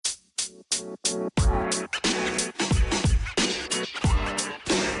Hey,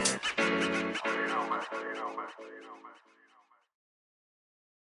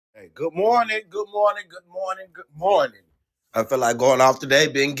 good morning, good morning, good morning, good morning. I feel like going off today,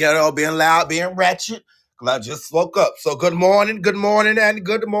 being ghetto, being loud, being ratchet. Cause I just woke up. So good morning, and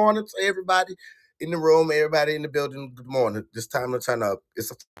good morning to everybody in the room, everybody in the building. Good morning. It's time to turn up. It's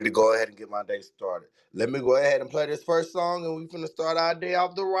time to go ahead and get my day started. Let me go ahead and play this first song, and we're gonna start our day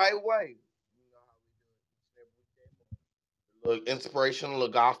off the right way. A little inspirational, a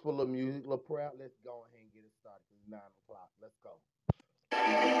little gospel, a little music, a little prayer. Let's go ahead and get it started. It's 9 o'clock. Let's go.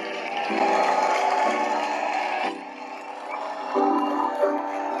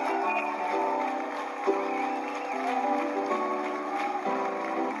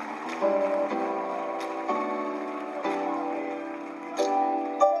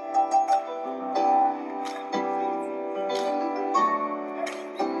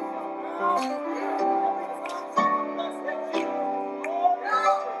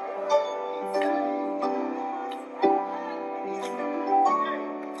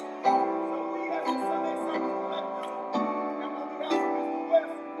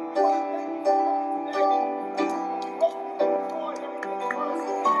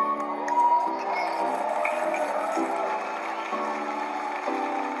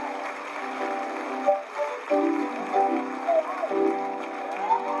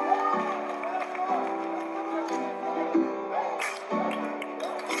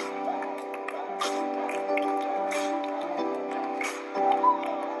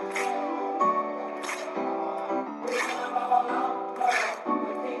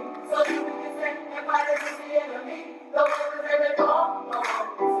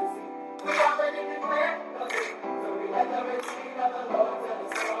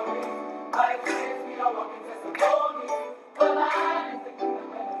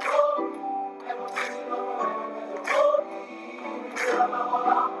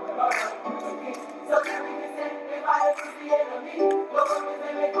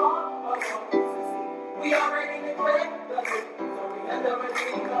 We already declared the victory and the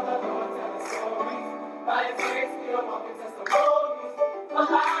redeemed of the Lord tell the story. By His grace we are walking testimonies. For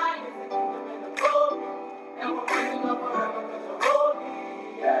thine is the kingdom and the glory, and we're praising Lord forever because you're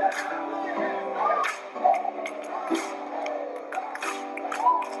holy. Yeah.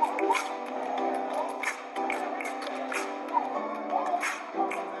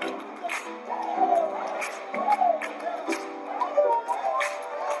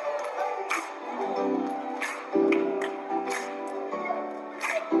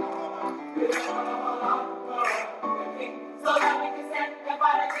 So that we can stand and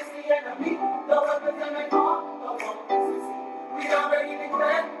fight against the enemy. The weapons that may come, the won't succeed. We already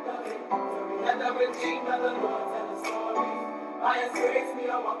declared the victory and the redeemed of the Lord tell the story. By His grace we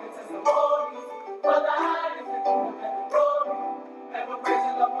are walking testimonies. For thine is the kingdom and the glory, and we're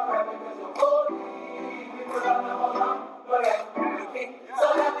praising Lord forever because you're holy. We put on the whole armor forever the King. So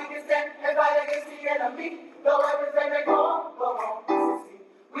that we can stand and fight against the enemy. The weapons that may come, the won't succeed.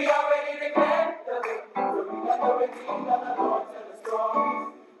 We already declared the victory and the redeemed of the Lord tell the story.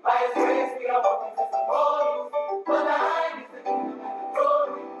 By His grace we are walking testimonies. For thine is the kingdom and the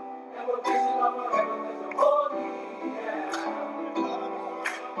glory, and we're praising Lord forever because you're holy.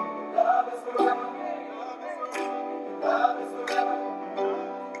 Yeah.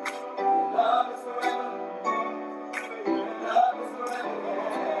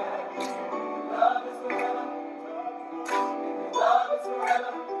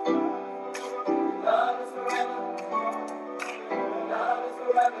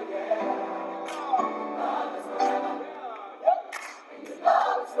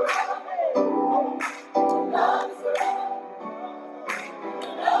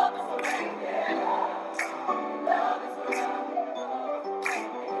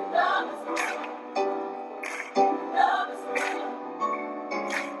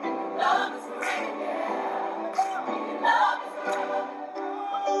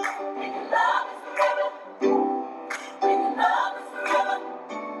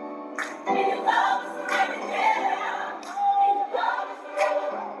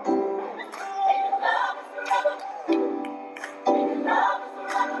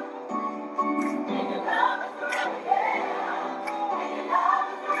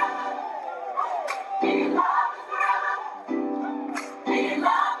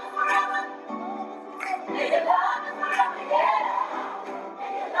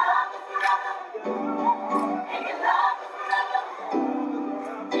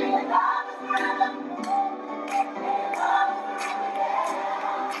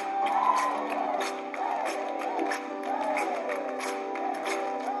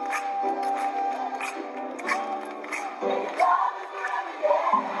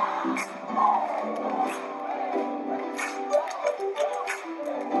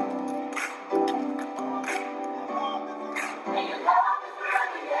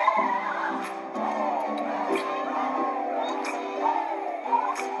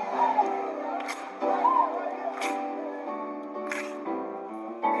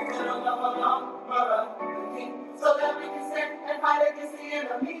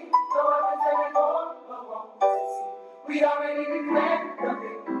 enemy. The weapons that we form won't succeed. We already declared the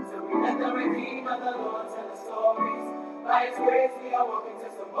victory. Let the redeemed of the Lord tell the stories. By His grace we are walking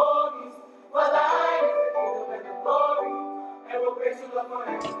testimonies. For thine is the kingdom and the glory. And we'll praise you, Lord,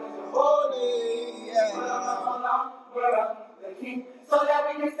 forever because you're holy. Yeah. Hold on, we're of the King. So that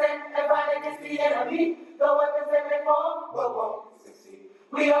we can stand and fight against the enemy. The weapons that may fall, but won't succeed.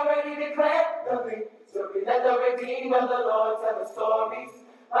 We already declared the victory. Let the redeemed of the Lord tell the stories.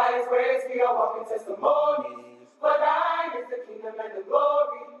 By His grace we are walking testimonies. For thine is the kingdom and the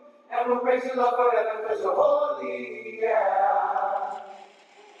glory. And we'll praise you, Lord, forever because you're holy. Yeah.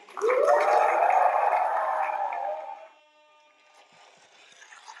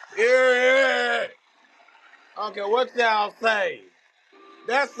 Yeah. I don't care what y'all say.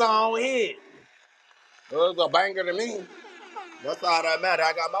 That song hit. It was a banger to me. That's all that matter.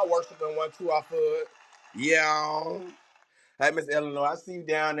 I got my worshiping one too off of it. Yeah. Hey, Miss Eleanor, I see you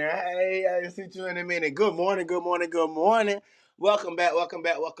down there. Hey, I didn't see you in a minute. Good morning, good morning, good morning. Welcome back, welcome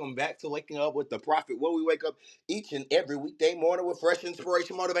back, welcome back to Waking Up with the Prophet, where we wake up each and every weekday morning with fresh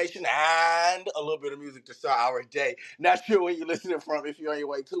inspiration, motivation, and a little bit of music to start our day. Not sure where you're listening from, if you're on your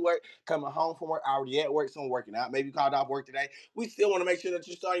way to work, coming home from work, already at work, someone working out, maybe you called off work today. We still want to make sure that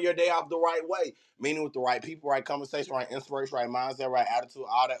you're starting your day off the right way, meaning with the right people, right conversation, right inspiration, right mindset, right attitude,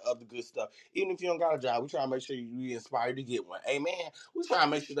 all that other good stuff. Even if you don't got a job, we try to make sure you inspired to get one. Amen. We try to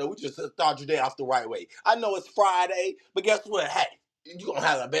make sure that we just start your day off the right way. I know it's Friday, but guess what? Hey, you're gonna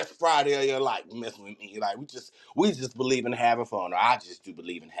have the best Friday of your life messing with me. Like we just believe in having fun. Or I just do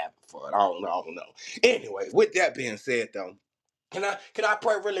believe in having fun. I don't know. Anyway, with that being said though. Can I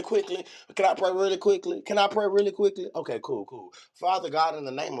pray really quickly? Can I pray really quickly? Can I pray really quickly? Okay, cool. Father God, in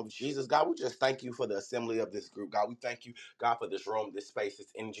the name of Jesus, God, we just thank you for the assembly of this group. God, we thank you, God, for this room, this space,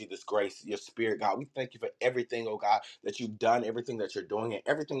 this energy, this grace, your spirit. God, we thank you for everything, oh God, that you've done, everything that you're doing, and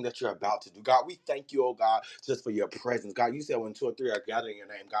everything that you're about to do. God, we thank you, oh God, just for your presence. God, you said when two or three are gathered in your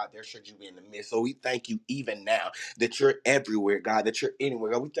name, God, there should you be in the midst. So we thank you even now that you're everywhere, God, that you're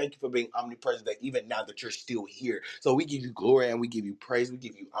anywhere. God, we thank you for being omnipresent, that even now that you're still here. So we give you glory and we give you praise, we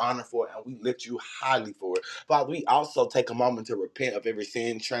give you honor for it, and we lift you highly for it. Father, we also take a moment to repent of every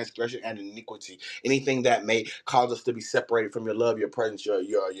sin, transgression, and iniquity. Anything that may cause us to be separated from your love, your presence,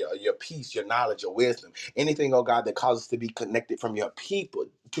 your peace, your knowledge, your wisdom. Anything, oh God, that causes us to be connected from your people,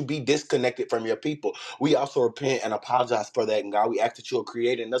 to be disconnected from your people. We also repent and apologize for that. And God, we ask that you will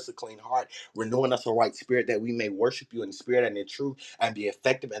create in us a clean heart, renewing us a right spirit, that we may worship you in spirit and in truth and be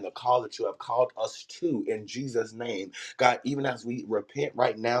effective in the call that you have called us to, in Jesus' name. God, even as we repent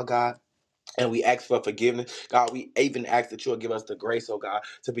right now, God, and we ask for forgiveness. God, we even ask that you'll give us the grace, oh God,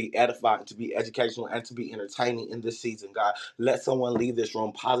 to be edified, to be educational, and to be entertaining in this season, God. Let someone leave this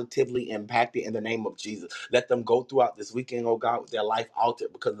room positively impacted in the name of Jesus. Let them go throughout this weekend, oh God, with their life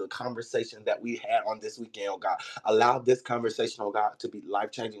altered because of the conversation that we had on this weekend, oh God. Allow this conversation, oh God, to be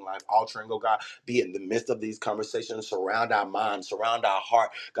life-changing, life-altering, oh God. Be in the midst of these conversations. Surround our minds, surround our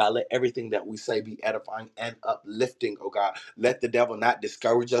heart. God, let everything that we say be edifying and uplifting, oh God. Let the devil not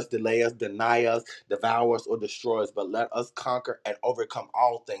discourage us, delay us, deny us, devour us, or destroy us, but let us conquer and overcome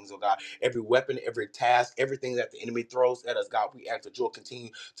all things, oh God. Every weapon, every task, everything that the enemy throws at us, God, we ask that you'll continue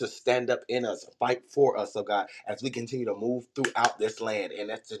to stand up in us, fight for us, oh God, as we continue to move throughout this land. And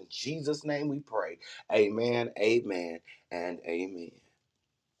that's in Jesus' name we pray. Amen, amen, and amen.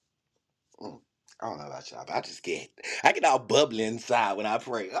 I don't know about y'all, but I get all bubbly inside when I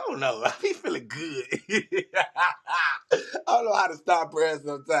pray. I don't know. I be feeling good. I don't know how to stop praying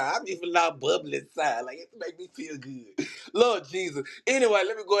sometimes. I be feeling all bubbly inside. Like, it make me feel good. Lord Jesus. Anyway,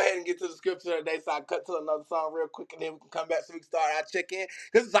 let me go ahead and get to the scripture today so I can cut to another song real quick and then we can come back so we can start our check-in.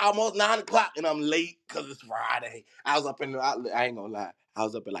 Because it's almost 9 o'clock and I'm late because it's Friday. I was up in the, I ain't gonna lie. I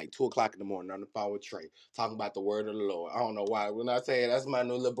was up at like 2 o'clock in the morning on the phone with Trey, talking about the word of the Lord. I don't know why. When I say it, that's my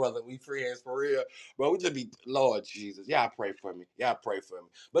new little brother. We friends for real. Bro, we just be, Lord Jesus. Y'all pray for me. Y'all pray for me.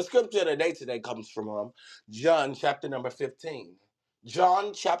 But scripture today comes from John chapter number 15.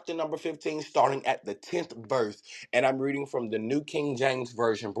 John chapter number 15, starting at the 10th verse. And I'm reading from the New King James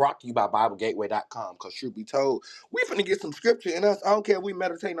Version, brought to you by BibleGateway.com. Because truth be told, we finna get some scripture in us. I don't care if we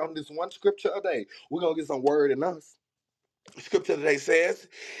meditate on this one scripture a day. We're going to get some word in us. Scripture today says,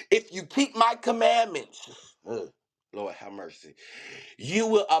 if you keep my commandments, Lord have mercy, you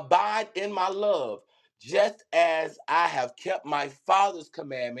will abide in my love, just as I have kept my Father's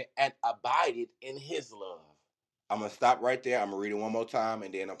commandment and abided in his love. I'm going to stop right there. I'm going to read it one more time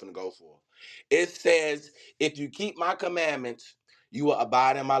and then I'm going to go for it. It says, if you keep my commandments, you will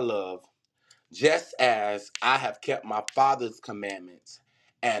abide in my love, just as I have kept my Father's commandments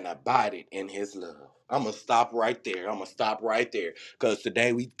and abided in his love. I'm going to stop right there. Because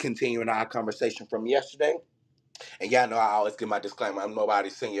today we continue in our conversation from yesterday. And y'all know I always give my disclaimer. I'm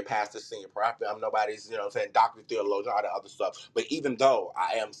nobody's senior pastor, senior prophet. I'm nobody's, doctor, theologian, all that other stuff. But even though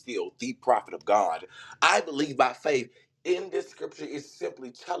I am still the prophet of God, I believe by faith in this scripture is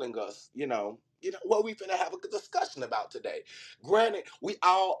simply telling us, what we finna have a discussion about today. Granted, we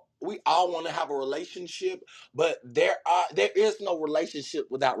all want to have a relationship, but there is no relationship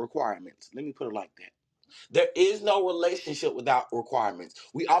without requirements. Let me put it like that. There is no relationship without requirements.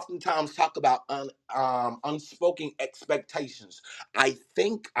 We oftentimes talk about unspoken expectations. I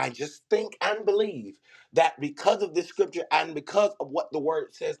just think and believe that because of this scripture and because of what the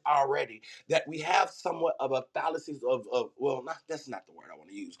word says already, that we have somewhat of a fallacies of well, not that's not the word I want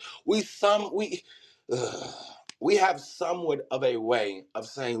to use. Ugh, we have somewhat of a way of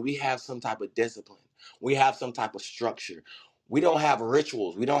saying we have some type of discipline. We have some type of structure. We don't have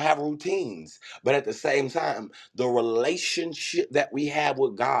rituals. We don't have routines. But at the same time, the relationship that we have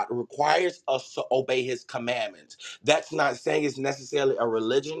with God requires us to obey his commandments. That's not saying it's necessarily a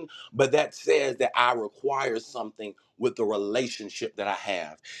religion, but that says that I require something with the relationship that I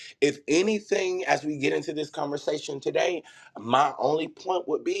have. If anything, as we get into this conversation today, my only point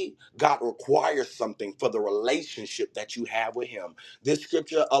would be God requires something for the relationship that you have with him. This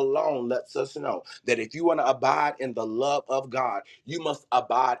scripture alone lets us know that if you want to abide in the love of God, you must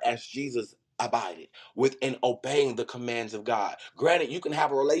abide as Jesus abided within obeying the commands of God. Granted, you can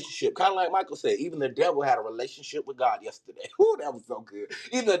have a relationship, kind of like Michael said, even the devil had a relationship with God yesterday. Ooh, that was so good.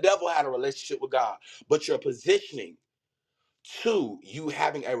 Even the devil had a relationship with God, but your positioning to you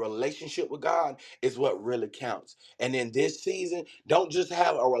having a relationship with God is what really counts. And in this season, don't just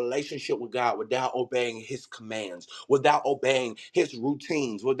have a relationship with God without obeying his commands, without obeying his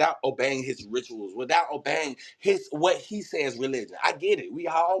routines, without obeying his rituals, without obeying his what he says religion. I get it. We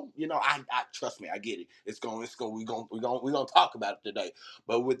all, I trust me, I get it. We're gonna talk about it today.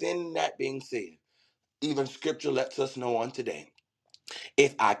 But within that being said, even scripture lets us know on today,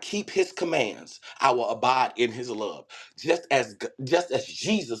 if I keep his commands, I will abide in his love. Just as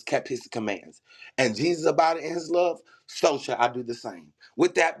Jesus kept his commands and Jesus abided in his love, so shall I do the same.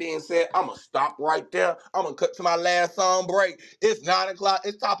 With that being said, I'm going to stop right there. I'm going to cut to my last song break. It's 9 o'clock.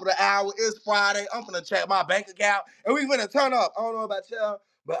 It's top of the hour. It's Friday. I'm going to check my bank account and we're going to turn up. I don't know about y'all,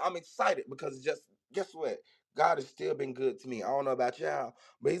 but I'm excited because guess what? God has still been good to me. I don't know about y'all,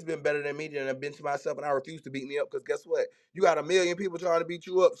 but he's been better than me than I've been to myself, and I refuse to beat me up because guess what? You got a million people trying to beat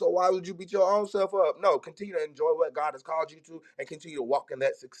you up, so why would you beat your own self up? No, continue to enjoy what God has called you to and continue to walk in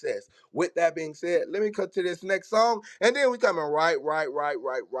that success. With that being said, let me cut to this next song, and then we coming right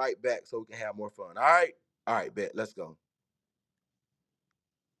back so we can have more fun. All right? All right, bet. Let's go.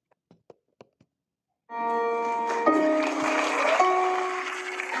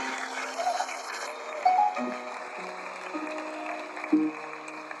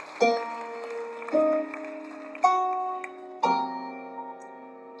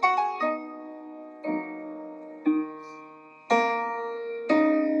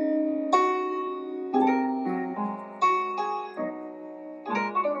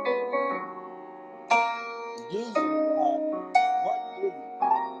 Use them, God. What do you?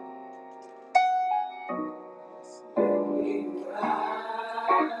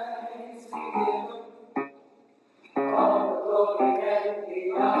 Rise, we give all the glory and the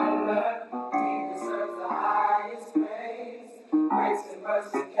honor. He deserves the highest praise. Grace and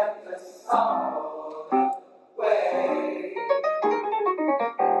mercy kept us all the way.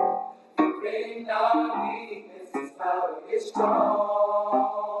 In our weakness, his power is strong.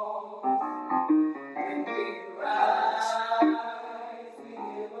 And we rise, we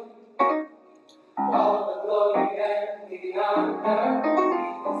give him all the glory and the honor. He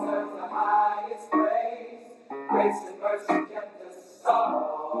deserves the highest praise. Grace and mercy kept us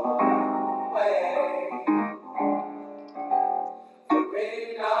all the way. For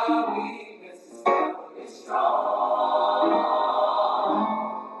in our weakness, his power is strong.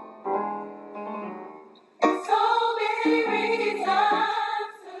 So many reasons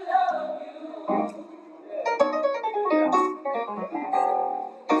to love you.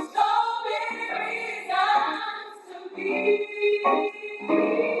 So many reasons to be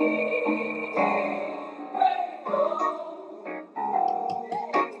grateful.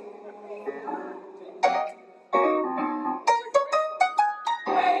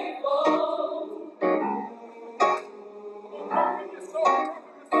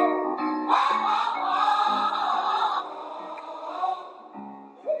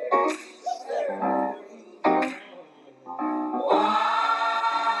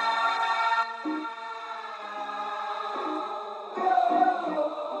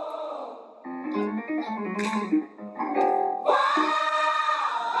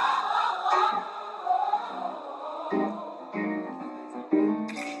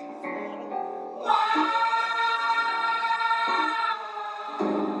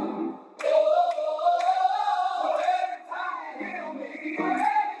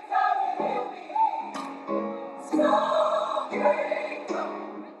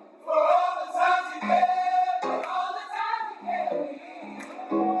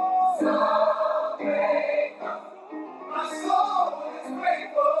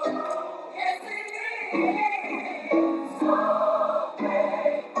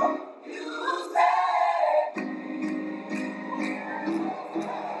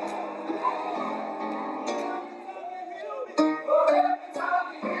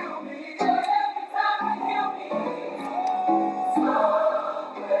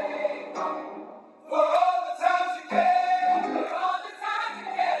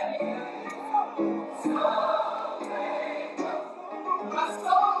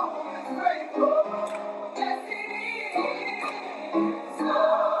 soul is grateful. Yes, it is. So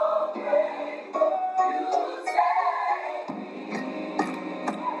grateful. You say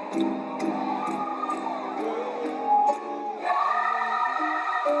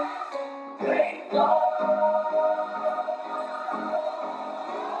grateful.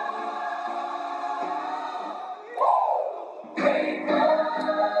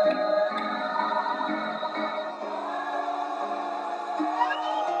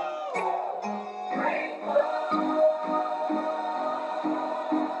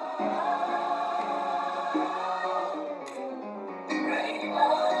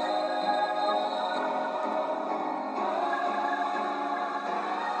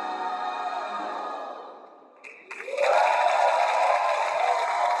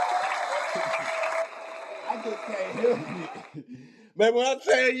 I just can't help it. Man, when I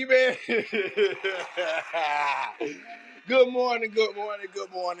tell you, man. Good morning, good morning,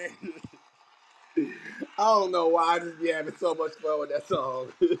 good morning. I don't know why I just be having so much fun with that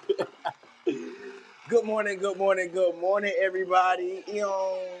song. Good morning, good morning, good morning, everybody.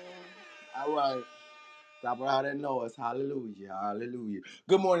 All right. Stop around that noise. Hallelujah. Hallelujah.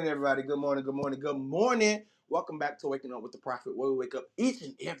 Good morning, everybody. Good morning. Good morning. Good morning. Welcome back to Waking Up with the Prophet, where we wake up each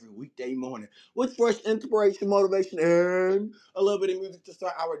and every weekday morning with fresh inspiration, motivation, and a little bit of music to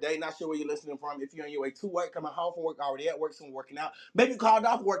start our day. Not sure where you're listening from. If you're on your way to work, coming home from work, already at work, someone working out, maybe you called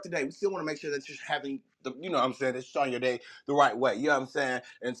off work today. We still want to make sure that you're having the, you know what I'm saying, that starting your day the right way. You know what I'm saying?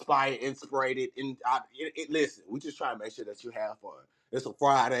 Inspired, inspirated, and listen, we just try to make sure that you have fun. It's a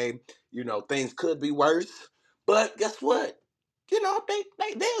Friday. You know, things could be worse. But guess what? You know,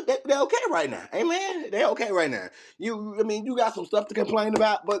 they're okay right now. Amen. They're okay right now. You got some stuff to complain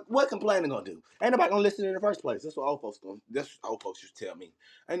about, but what complaining gonna do? Ain't nobody gonna listen in the first place. That's what old folks gonna. That's what old folks used to tell me.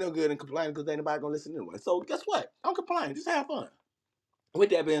 Ain't no good in complaining because ain't nobody gonna listen anyway. So guess what? Don't complain. Just have fun.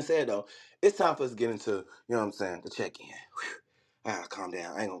 With that being said, though, it's time for us to get into, you know what I'm saying, the check-in. Calm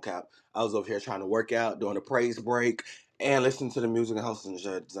down. I ain't gonna cap. I was over here trying to work out, doing a praise break, and listening to the music and hosting the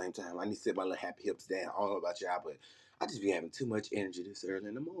show at the same time. I need to sit my little happy hips down. I don't know about y'all, but I just be having too much energy this early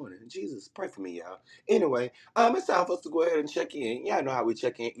in the morning. Jesus, pray for me, y'all. Anyway, it's time for us to go ahead and check in. Y'all know how we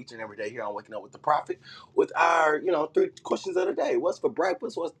check in each and every day here on Waking Up with the Prophet with our, 3 questions of the day. What's for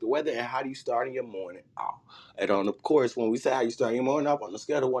breakfast? What's the weather? And how do you start in your morning off? And of course, when we say how you start your morning off on a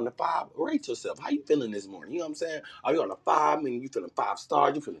scale of 1 to 5, rate yourself. How you feeling this morning? You know what I'm saying? Are you on a 5, meaning you feeling 5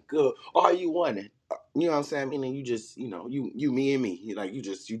 stars, you feeling good? Or are you 1? You know what I'm saying? Meaning you just, you, me, and me. You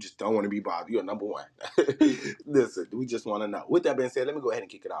just don't want to be bothered. You're number 1. Listen, we just want to know. With that being said, let me go ahead and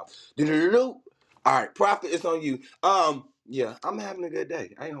kick it off. Do-do-do-do. All right, Prophet, it's on you. Yeah, I'm having a good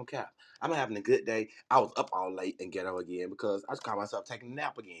day. I ain't gonna cap. I'm having a good day. I was up all late and get up again because I just caught myself taking a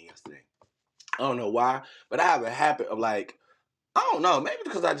nap again yesterday. I don't know why, but I have a habit of I don't know, maybe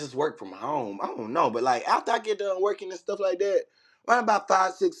because I just work from home. I don't know, but after I get done working and stuff like that, around about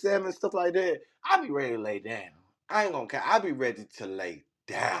 5, 6, 7, stuff like that, I be ready to lay down. I ain't gonna care. I be ready to lay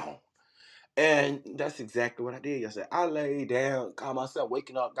down. And that's exactly what I did yesterday. I laid down, caught myself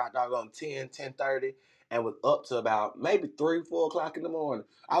waking up, got doggone 10, 10:30, and was up to about maybe 3, 4 o'clock in the morning.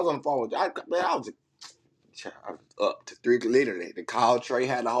 I was on the phone with I was I was up to 3, literally. The call Trey,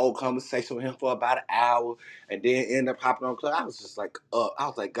 had the whole conversation with him for about an hour, and then ended up hopping on club. I was just up. I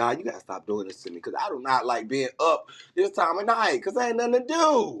was like, God, you gotta stop doing this to me, because I do not like being up this time of night, because I ain't nothing to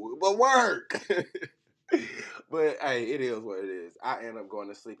do but work. But hey, it is what it is. I end up going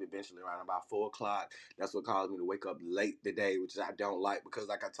to sleep eventually around about 4 o'clock. That's what caused me to wake up late today, which I don't like, because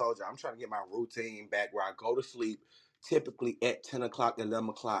like I told you, I'm trying to get my routine back where I go to sleep typically at 10 o'clock, 11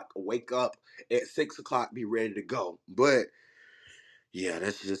 o'clock, wake up at 6 o'clock, be ready to go. But yeah,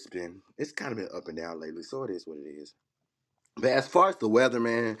 it's kind of been up and down lately, so it is what it is. But as far as the weather,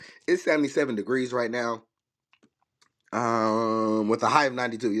 man, it's 77 degrees right now. With a high of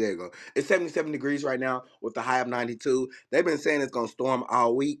 92. There you go. It's 77 degrees right now with a high of 92. They've been saying it's gonna storm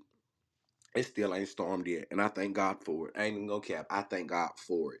all week. It still ain't stormed yet, and I thank God for it. I ain't even gonna cap. I thank God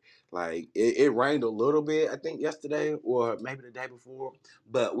for it. It rained a little bit, I think yesterday or maybe the day before,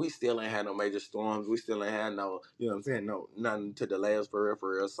 but we still ain't had no major storms. We still ain't had no, you know what I'm saying, no nothing to delay us for real,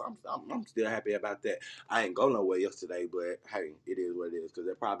 for real. So I'm still happy about that. I ain't go nowhere yesterday, but hey, it is what it is, because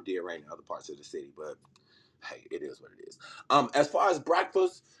it probably did rain in other parts of the city, but hey, it is what it is. As far as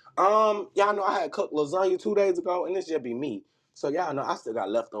breakfast, y'all know I had cooked lasagna 2 days ago, and this just be me. So y'all know I still got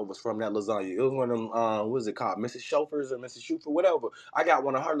leftovers from that lasagna. It was one of them, what is it called, Mrs. Chauffeurs or Mrs. Schufer, whatever. I got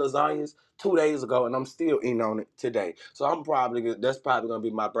one of her lasagnas 2 days ago, and I'm still eating on it today. So that's probably gonna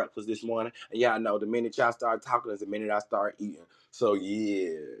be my breakfast this morning. And y'all know the minute y'all start talking is the minute I start eating. So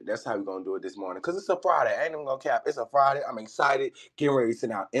yeah, that's how we're gonna do it this morning. Cause it's a Friday. I ain't even gonna cap. It's a Friday. I'm excited. Getting ready to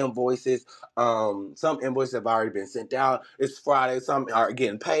send out invoices. Some invoices have already been sent out. It's Friday. Some are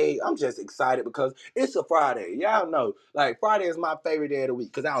getting paid. I'm just excited because it's a Friday. Y'all know, like Friday is my favorite day of the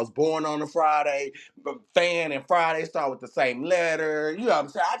week. Cause I was born on a Friday. But fan and Friday start with the same letter. You know what I'm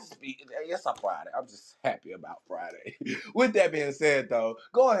saying? It's a Friday. I'm just happy about Friday. With that being said, though,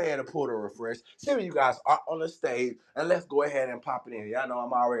 go ahead and pull the refresh. See when you guys are on the stage, and let's go ahead and pop it in. Y'all know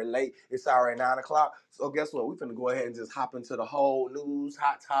I'm already late. It's already 9 o'clock. So guess what? We're finna go ahead and just hop into the whole news,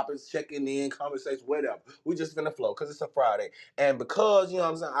 hot topics, checking in, conversation, whatever. We just finna flow because it's a Friday. And because, you know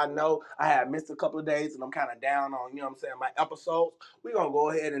what I'm saying, I know I had missed a couple of days and I'm kind of down on, you know what I'm saying, my episodes. We're going to go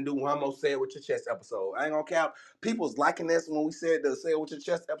ahead and do one more Say It With Your Chest episode. I ain't going to cap. People's liking this when we said the Say It With Your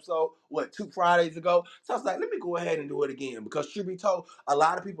Chest episode, 2 Fridays ago? So I was like, let me go ahead and do it again. Because truth be told, a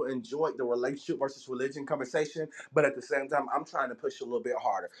lot of people enjoyed the relationship versus religion conversation. But at the same time, I'm trying to push a little bit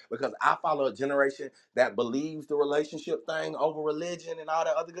harder. Because I follow a generation that believes the relationship thing over religion and all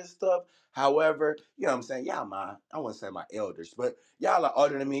that other good stuff. However, you know what I'm saying? I wouldn't say my elders, but y'all are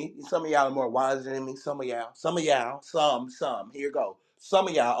older than me. Some of y'all are more wiser than me. Some of y'all, here you go. Some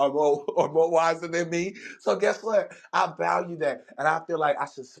of y'all are more wiser than me. So guess what? I value that. And I feel like I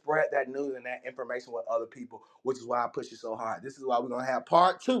should spread that news and that information with other people, which is why I push it so hard. This is why we're going to have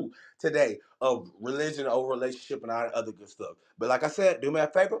part 2 today of religion over relationship and all that other good stuff. But like I said, do me a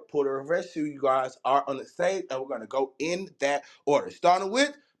favor, pull the reverse so you guys are on the stage, and we're going to go in that order. Starting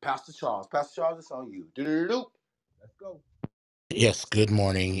with Pastor Charles. Pastor Charles, it's on you. Do-do-do-do. Let's go. Yes, good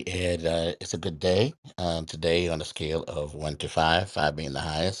morning, Ed. It's a good day. Today, on a scale of 1 to 5, 5 being the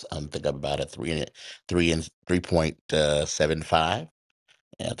highest, I think I'm about a 3.75.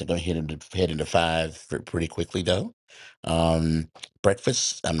 I think I'm head into 5 pretty quickly though. Um,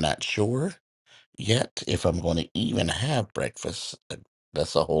 Breakfast, I'm not sure yet if I'm going to even have breakfast.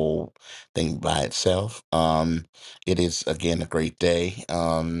 That's a whole thing by itself. It is again a great day.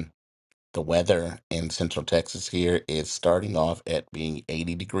 The weather in Central Texas here is starting off at being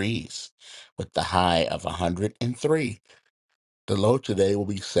 80 degrees with the high of 103. The low today will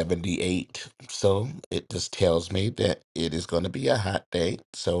be 78. So it just tells me that it is going to be a hot day.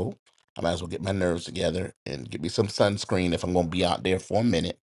 So I might as well get my nerves together and get me some sunscreen if I'm going to be out there for a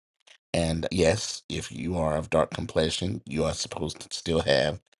minute. And yes, if you are of dark complexion, you are supposed to still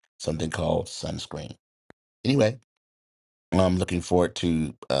have something called sunscreen. Anyway, I'm looking forward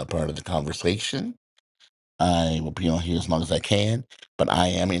to part of the conversation. I will be on here as long as I can, but I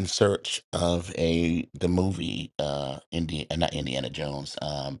am in search of the movie not Indiana Jones,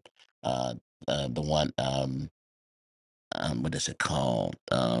 uh, the one what is it called?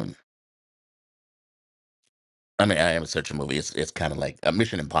 I mean, I am searching a movie. It's kind of like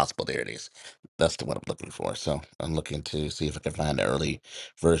Mission Impossible. There it is. That's the one I'm looking for. So I'm looking to see if I can find the early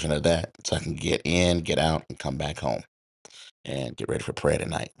version of that, so I can get in, get out, and come back home and get ready for prayer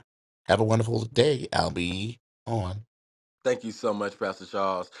tonight. Have a wonderful day. I'll be on. Thank you so much, Pastor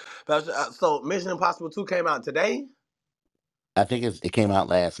Charles. Pastor, so Mission Impossible 2 came out today? I think it came out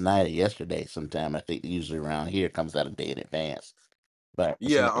last night or yesterday sometime. I think usually around here it comes out a day in advance. But it's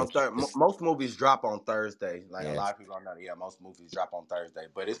Yeah, not. on most movies drop on Thursday. Like a Yeah, lot of people don't know. Yeah, most movies drop on Thursday,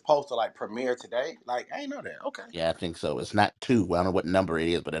 but it's supposed to like premiere today. Like I ain't know that. Okay. yeah, I think so. It's not 2. I don't know what number it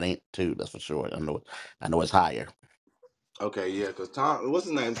is, but it ain't 2. That's for sure. I know it's higher. Okay, yeah, because what's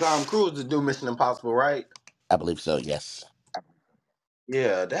his name? Tom Cruise to do Mission Impossible, right? I believe so. Yes.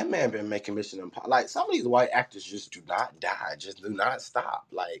 Yeah, that man been making Mission Impossible. Like some of these white actors just do not die, just do not stop.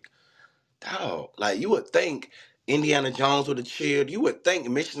 Like, dog, like you would think Indiana Jones would have chilled. You would think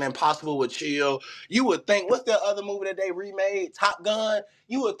Mission Impossible would chill. You would think what's the other movie that they remade, Top Gun?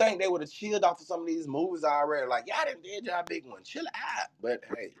 You would think they would have chilled off of some of these movies already. Like, y'all didn't did y'all big one. Chill out. But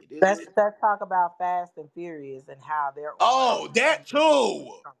hey, it is what it is. Let's talk about Fast and Furious and how they're on Oh, that too.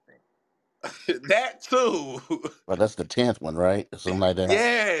 something. That too. Well, that's the 10th one, right? Something like that.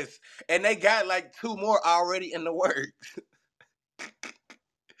 Yes. And they got like 2 more already in the works.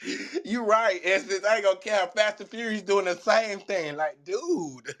 You right, Essence. I ain't gonna care. Fast and Furious doing the same thing. Like,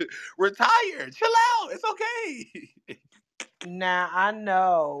 dude, retire. Chill out. It's okay. Now I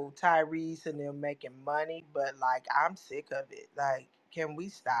know Tyrese and them making money, but like I'm sick of it. Like, can we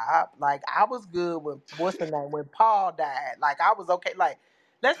stop? Like I was good when what's the name when Paul died. Like I was okay. Like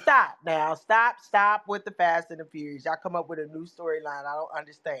let's stop now. Stop with the Fast and the Furious. Y'all come up with a new storyline. I don't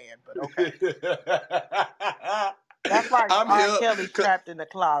understand, but okay. That's like I'm R. here. Kelly trapped in the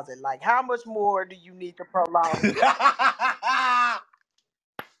closet. Like how much more do you need to prolong?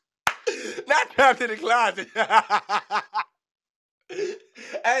 Not trapped in the closet.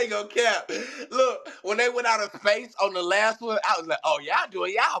 I ain't gonna cap. Look, when they went out of space on the last one, I was like, oh, y'all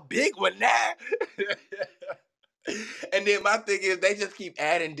doing y'all big one now. And then my thing is they just keep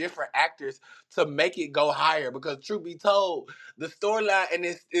adding different actors to make it go higher because truth be told, the storyline in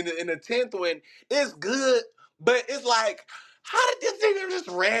this in the 10th one is good, but it's like, how did this nigga just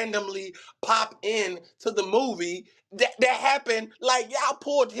randomly pop in to the movie that happened? Like y'all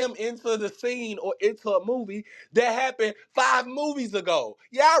pulled him into the scene or into a movie that happened 5 movies ago.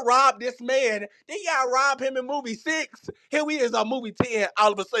 Y'all robbed this man. Then y'all rob him in movie 6. Here we is on movie 10.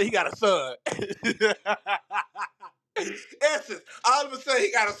 All of a sudden he got a son. Essence. All of a sudden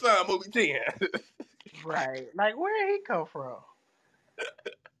he got a son, movie 10. Right. Like, where did he come from?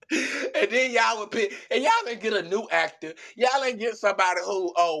 And then y'all would pick, and y'all didn't get a new actor. Y'all ain't get somebody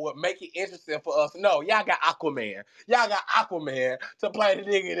who, would make it interesting for us. No, y'all got Aquaman. Y'all got Aquaman to play the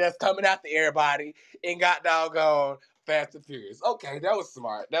nigga that's coming after everybody and got doggone Fast and Furious. Okay, that was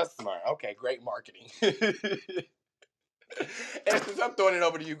smart. That's smart. Okay, great marketing. And since I'm throwing it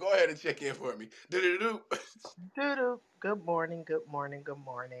over to you, go ahead and check in for me. Do-do-do. Doo-doo. Good morning, good morning, good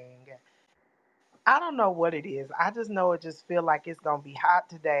morning. I don't know what it is. I just know it just feel like it's gonna be hot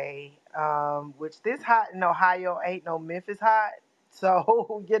today. Which this hot in Ohio ain't no Memphis hot.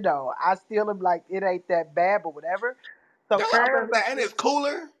 So, I still am like it ain't that bad, but whatever. So That's what I'm currently saying. And it's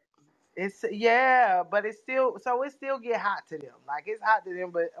cooler. it's yeah, but it's still so it still get hot to them. Like it's hot to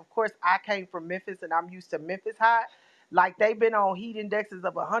them, but of course I came from Memphis and I'm used to Memphis hot. Like they've been on heat indexes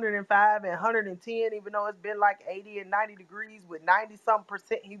of 105 and 110, even though it's been like 80 and 90 degrees with 90 some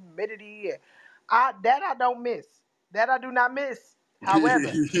percent humidity. And I don't miss. That I do not miss.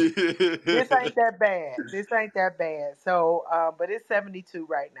 However, this ain't that bad. This ain't that bad. So, but it's 72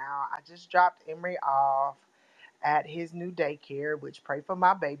 right now. I just dropped Emery off at his new daycare, which pray for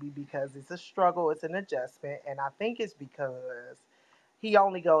my baby because it's a struggle, it's an adjustment, and I think it's because he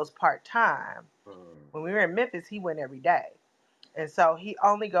only goes part time. When we were in Memphis, he went every day. And so he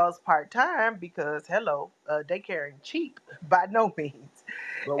only goes part time because hello, daycare ain't cheap by no means.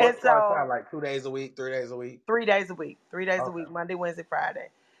 But And what's part time? so Like 2 days a week, 3 days a week? 3 days a week, 3 days a Okay. week, Monday, Wednesday, Friday.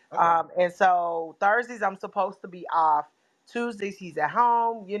 Okay. And so Thursdays I'm supposed to be off. Tuesdays he's at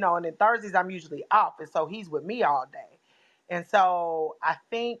home, and then Thursdays I'm usually off. And so he's with me all day. And so I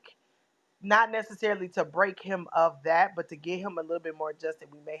think not necessarily to break him of that, but to get him a little bit more adjusted,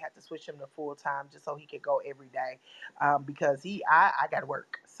 we may have to switch him to full time just so he could go every day, because I got to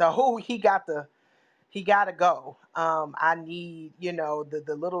work, so he got to go. I need,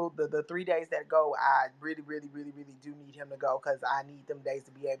 the little, the 3 days that go, I really, really, really, really do need him to go because I need them days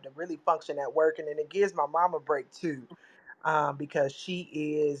to be able to really function at work. And then it gives my mom a break too, because she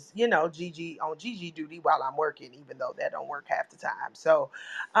is, Gigi on Gigi duty while I'm working, even though that don't work half the time. So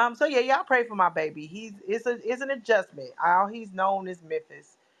yeah, y'all pray for my baby. It's an adjustment. All he's known is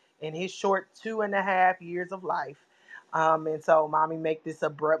Memphis in his short 2.5 years of life. And so mommy make this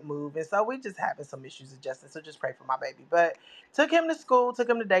abrupt move. And so we just having some issues adjusting. So just pray for my baby. But took him to school, took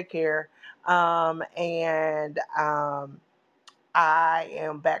him to daycare. And I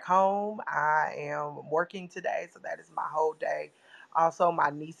am back home. I am working today, so that is my whole day. Also, my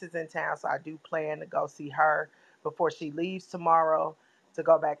niece is in town, so I do plan to go see her before she leaves tomorrow to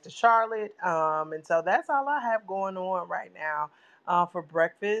go back to Charlotte. And so that's all I have going on right now. For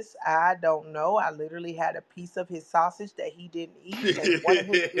breakfast, I don't know. I literally had a piece of his sausage that he didn't eat and one of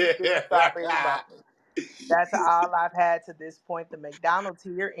his itty bitty strawberry muffins. That's all I've had to this point. The McDonald's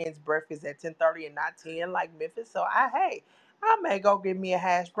here ends breakfast at 10:30 and not 10 like Memphis. So I may go get me a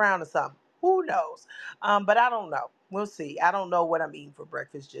hash brown or something. Who knows? But I don't know. We'll see. I don't know what I'm eating for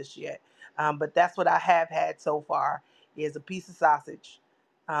breakfast just yet. But that's what I have had so far is a piece of sausage,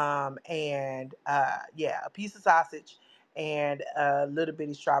 and yeah, a piece of sausage and a little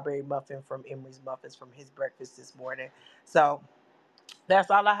bitty strawberry muffin from Emery's Muffins from his breakfast this morning. So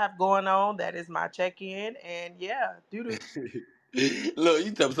that's all I have going on. That is my check in. And yeah, doo doo. Look,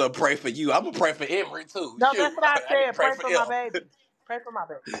 you tell me something, pray for you. I'm gonna pray for Emery too. No, Shoot, that's what I I need to said. pray Pray for for my him. baby. Pray for my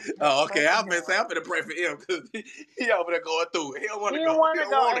baby. Yep, Oh, pray okay. for I'm gonna say him. I'm gonna pray for him because he over there going through it. He don't want He to didn't go. He want to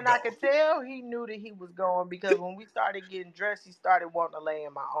don't go, want to and I go. could tell he knew that he was going because when we started getting dressed, he started wanting to lay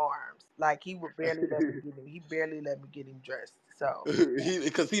in my arms. Like he would barely let me get him. He barely let me get him dressed. So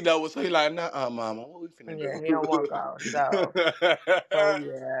Because he knows, so he like, nah, mama, what we finna yeah, do? he don't want to go. So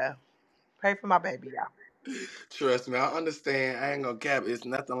yeah, pray for my baby, y'all. Trust me, I understand. I ain't gonna cap. It's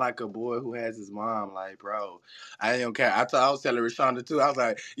nothing like a boy who has his mom. Like, bro, I ain't gonna cap. I was telling Rashonda too. I was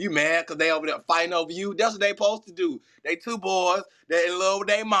like, you mad because they over there fighting over you? That's what they supposed to do. They two boys. They in love with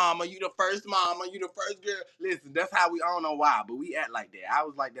their mama. You the first mama. You the first girl. Listen, that's how we. I don't know why, but we act like that. I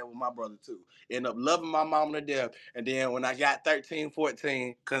was like that with my brother too. End up loving my mama to death. And then when I got 13,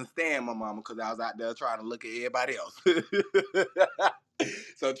 14, couldn't stand my mama because I was out there trying to look at everybody else.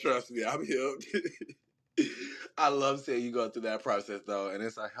 So trust me, I'm here. I love seeing you go through that process though, and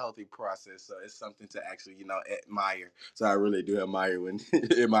it's a healthy process. So it's something to actually, admire. So I really do admire when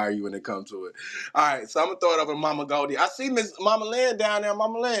admire you when it comes to it. All right, so I'm gonna throw it over to Mama Goldie. I see Miss Mama Lynn down there.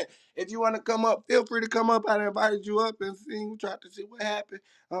 Mama Lynn, if you want to come up, feel free to come up. I invited you up and see. We tried to see what happened.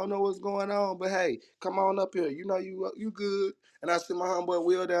 I don't know what's going on, but hey, come on up here. You know you good. And I see my homeboy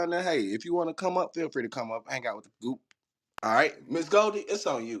Will down there. Hey, if you want to come up, feel free to come up. Hang out with the group. All right, Miss Goldie, it's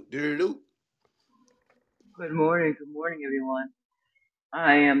on you. Do. Good morning, everyone.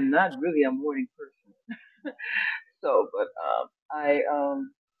 I am not really a morning person, so but I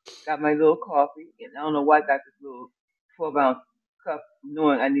got my little coffee, and I don't know why I got this little 12-ounce cup,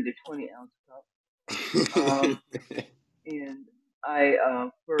 knowing I need a 20-ounce cup. Um, and I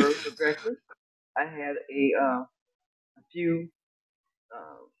for breakfast I had a few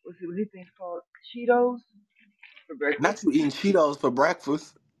what do you think it's called, Cheetos for breakfast. Not you eating Cheetos for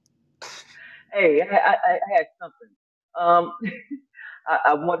breakfast. Hey, I had something. Um,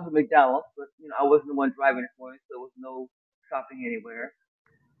 I wanted the McDonald's, but I wasn't the one driving it for me, so there was no stopping anywhere.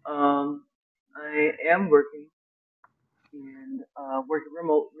 Um, I am working and working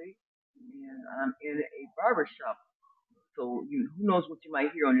remotely, and I'm in a barber shop. So who knows what you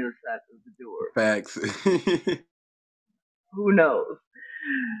might hear on the other side of the door? Facts. Who knows?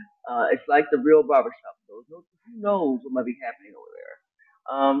 It's like the real barber shop. So who knows what might be happening over there?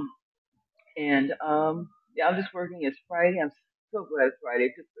 And yeah, I'm just working. It's Friday. I'm so glad it's Friday.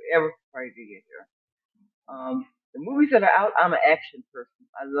 It took forever for Friday to get here. The movies that are out, I'm an action person.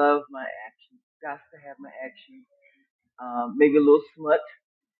 I love my action. Got to have my action. Maybe a little smut,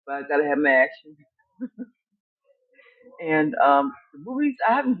 but I gotta have my action. And the movies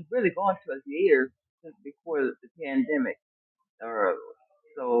I haven't really gone to a theater since before the pandemic. Or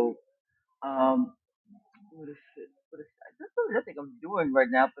so. Um, what is it? What is That's really nothing I'm doing right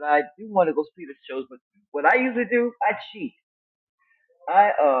now, but I do want to go see the shows. But what I usually do, I cheat.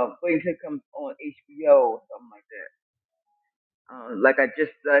 I wait until it comes on HBO or something like that. Like I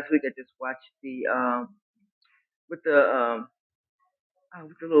just last week, I just watched the with the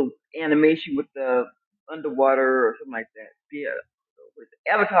with the little animation with the underwater or something like that. Yeah, with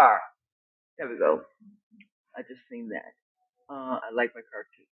Avatar. There we go. I just seen that. I like my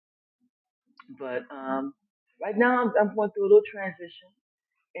cartoon, but right now I'm going through a little transition,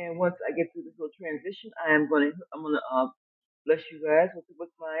 and once I get through this little transition, I'm gonna bless you guys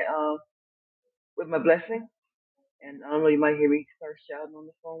with my blessing. And I don't know, you might hear me start shouting on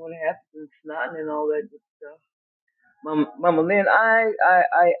the phone when it happens and snotting and all that good stuff. Mama Lynn, I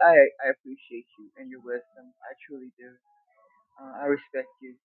appreciate you and your wisdom. I truly do. I respect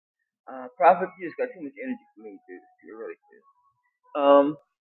you. Prophet, you just got too much energy for me, dude. You really do.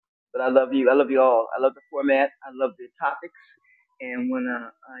 But I love you. I love you all. I love the format. I love the topics. And when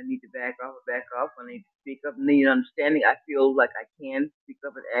I need to back off, I back off. When I need to speak up, need understanding, I feel like I can speak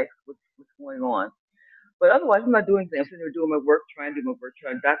up and ask what's going on. But otherwise, I'm not doing anything. I'm sitting there doing my work, trying to do my work,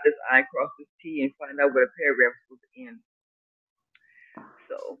 trying to dot this I, cross this T, and find out where the paragraph is supposed to end.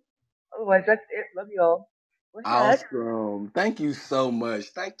 So, otherwise, that's it. Love you all. Go ahead. Awesome. Thank you so much.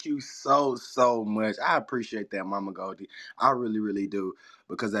 Thank you so much. I appreciate that, Mama Goldie. I really, really do.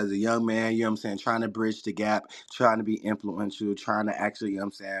 Because as a young man, you know what I'm saying, trying to bridge the gap, trying to be influential, trying to actually, you know what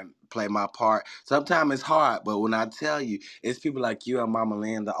I'm saying, play my part. Sometimes it's hard, but when I tell you, it's people like you and Mama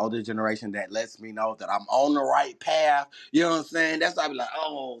Lynn, the older generation, that lets me know that I'm on the right path. You know what I'm saying? That's why I be like,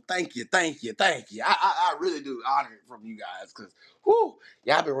 oh, thank you. I really do honor it from you guys because, whoo,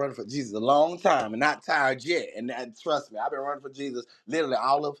 y'all been running for Jesus a long time and not tired yet. And trust me, I've been running for Jesus literally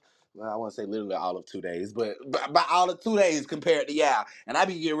I want to say literally all of 2 days, but by all of 2 days compared to y'all. And I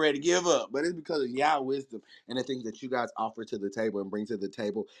be getting ready to give up. But it's because of y'all wisdom and the things that you guys offer to the table and bring to the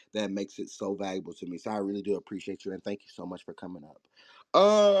table that makes it so valuable to me. So I really do appreciate you and thank you so much for coming up.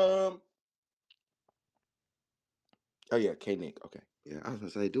 Oh yeah, K Nick. Okay. Yeah, I was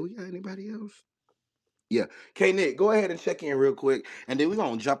gonna say, do we got anybody else? Yeah. K Nick, go ahead and check in real quick. And then we're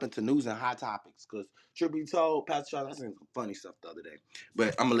gonna jump into news and hot topics. Cause truth be told, Pastor Charles, I seen some funny stuff the other day.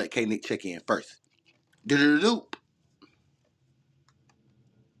 But I'm gonna let K Nick check in first. Do.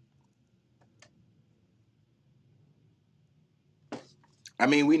 I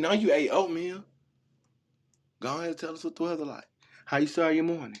mean, we know you ate oatmeal. Go ahead and tell us what the weather like. How you start your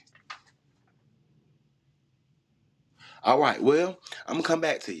morning? All right. Well, I'm gonna come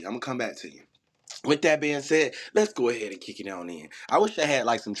back to you. With that being said, let's go ahead and kick it on in. I wish I had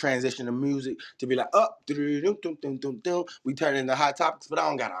like some transitional music to be like up, we turn into hot topics, but I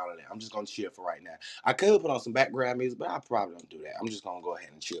don't got all of that. I'm just gonna chill for right now. I could put on some background music, but I probably don't do that. I'm just gonna go ahead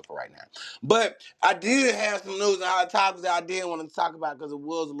and chill for right now. But I did have some news and hot topics that I did want to talk about because it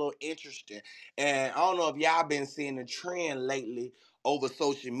was a little interesting. And I don't know if y'all been seeing the trend lately over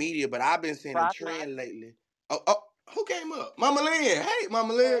social media, but I've been seeing a Prophet. trend lately. Oh, who came up? Mama Lynn. Hey,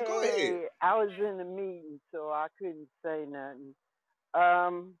 Mama Lynn, go ahead. Hey, I was in the meeting, so I couldn't say nothing.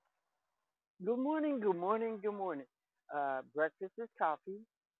 Um, good morning, good morning, good morning. Breakfast is coffee.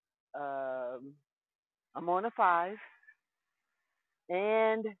 Um, I'm on a 5,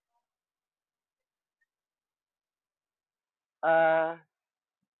 and uh,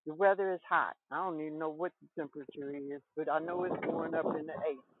 the weather is hot. I don't even know what the temperature is, but I know it's going up in the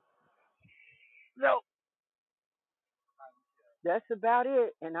 8. So that's about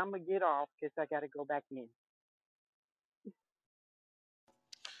it, and I'm gonna get off because I gotta go back in.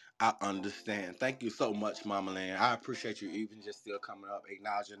 I understand. Thank you so much, Mama Land. I appreciate you even just still coming up,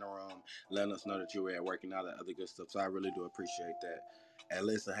 acknowledging the room, letting us know that you were at work and all that other good stuff. So I really do appreciate that. And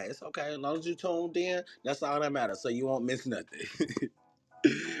listen, hey, it's okay. As long as you tuned in, that's all that matters. So you won't miss nothing.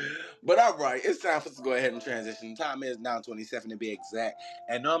 But all right, it's time for us to go ahead and transition. The time is 9:27 to be exact.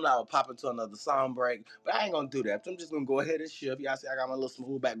 And normally I would pop into another song break, but I ain't gonna do that. So I'm just gonna go ahead and shift. Y'all see I got my little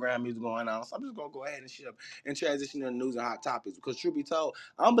smooth background music going on. So I'm just gonna go ahead and shift and transition to the news and hot topics. Because truth be told,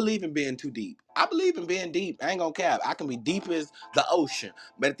 I don't believe in being too deep. I believe in being deep. I ain't gonna cap. I can be deep as the ocean.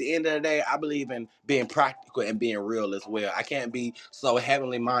 But at the end of the day, I believe in being practical and being real as well. I can't be so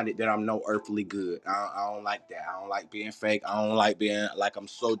heavenly minded that I'm no earthly good. I don't like that. I don't like being fake. I don't like being like I'm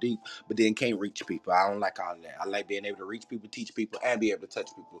so deep, but then can't reach people. I don't like all that. I like being able to reach people, teach people, and be able to touch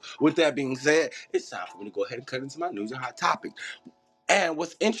people. With that being said, it's time for me to go ahead and cut into my news and hot topics. And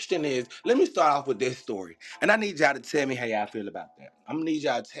what's interesting is, let me start off with this story. And I need y'all to tell me how y'all feel about that. I'm gonna need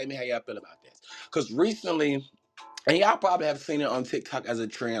y'all to tell me how y'all feel about this. Because recently, and y'all probably have seen it on TikTok as a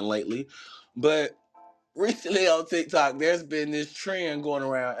trend lately, but recently on TikTok, there's been this trend going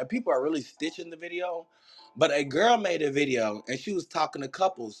around, and people are really stitching the video. But a girl made a video, and she was talking to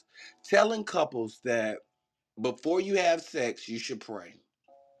couples, telling couples that before you have sex, you should pray.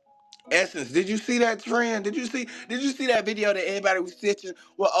 Essence, did you see that trend? Did you see that video that everybody was stitching?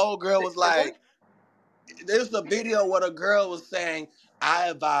 Where old girl was Say what? like, there's a video where the girl was saying, I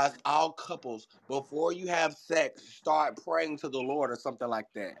advise all couples before you have sex, start praying to the Lord or something like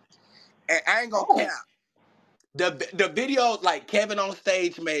that. And I ain't gonna Oh, count. The videos like Kevin on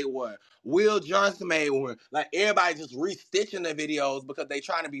stage made one, Will Johnson made one. Like everybody just restitching the videos because they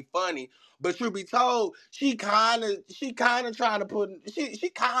trying to be funny. But truth be told, she kinda trying to put she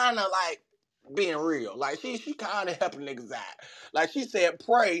kinda like being real. Like she kinda helping niggas out. Like she said,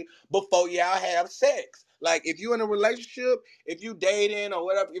 pray before y'all have sex. Like if you in a relationship, if you dating or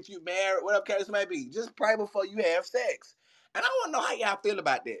whatever, if you married, whatever case may be, just pray before you have sex. And I want to know how y'all feel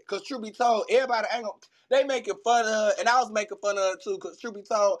about that. Because truth be told, everybody ain't gonna, they making fun of her, and I was making fun of her too. Because truth be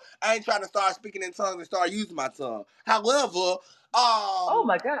told, I ain't trying to start speaking in tongues and start using my tongue. However, oh um,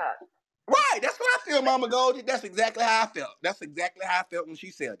 my God. right, that's what I feel, Mama Goldie. That's exactly how I felt. That's exactly how I felt when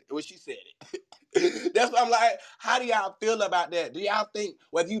she said it. When she said it. That's what I'm like. How do y'all feel about that? Do y'all think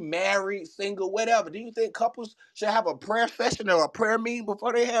whether you married, single, whatever, do you think couples should have a prayer session or a prayer meeting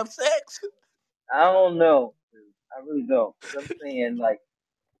before they have sex? I don't know. I really don't. Because I'm saying, like,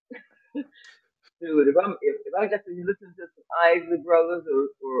 dude, if I got to listen to some Isley Brothers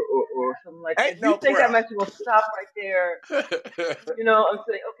or something like that, Ain't do you no think I'm prayer. actually gonna stop right there? You know, I'm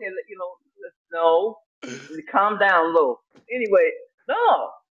saying, okay, let's no, calm down, low. Anyway, no,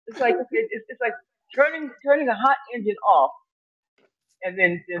 it's like okay, it's like turning a hot engine off and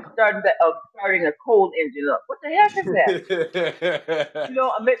then starting a cold engine up. What the heck is that? You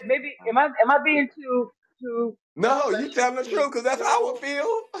know, maybe am I being too No, you fleshy? telling the truth because that's how I would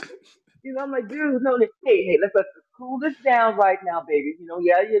feel. You know, I'm like, dude, no, hey, let's cool this down right now, baby. You know,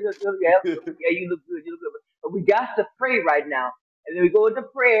 yeah, you look good, yeah, you look good, you look good, but we got to pray right now, and then we go into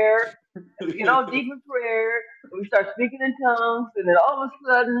prayer, and we get all deep in prayer, and we start speaking in tongues, and then all of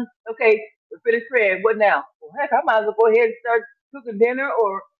a sudden, okay, we finish praying. What now? Well, heck, I might as well go ahead and start cooking dinner,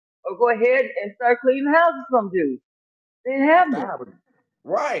 or go ahead and start cleaning the house with some dude. They didn't have After this. I was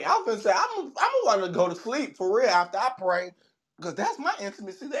right, I was gonna say I'm gonna go to sleep for real after I pray, because that's my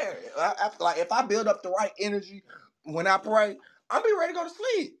intimacy there. Like if I build up the right energy when I pray, I'll be ready to go to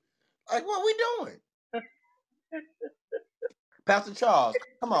sleep. Like what we doing? Pastor Charles,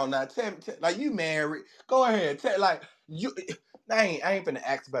 come on now, tell me, like you married. Go ahead, tell like you. I ain't finna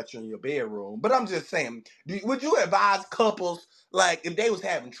ask about you in your bedroom, but I'm just saying, would you advise couples like if they was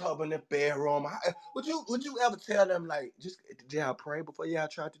having trouble in the bedroom? Would you ever tell them like just did y'all pray before y'all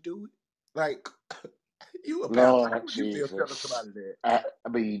tried to do it? Like you a pastor, how Lord would you feel telling Jesus. somebody that? I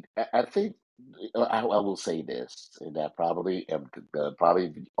mean, I think I will say this, and I probably am probably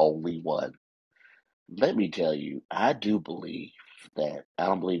the only one. Let me tell you, I do believe that I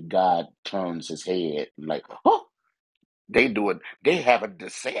don't believe God turns his head and like, oh, they having the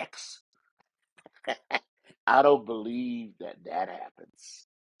sex. I don't believe that that happens.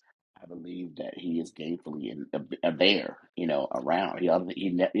 I believe that he is gainfully there, around.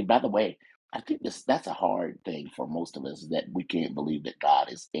 By the way, I think that's a hard thing for most of us that we can't believe that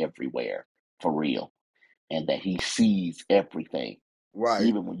God is everywhere for real and that he sees everything, Right.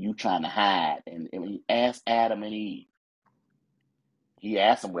 even when you trying to hide. And when he asked Adam and Eve, he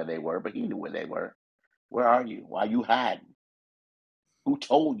asked them where they were, but he knew where they were. Where are you? Why are you hiding? Who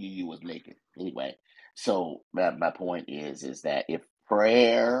told you you was naked? Anyway, so my point is that if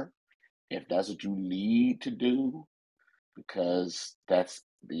that's what you need to do, because that's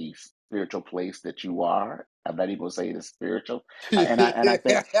the spiritual place that you are. I'm not even gonna say it's spiritual, and I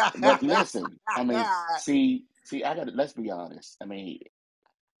think. But listen, I mean, I got to let's be honest. I mean,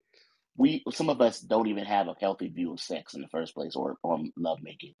 we some of us don't even have a healthy view of sex in the first place or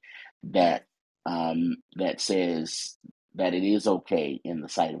lovemaking that says that it is okay in the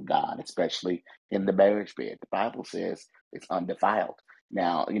sight of God, especially in the marriage bed. The Bible says it's undefiled.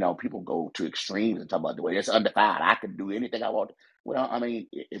 Now, people go to extremes and talk about the way it's undefiled. I can do anything I want. Well, I mean,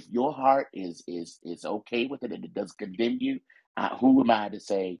 if your heart is okay with it and it doesn't condemn you, who am I to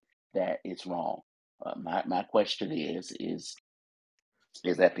say that it's wrong? My question is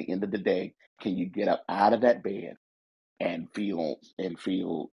at the end of the day, can you get up out of that bed and feel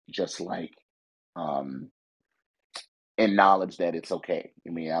just like um and knowledge that it's okay.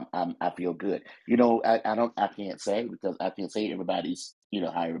 I mean, I feel good. I can't say because I can't say everybody's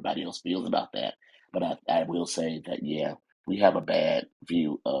how everybody else feels about that, but I will say that yeah, we have a bad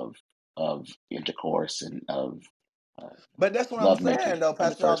view of intercourse and of uh, But that's what I'm saying lovemaking though, in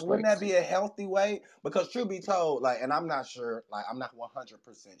the Pastor Charles. first Wouldn't that place. be a healthy way? Because truth be told, like, and I'm not sure, like, I'm not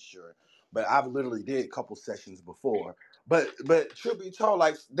 100% sure, but I've literally did a couple sessions before. But truth be told,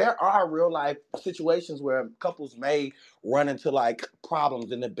 like, there are real life situations where couples may run into like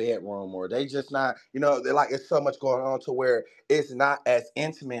problems in the bedroom, or they just not, they're like it's so much going on to where it's not as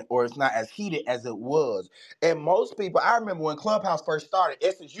intimate or it's not as heated as it was. And most people, I remember when Clubhouse first started.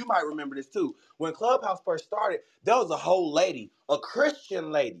 Essence, you might remember this too. When Clubhouse first started, there was a whole lady, a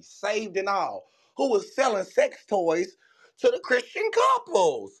Christian lady, saved and all, who was selling sex toys to the Christian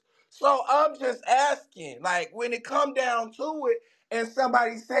couples. So I'm just asking, like, when it come down to it, and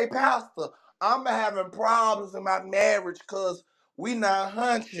somebody say, Pastor, I'm having problems in my marriage because we not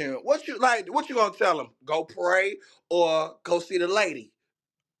hunching. What you like? What you gonna tell them? Go pray or go see the lady?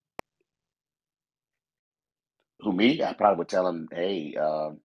 Who me? I probably would tell him, hey,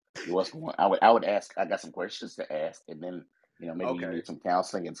 what's going? I would ask. I got some questions to ask, and then maybe you Okay. need some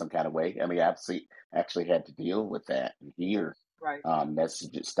counseling in some kind of way. I mean, I've actually had to deal with that and hear Right.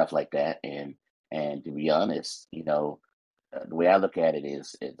 messages, stuff like that, and to be honest, the way I look at it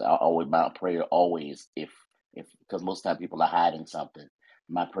is I always my prayer always if because most time people are hiding something.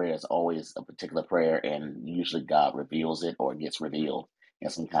 My prayer is always a particular prayer, and usually God reveals it or it gets revealed in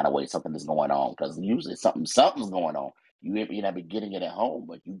some kind of way. Something is going on because usually something's going on. You not be getting it at home,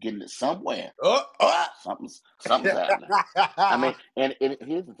 but you getting it somewhere. Oh, oh. Something's happening. I mean, and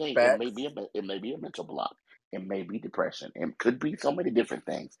here's the thing: Facts. it may be a mental block, it may be depression, it could be so many different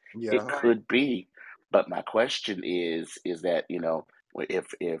things. It Yeah. could be, but my question is that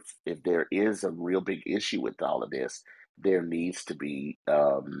if there is a real big issue with all of this, there needs to be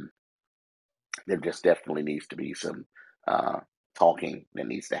there just definitely needs to be some uh, talking that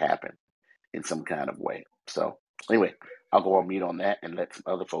needs to happen in some kind of way. So anyway, I'll go on mute on that and let some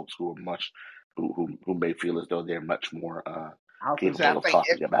other folks who are much who may feel as though they're much more I was gonna say, I capable of think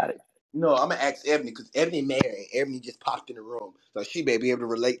talking about it. no, I'm gonna ask Ebony because Ebony married and Ebony just popped in the room, so she may be able to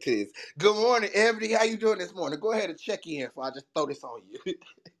relate to this. Good morning, Ebony. How you doing this morning? Go ahead and check in, so I just throw this on you.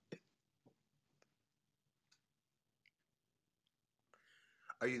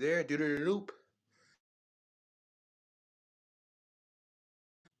 Are you there? Do the loop?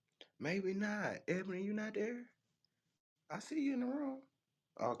 Maybe not. Ebony, you not there? I see you in the room.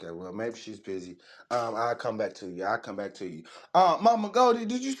 Okay, well maybe she's busy. I'll come back to you. I'll come back to you. Mama Goldie,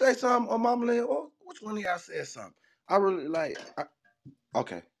 did you say something? Or Mama Lynn? Oh, which one of y'all said something? I really like.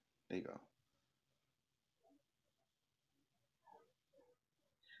 Okay, there you go.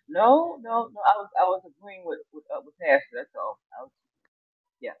 No, no, no. I was agreeing with Pastor. That's all.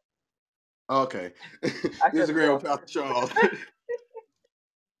 Yeah. Okay. I shut the Disagreeing door. with Pastor Charles.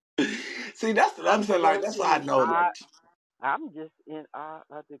 See, that's what I'm I'm saying. Like, so that's why I in know that. I'm just in awe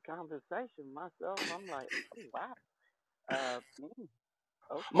of the conversation myself. I'm like, oh wow.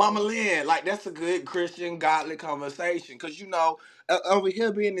 Okay. Mama Lynn, like that's a good Christian, godly conversation. Cause over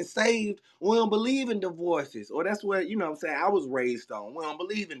here being saved, we don't believe in divorces. Or that's what, what I'm saying, I was raised on. We don't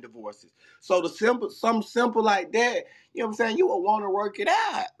believe in divorces. So something simple like that, what I'm saying, you would want to work it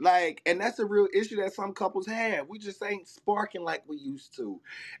out. Like, and that's a real issue that some couples have. We just ain't sparking like we used to.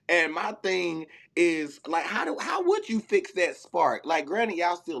 And my thing is like how would you fix that spark? Like granted,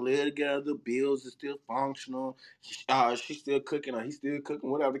 y'all still live together, bills are still functional, she's still cooking or he's still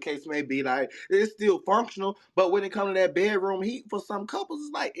cooking, whatever the case may be. Like it's still functional, but when it comes to that bedroom heat, for some couples,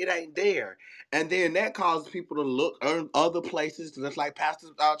 it's like it ain't there, and then that causes people to look other places. Just like Pastor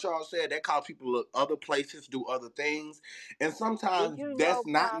Charles said, that causes people to look other places, do other things, and Well, sometimes you know, that's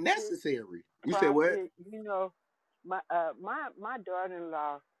not necessary. You said what? Prophet, my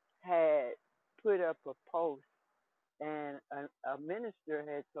daughter-in-law had put up a post, and a minister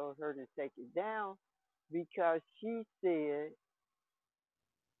had told her to take it down because she said,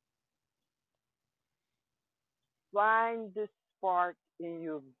 "Find the spark in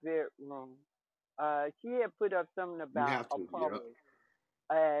your bedroom." She had put up something You about have a to, yeah. post,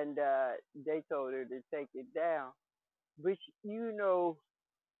 and they told her to take it down. But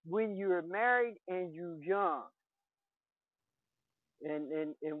when you're married and you're young,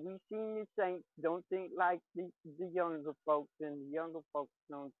 and we senior saints don't think like the younger folks, and the younger folks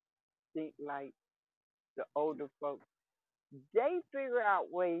don't think like the older folks. They figure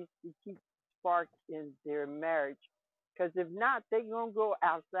out ways to keep spark in their marriage, because if not, they're gonna go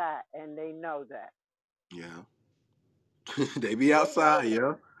outside, and they know that. Yeah. They be They know outside, that.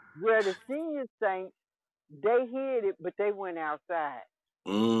 yeah. Where the senior saints, they hid it, but they went outside.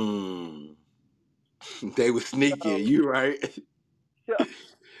 Mm. They was sneaky, So, you right. so,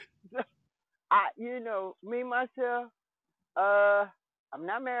 so me myself, uh, I'm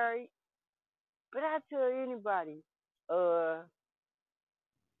not married, but I tell anybody, uh,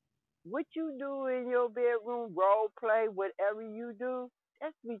 what you do in your bedroom, role play, whatever you do,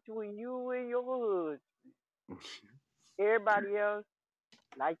 that's between you and your husband. Everybody else,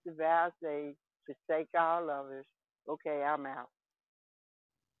 like the vow say, forsake all others. Okay, I'm out.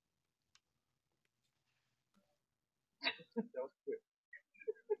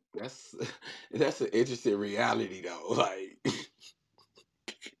 That's that's an interesting reality though. Like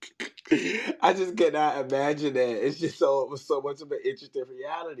I just cannot imagine that. It's just so much of an interesting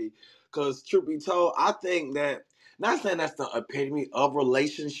reality. Cause truth be told, I think that, not saying that's the epitome of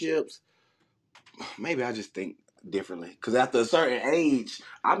relationships. Maybe I just think differently. Cause after a certain age,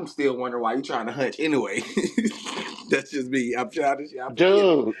 I'm still wondering why you trying to hunch anyway. That's just me. I'm childish. Y'all forgive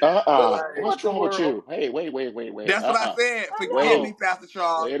me. Dude, But what's like, What the wrong with world? you? Hey, wait, that's what I said. Forgive me, wait, Pastor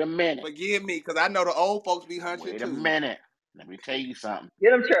Charles. wait a minute, Forgive me, cause I know the old folks be hunching wait a too. minute. Let me tell you something.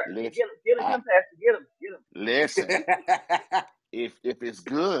 Get him, church. Listen, Get I him, Pastor. Get him. listen. If it's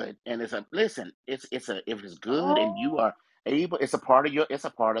good and it's a listen, it's a if it's good and you Oh, are able, it's a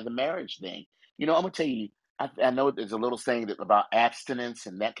part of the marriage thing. I'm gonna tell you. I know there's a little saying about abstinence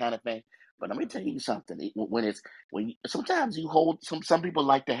and that kind of thing, but let me tell you something. Sometimes you hold some people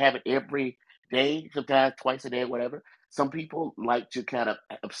like to have it every day, sometimes twice a day, whatever. Some people like to kind of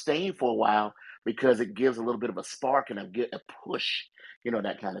abstain for a while because it gives a little bit of a spark and a push,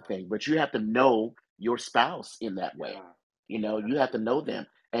 that kind of thing. But you have to know your spouse in that way. Yeah, You have to know them.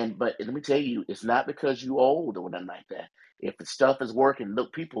 But let me tell you, it's not because you old or nothing like that. If the stuff is working,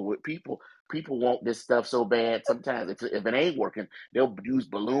 look, people want this stuff so bad. Sometimes if it ain't working, they'll use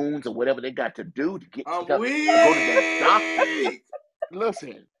balloons or whatever they got to do to get I'm to go to that doctor. weak.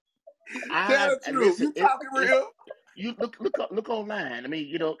 Listen, Tell the truth. listen. You talking It's real? you look online. I mean,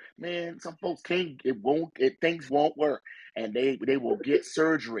 man, some folks can't. Things won't work, and they will get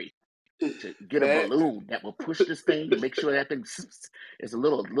surgery to get a Fact. balloon that will push this thing and make sure that thing is a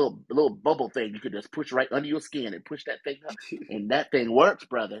little bubble thing you can just push right under your skin and push that thing up, and that thing works,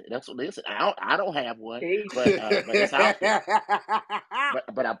 brother. That's what listen. I don't have one, Jesus. but it's out there. But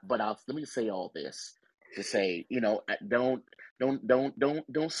let me say all this to say,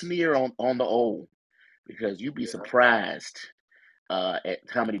 don't smear on the old, because you'd be Yeah, surprised at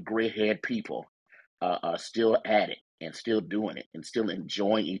how many gray haired people are still at it and still doing it and still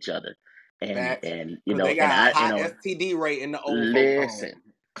enjoying each other. And facts. and you Because know they and got a I high STD rate in the old folks' listen. home.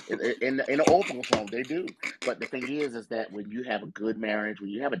 In the old folks home, they do. But the thing is that when you have a good marriage, when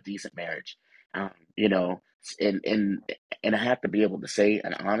you have a decent marriage, You know, and I have to be able to say,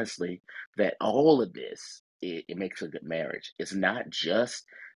 and honestly, that all of this it makes a good marriage. It's not just,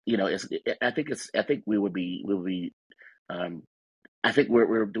 I think we would be um, I think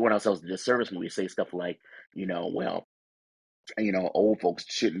we're doing ourselves a disservice when we say stuff like, well, old folks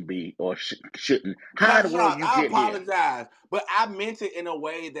shouldn't be or shouldn't. How in Pastor the world Charles, you I get here, apologize, but I meant it in a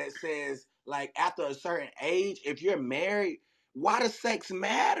way that says, like, after a certain age, if you're married, why does sex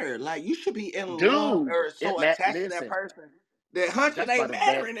matter? Like, you should be in love dude? or so attached to that Listen, person that hunching that's ain't about as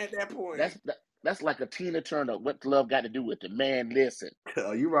bad. mattering at that point. That's like a Tina Turner. What love got to do with it, man? Listen.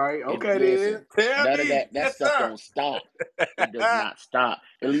 Oh, you right. If Okay, then listen, tell none of me, that yes, stuff sir. don't stop. It does not stop.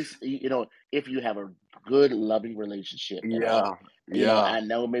 At least if you have a good loving relationship and all. Yeah, yeah. I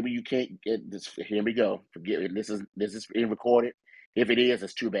know maybe you can't get this. Here we go. Forget it. This is being recorded. If it is,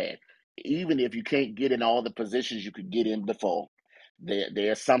 it's too bad. Even if you can't get in all the positions you could get in before,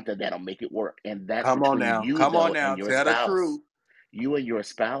 there's something that'll make it work, and that's Come on between now, you come on though now. and your Tell the spouse. truth. You and your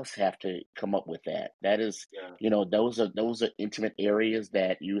spouse have to come up with that. That is, Yeah. those are intimate areas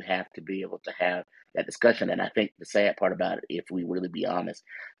that you have to be able to have that discussion. And I think the sad part about it, if we really be honest,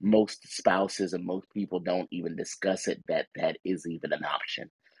 most spouses and most people don't even discuss it, that is even an option.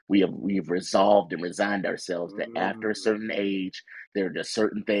 We've resolved and resigned ourselves that after a Mm. certain age, there are just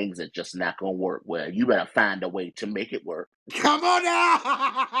certain things that just not gonna work. Well, you better find a way to make it work. Come on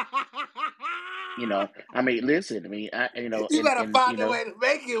now. I mean, listen, I mean, You better and find a way to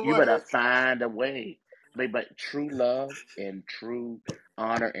make it you better work. find a way. But true love and true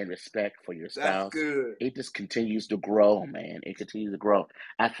honor and respect for your That's spouse, good. it just continues to grow, man. It continues to grow.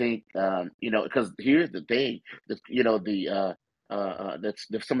 I think, because here's the thing, that's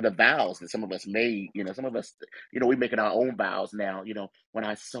some of the vows that some of us made. Some of us, we making our own vows now. When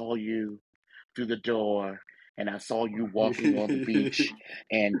I saw you through the door and I saw you walking on the beach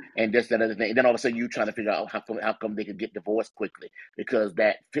and this that other thing. And then all of a sudden you trying to figure out how come they could get divorced quickly because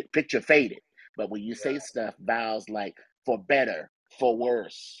that picture faded. But when you say stuff, vows like for better, for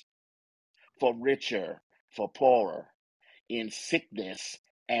worse, for richer, for poorer, in sickness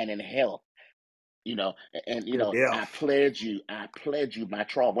and in health, In death. I pledge you my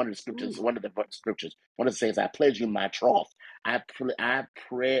troth. Ooh. One of the says, I pledge you my troth. I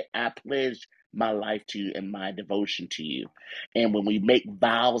pledge my life to you and my devotion to you. And when we make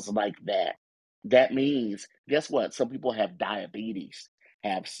vows like that, that means, guess what? Some people have diabetes,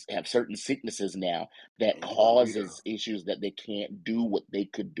 have certain sicknesses now that Oh yeah. causes issues that they can't do what they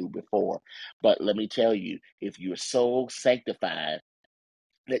could do before. But let me tell you, if you're so sanctified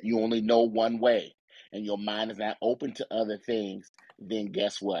that you only know one way and your mind is not open to other things, then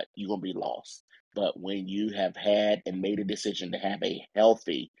guess what? You're going to be lost. But when you have had and made a decision to have a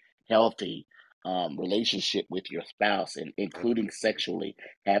healthy relationship with your spouse, and including sexually,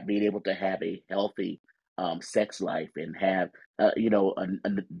 have been able to have a healthy sex life and have,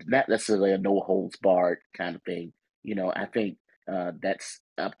 not necessarily a no holds barred kind of thing, I think that's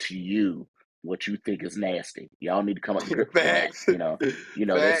up to you what you think is nasty. Y'all need to come up to grips with that. Facts.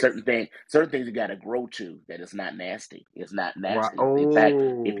 There's Facts. certain things you got to grow to that it's not nasty. It's not Right. nasty. In fact,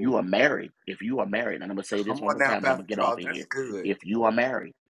 Oh. if you are married, and I'm gonna say this Come one on more now, time, and I'm Pastor gonna get off Charles. of That's here. good. If you are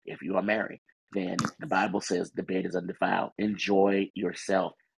married, then the Bible says the bed is undefiled. Enjoy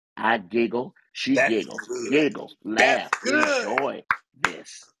yourself. I giggle, she That's giggle, good. giggle, That's laugh, good. enjoy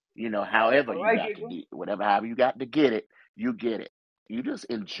this. However All you right, got to Giggle. do, however you got to get it, you get it. You just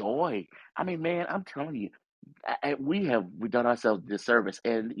enjoy. I mean, man, I'm telling you, we done ourselves a disservice,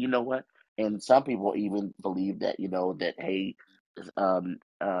 and you know what? And some people even believe that that hey,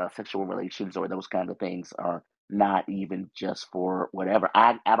 sexual relations or those kind of things are not even just for whatever.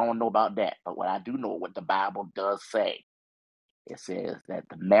 I don't know about that, but what I do know, what the Bible does say, it says that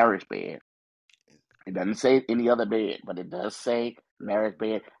the marriage bed, it doesn't say any other bed, but it does say marriage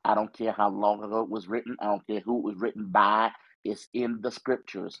bed. I don't care how long ago it was written. I don't care who it was written by. It's in the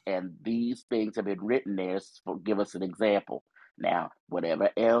scriptures, and these things have been written there for give us an example. Now, whatever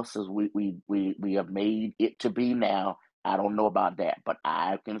else is we have made it to be now, I don't know about that, but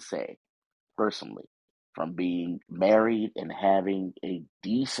I can say personally, from being married and having a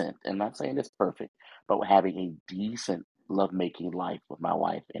decent, and not saying it's perfect, but having a decent lovemaking life with my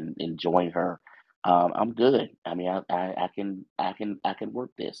wife and enjoying her. I'm good. I mean, I can work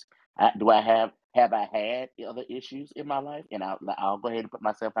this. Have I had other issues in my life? And I'll go ahead and put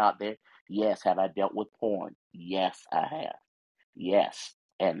myself out there. Yes. Have I dealt with porn? Yes, I have. Yes.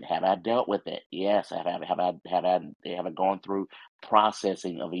 And have I dealt with it? Yes. Have I gone through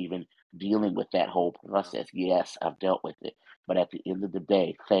processing of even dealing with that whole process? Yes, I've dealt with it. But at the end of the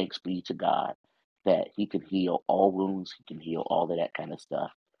day, thanks be to God that He can heal all wounds. He can heal all of that kind of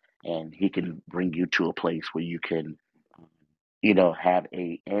stuff. and he can bring you to a place where you can, have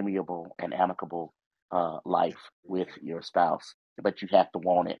a amiable and amicable life with your spouse. But you have to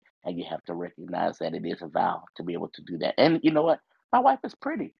want it, and you have to recognize that it is a vow to be able to do that. And you know what? My wife is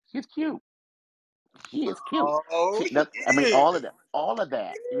pretty. She's cute. She is cute. Oh, I mean, yeah. all of that,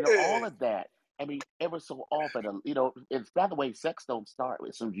 Yeah. all of that. I mean, ever so often, it's by the way, sex don't start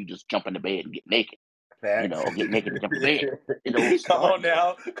as soon as you just jump in the bed and get naked, Facts. or get naked and jump in bed. It don't Come start on there.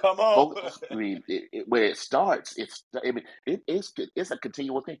 now. Come on. I mean, where it starts, I mean, it's a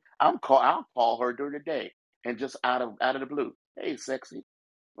continual thing. I'll call her during the day and just out of the blue, hey, sexy,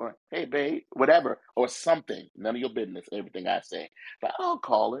 or hey, babe, whatever, or something. None of your business. Everything I say, but I'll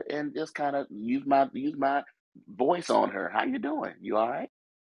call her and just kind of use my voice on her. How you doing? You all right?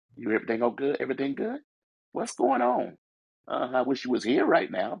 You everything all good? Everything good? What's going on? I wish you was here right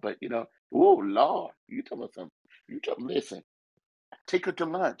now, but oh Lord, you tell us something. Listen, take her to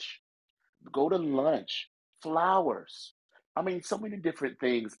lunch. Go to lunch. Flowers. I mean, so many different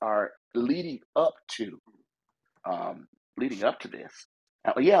things are um, leading up to this.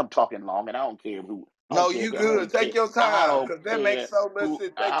 Yeah, I'm talking long, and I don't care who. I No, don't care. you I don't good. care. Take your I time, don't because that makes care so much who.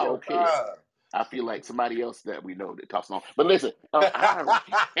 sense. Take I your don't care. time. I feel like somebody else that we know that talks long. But listen, but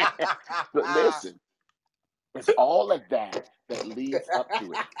listen, it's all of that leads up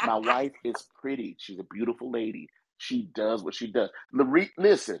to it. My wife is pretty. She's a beautiful lady. She does what she does.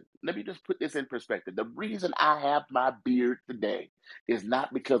 Listen, let me just put this in perspective. The reason I have my beard today is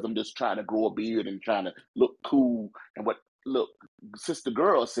not because I'm just trying to grow a beard and trying to look cool. And look, sister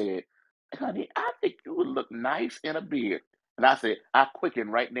girl said, honey, I think you would look nice in a beard. And I said, I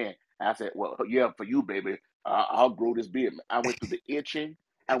quickened right then. I said, well, yeah, for you, baby, I'll grow this beard. I went through the itching.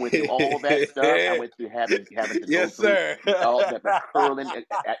 I went through all that stuff. I went through having to go Yes, through sir. all that, the curling,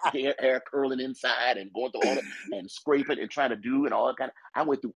 hair curling inside, and going through all that, and scraping and trying to do and all that kind of. I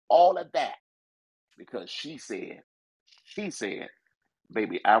went through all of that because she said,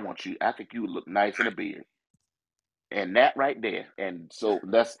 baby, I want you. I think you would look nice in a beard. And that right there, and so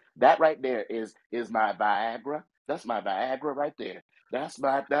that right there is my Viagra. That's my Viagra right there. That's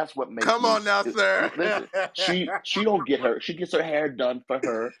what makes Come me on now, sir. listen. She don't get her. She gets her hair done for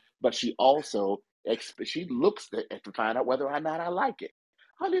her, but she also she looks to find out whether or not I like it.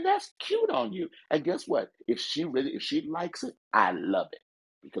 Honey, that's cute on you. And guess what? If she likes it, I love it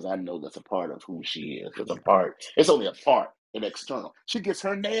because I know that's a part of who she is. It's a part. It's only a part, an external. She gets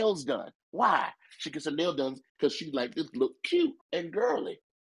her nails done. Why? She gets her nails done because she like this look cute and girly.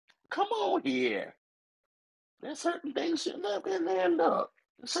 Come on here. There's certain things she look and then look.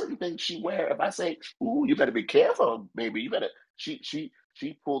 There's certain things she wear. If I say, "Ooh, you better be careful, baby," you better. She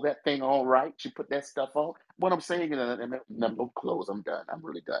pulled that thing all right. She put that stuff on. What I'm saying, and no clothes. I'm done. I'm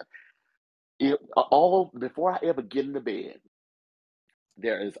really done. All before I ever get into bed,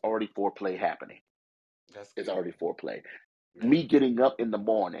 there is already foreplay happening. That's It's good. already foreplay. That's Me getting up in the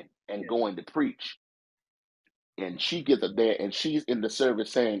morning and going to preach, and she gets up there and she's in the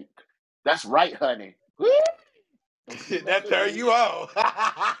service saying, "That's right, honey." Woo! Don't you good. get mad That at turn me? you on.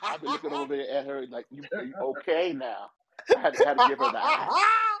 I've been looking over there at her like, are you okay now? I had to give her the eye.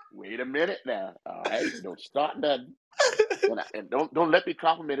 Wait a minute now. All right, don't start nothing. And don't let me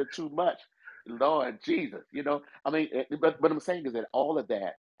compliment her too much. Lord Jesus, I mean, but what I'm saying is that all of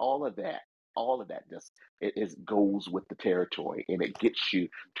that just it goes with the territory, and it gets you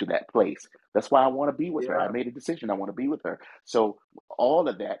to that place. That's why I want to be with her. I Yeah. made a decision. I want to be with her. So all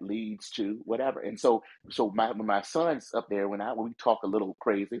of that leads to whatever. And so when my son's up there, when we talk a little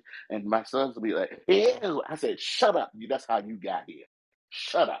crazy, and my sons will be like, "Ew," I said, "Shut up! That's how you got here.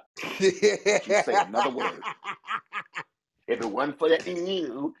 Shut up! Don't you say another word." If it wasn't for that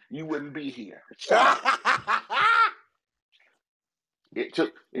you wouldn't be here. Shut up. It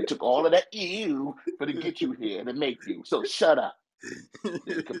took all of that for to get you here and to make you. So shut up.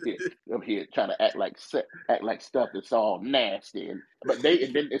 Then come here trying to act like stuff that's all nasty and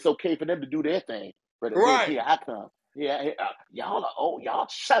then it's okay for them to do their thing. But then Right. here I come. Yeah, y'all are y'all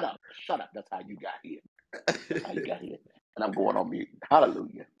shut up. Shut up. That's how you got here. That's how you got here. And I'm going on mute.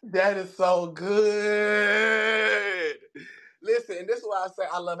 Hallelujah. That is so good. Listen, and this is why I say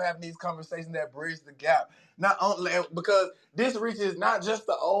I love having these conversations that bridge the gap. Not only because this reaches not just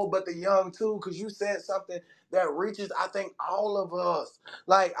the old, but the young too. Because you said something that reaches, I think, all of us.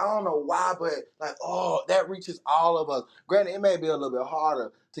 Like, I don't know why, but like, oh, that reaches all of us. Granted, it may be a little bit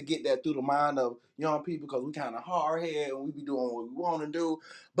harder to get that through the mind of young people because we kind of hard head and we be doing what we want to do.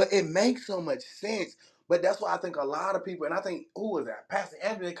 But it makes so much sense. But that's why I think a lot of people, and I think, who was that? Pastor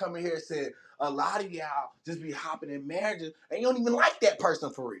Anthony come in here and said, a lot of y'all just be hopping in marriages and you don't even like that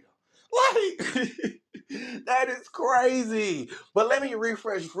person for real. Like that is crazy. But let me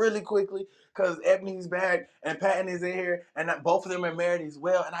refresh really quickly because Ebony's back and Patton is in here, and both of them are married as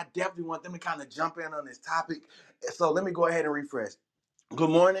well. And I definitely want them to kind of jump in on this topic. So let me go ahead and refresh. Good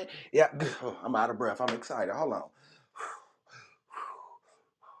morning. Yeah, I'm out of breath. I'm excited. Hold on.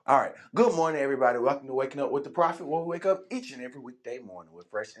 All right. Good morning, everybody. Welcome to Waking Up with the Prophet, where we wake up each and every weekday morning with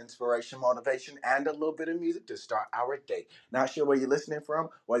fresh inspiration, motivation, and a little bit of music to start our day. Not sure where you're listening from,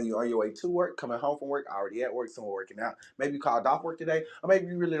 whether you're on your way to work, coming home from work, already at work, somewhere working out. Maybe you called off work today, or maybe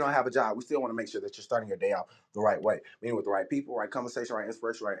you really don't have a job. We still want to make sure that you're starting your day out the right way, meaning with the right people, right conversation, right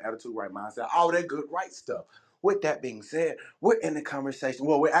inspiration, right attitude, right mindset, all that good, right stuff. With that being said, we're in the conversation.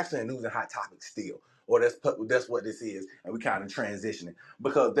 Well, we're actually in news and hot topics still, or that's what this is, and we kind of transitioning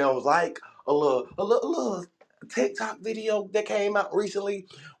because there was like a little TikTok video that came out recently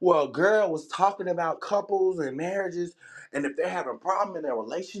where a girl was talking about couples and marriages and if they're having a problem in their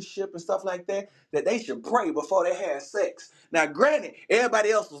relationship and stuff like that, that they should pray before they have sex. Now, granted,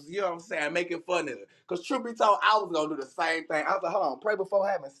 everybody else was, you know what I'm saying, making fun of it. Because truth be told, I was gonna do the same thing. I was like, hold on, pray before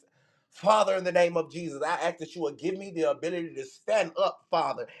having sex. Father, in the name of Jesus, I ask that you will give me the ability to stand up,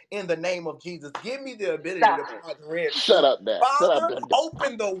 Father, in the name of Jesus. Give me the ability Stop to it. part the Red Shut Sea. up, Nat. Shut up, Father, Nat.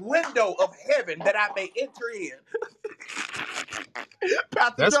 open the window of heaven that I may enter in.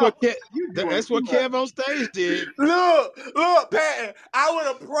 Pastor That's what Joe, You doing That's too what much. Kev on stage did. look, Patton, I would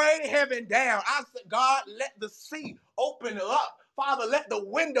have prayed heaven down. I said, God, let the sea open up. Father, let the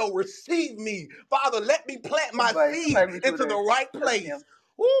window receive me. Father, let me plant my seed Somebody reach over into the there. right Touch place. him.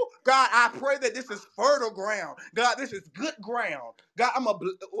 Woo, God, I pray that this is fertile ground. God, this is good ground. God,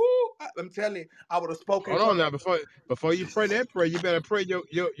 I'm telling you, I would have spoken Hold on now, something. before you pray that prayer, you better pray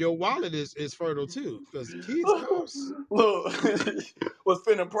your wallet is fertile too, because kids cost. Look, was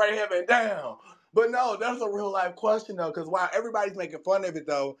finna pray heaven down. But no, that's a real life question though, because while everybody's making fun of it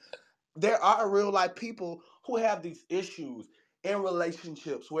though, there are real life people who have these issues in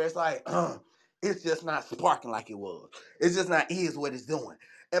relationships where it's like, it's just not sparking like it was. It's just not is what it's doing.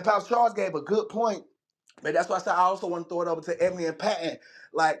 And Pastor Charles gave a good point, but that's why I said I also want to throw it over to Emily and Patton.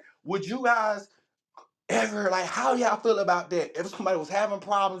 Like, would you guys ever like how y'all feel about that? If somebody was having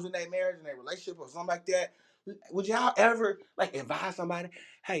problems in their marriage and their relationship or something like that, would y'all ever like advise somebody,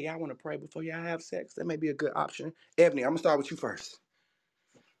 hey, y'all want to pray before y'all have sex? That may be a good option. Ebony, I'm gonna start with you first.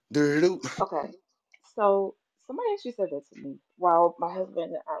 Do Okay. So somebody actually said that to me while my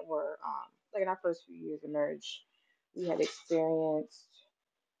husband and I were like in our first few years of marriage. We had experienced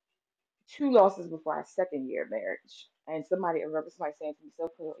two losses before our second year of marriage. And somebody, I remember somebody saying to me so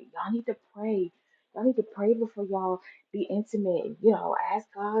clearly, y'all need to pray. Y'all need to pray before y'all be intimate. And, ask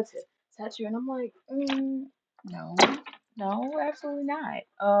God to touch you. And I'm like, no, no, absolutely not.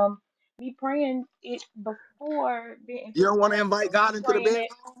 Me praying it before being you intimate don't with want my to husband, invite or me God into the praying bedroom?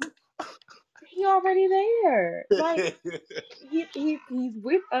 it, he already there. Like he's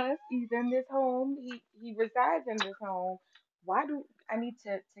with us. He's in this home. He resides in this home. Why do I need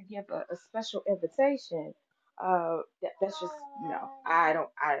to give a special invitation? That's just no. I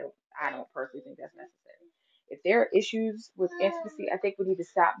don't personally think that's necessary. If there are issues with intimacy, I think we need to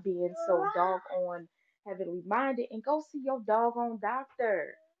stop being so doggone heavenly minded and go see your doggone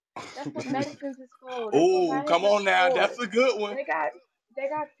doctor. That's what medicines is for. That's what Oh, come Viagra's on now, for. that's a good one. They got they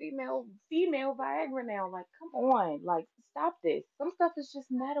got female Viagra now. Like, come on, like stop this. Some stuff is just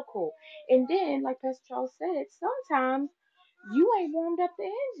medical. And then, like Pastor Charles said, sometimes you ain't warmed up the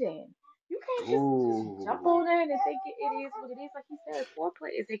engine. You can't just jump Ooh. on that and think it is what it is. Like he said,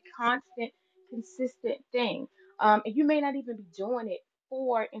 foreplay is a constant, consistent thing. And you may not even be doing it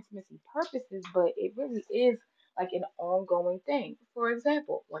for intimacy purposes, but it really is like an ongoing thing. For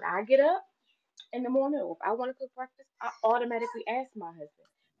example, when I get up in the morning, or if I want to cook breakfast, I automatically ask my husband,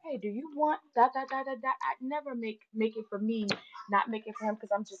 "Hey, do you want that, that, that, that, that?" I never make it for me, not make it for him, because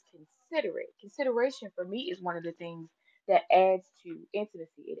I'm just considerate. Consideration for me is one of the things that adds to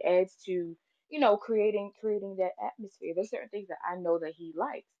intimacy. It adds to creating that atmosphere. There's certain things that I know that he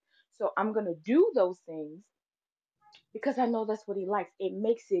likes, so I'm gonna do those things because I know that's what he likes. It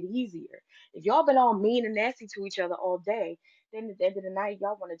makes it easier. If y'all been all mean and nasty to each other all day, then at the end of the night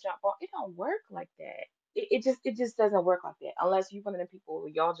y'all want to jump on. It don't work like that. It just doesn't work like that unless you're one of the people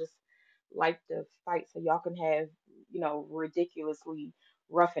where y'all just like to fight so y'all can have ridiculously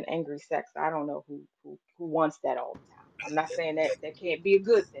rough and angry sex. I don't know who wants that all the time. I'm not saying that that can't be a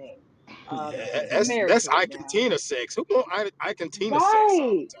good thing. If you're married That's to it Ike and now, Tina sex. Who want Ike and Tina sex all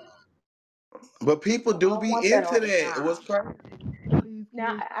right? the time? But people I do don't want be that into all the that. What's time. crazy? These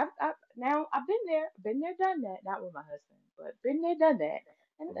Now kids. I've been there, done that. Not with my husband, but been there, done that,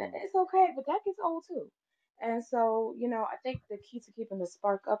 and it's okay. But that gets old too. And so, I think the key to keeping the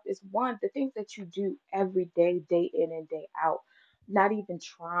spark up is one, the things that you do every day, day in and day out. Not even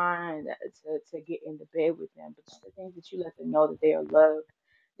trying to get into bed with them, but just the things that you let them know that they are loved,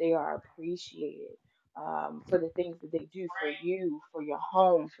 they are appreciated, for the things that they do for you, for your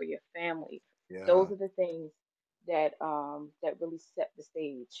home, for your family. Yeah. Those are the things that really set the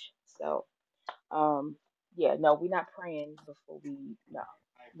stage. So, um, yeah, no, we're not praying before no,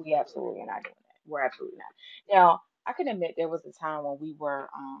 we absolutely are not doing that. We're absolutely not. Now, I can admit there was a time when we were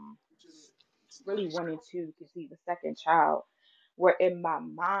really wanting to conceive the second child, where in my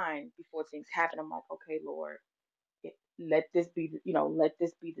mind, before things happen, I'm like, okay, Lord, let this be, let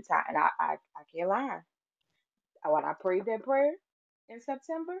this be the time. And I can't lie. When I prayed that prayer in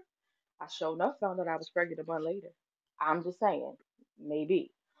September, I sure enough found out I was pregnant a month later. I'm just saying,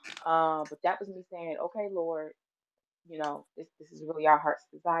 maybe. But that was me saying, okay, Lord, this is really our heart's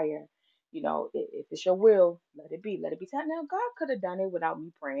desire. If it's your will, let it be. Let it be time. Now, God could have done it without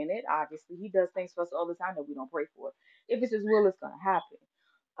me praying it. Obviously, He does things for us all the time that we don't pray for. If it's His will, it's going to happen.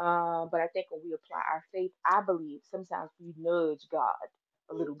 But I think when we apply our faith, I believe sometimes we nudge God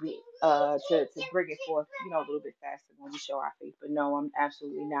a little bit to bring it forth, a little bit faster when we show our faith. But no, I'm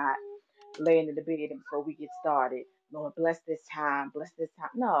absolutely not laying in the bed before we get started. Lord, bless this time, bless this time.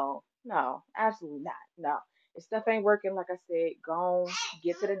 No, no, absolutely not. No. If stuff ain't working, like I said, go on,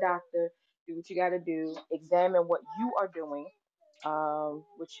 get to the doctor, do what you got to do, examine what you are doing,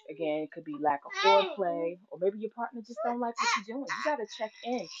 which again could be lack of foreplay, or maybe your partner just don't like what you're doing. You got to check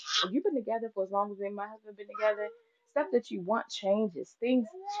in. If you've been together for as long as me and my husband been together, stuff that you want changes, things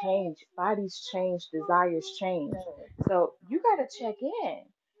change, bodies change, desires change. So you got to check in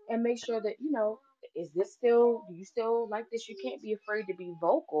and make sure that is this still, do you still like this? You can't be afraid to be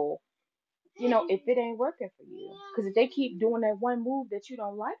vocal, if it ain't working for you, because if they keep doing that one move that you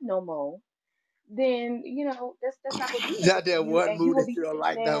don't like no more, then that's not gonna do nothing Not for that you, one and you're move gonna that be you don't sitting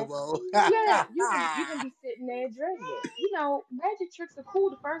like no there. more. Yeah, you're gonna be sitting there dreading it. Magic tricks are cool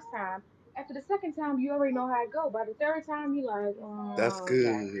the first time. After the second time, you already know how it go. By the third time, you're like, That's oh,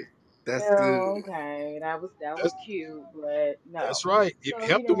 okay. good. That's good. Yeah, okay, that was That's cute, but no. that's right. So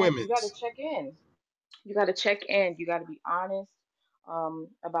Help the you got to women's. check in. You got to check in. You got to be honest,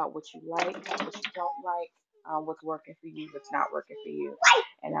 about what you like, what you don't like, what's working for you, what's not working for you.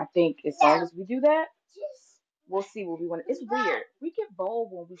 And I think as long as we do that, we'll see what we want. It's weird. We get bold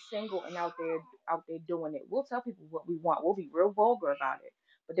when we single and out there doing it. We'll tell people what we want. We'll be real vulgar about it.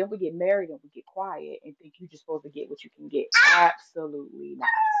 But then we get married and we get quiet and think you're just supposed to get what you can get. Absolutely not.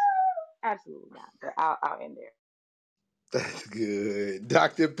 Absolutely not. But I'll end there. That's good.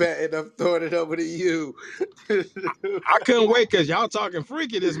 Dr. Patton, I'm throwing it over to you. I couldn't wait because y'all talking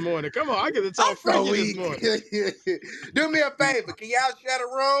freaky this morning. Come on, I get to I'm talk so freaky this weak. morning. Do me a favor. Can y'all share the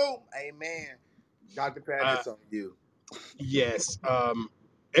room? Amen. Dr. Patton, Uh, it's on you. yes.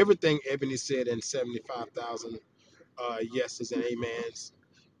 Everything Ebony said in 75,000 yeses and amens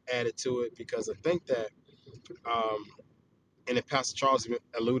added to it because I think that, um, and then Pastor Charles even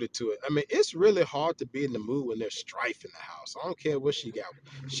alluded to it. I mean, it's really hard to be in the mood when there's strife in the house. I don't care what she got.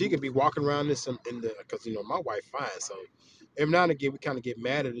 She could be walking around this in the because my wife fine. So every now and again we kind of get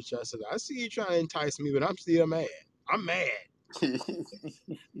mad at each other. So I see you trying to entice me, but I'm still mad. I'm mad.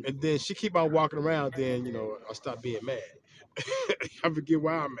 And then she keep on walking around. Then I stop being mad. I forget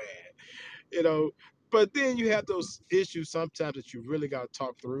why I'm mad. You know. But then you have those issues sometimes that you really got to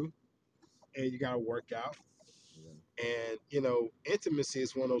talk through and you got to work out. And intimacy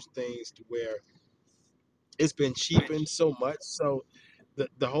is one of those things to where it's been cheapened so much. So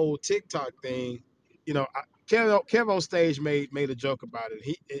the whole TikTok thing, Kev on stage made a joke about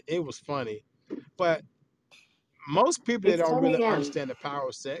it. It was funny, but most people that It's don't 10 really a.m. understand the power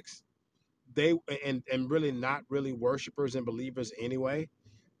of sex, they and really not really worshipers and believers anyway,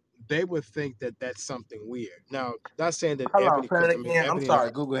 they would think that that's something weird. Now, not saying that Hold on, Ebony, say because that I mean again. I'm Ebony and I,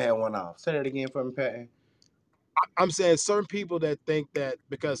 sorry, Google had one off. Say that again for me, Patton. I'm saying certain people that think that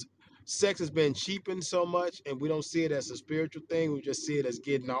because sex has been cheapened so much and we don't see it as a spiritual thing, we just see it as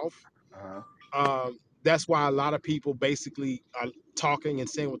getting off. Uh-huh. That's why a lot of people basically are talking and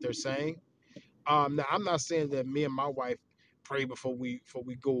saying what they're saying. Now I'm not saying that me and my wife pray before we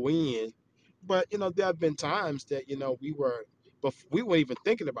go in, but there have been times that but we weren't even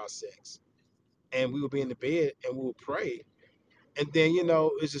thinking about sex, and we would be in the bed and we would pray, and then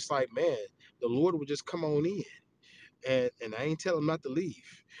it's just like, man, the Lord would just come on in, and I ain't tell him not to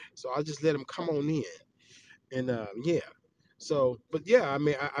leave, so I just let him come on in, and yeah. So, but yeah,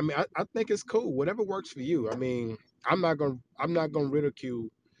 I think it's cool. Whatever works for you. I mean, I'm not gonna ridicule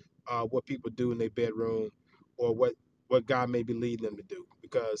what people do in their bedroom or what God may be leading them to do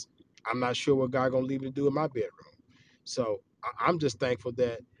because I'm not sure what God gonna leave me to do in my bedroom. So I'm just thankful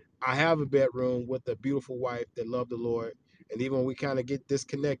that I have a bedroom with a beautiful wife that love the Lord. And even when we kind of get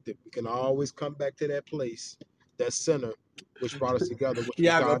disconnected, we can always come back to that place, that center, which brought us together, which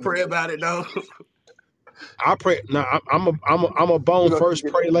was Y'all gonna God pray Himself. about it though. I pray. Now I'm a We bone gonna first,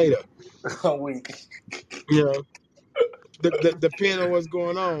 kick it pray later. a week. You know, depending on what's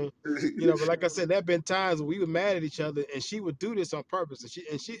going on. You know, but like I said, there have been times when we were mad at each other, and she would do this on purpose, and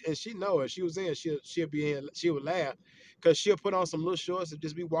she know it. She was in, she'll be in, she would laugh, cause she'll put on some little shorts and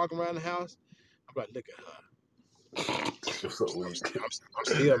just be walking around the house. I'm like, look at her. So weak. I'm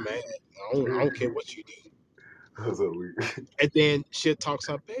still mad. I don't care what you do. So weak. And then she'll talk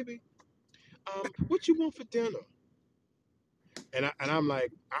some, baby. What you want for dinner? And I'm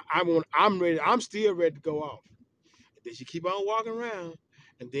like, I'm ready. I'm still ready to go off. And then she keep on walking around,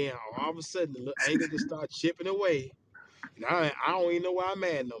 and then all of a sudden the little anger just starts chipping away, and I don't even know why I'm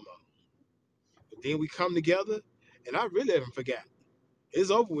mad no more. But then we come together, and I really haven't forgot.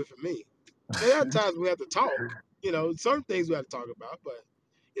 It's over with for me. Now, there are times we have to talk. You know, certain things we have to talk about, but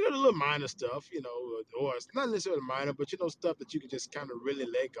you know, the little minor stuff, you know, or it's not necessarily minor, but you know, stuff that you can just kind of really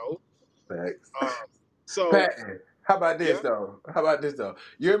let go. Facts. Um, so Pat, how about yeah, this though? How about this though?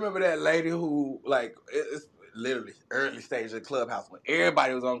 You remember that lady who like it's literally early stage of Clubhouse when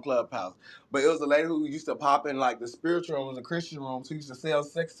everybody was on Clubhouse, but it was a lady who used to pop in like the spiritual rooms and Christian rooms who used to sell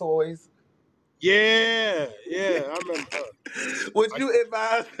sex toys. yeah, I remember her. Would Like, you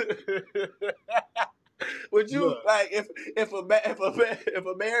advise? Would you look, like if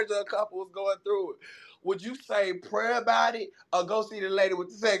a marriage or a couple was going through it? Would you say pray about it or go see the lady with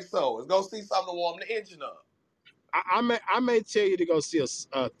the sex toys? Go see something to warm the engine up. I may tell you to go see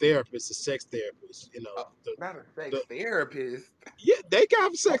a therapist, a sex therapist. You know, Not a sex the therapist. yeah, they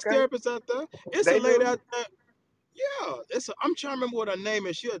got sex Okay, therapists out there. It's a they lady do. out there. Yeah, I'm trying to remember what her name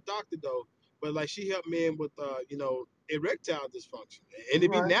is. She a doctor though, but like she helped men with you know, erectile dysfunction, and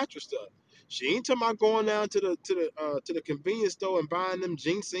it be Right. natural stuff. She ain't talking about going down to the convenience store and buying them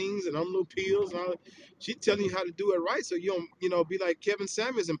ginseng's and them little pills and all that. She telling you how to do it right, so you don't, you know, be like Kevin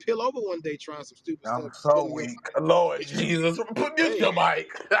Samuels and peel over one day trying some stupid stuff. I'm so Telling you, weak. Lord Jesus, put this hey, your mic.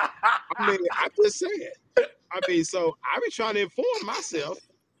 I mean, I just saying. I mean, so I be trying to inform myself.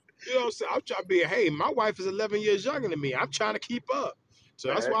 You know what I'm saying? I'm trying to be, hey, my wife is 11 years younger than me. I'm trying to keep up. So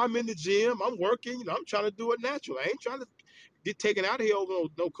that's Fact. why I'm in the gym. I'm working. You know, I'm trying to do it natural. I ain't trying to get taken out of here over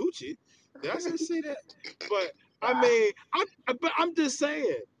no coochie. Did I say that? But I mean, but I'm just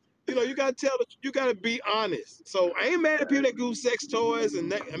saying, you know, you gotta you gotta be honest. So I ain't mad at people that do sex toys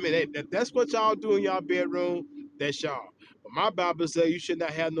and that. I mean, that's what y'all do in y'all bedroom. That's y'all. But my Bible says you should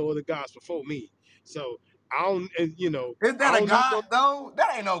not have no other gods before me. So I don't, and, you know, Is I that a don't need god no. though?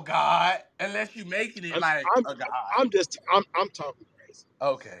 That ain't no god unless you making it I'm like I'm a god. I'm talking crazy.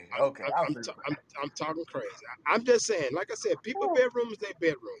 Okay, okay. I'm I'll I'm, see. I'm talking crazy. I'm just saying. Like I said, people bedroom is their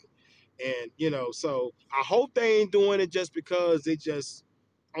bedroom, and you know. So I hope they ain't doing it just because they just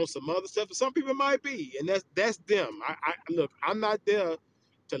on some other stuff. Some people might be, and that's them. I look. I'm not there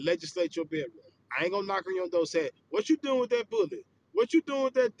to legislate your bedroom. I ain't gonna knock on your door. Say, what you doing with that bullet? What you doing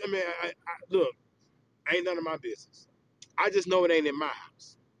with that? I mean, look. Ain't none of my business. I just know it ain't in my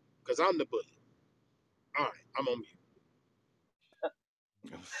house, cause I'm the bully. All right, I'm on mute.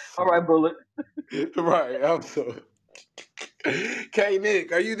 All right, Bullet. Right, I'm so. K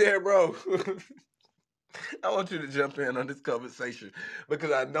Nick, are you there, bro? I want you to jump in on this conversation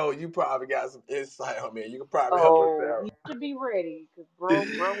because I know you probably got some insight on me. You can probably help us Oh, he out. should be ready because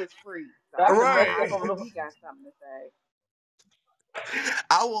bro is free. So Doctor, I Right. doctor, I'm know gonna he got something to say.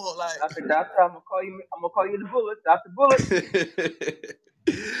 I want like doctor, I'm gonna call you. I'm gonna call you the Bullet, Doctor Bullet.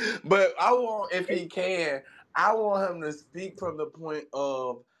 but I want, if Hey, he can, I want him to speak from the point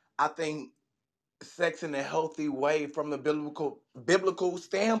of, I think, sex in a healthy way from the biblical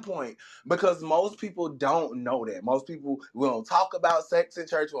standpoint, because most people don't know that. Most people, we don't talk about sex in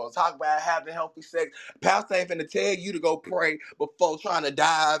church. We don't talk about having healthy sex. Pastor ain't finna tell you to go pray before trying to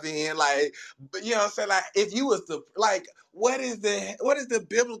dive in. Like, but you know what I'm saying? Like, if you was to like, what is the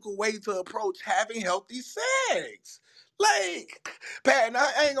biblical way to approach having healthy sex? Like, Pat, and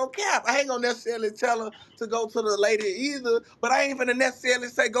I ain't gonna cap. I ain't gonna necessarily tell her to go to the lady either, but I ain't gonna necessarily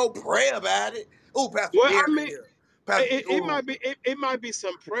say go pray about it. Oh, Pastor Well, I Gary mean, here. Pastor, it might be it might be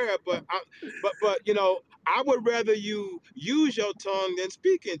some prayer, but you know, I would rather you use your tongue than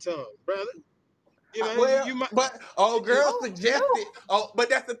speak in tongues, brother. You know, well, you might. but old girl True, true. suggested. Oh, but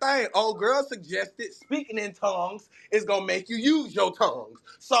that's the thing. Old girl suggested speaking in tongues is gonna make you use your tongues.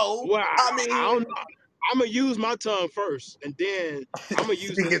 So Well, I I mean, don't know. I'm gonna use my tongue first, and then I'm gonna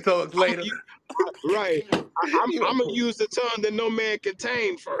use Speaking this. tongues I'm later. right. You a I'm gonna fool. use the tongue that no man can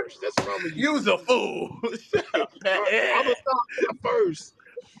tame first. That's what I'm gonna You's use. a fool. Shut up, Pat. I'm gonna start that first,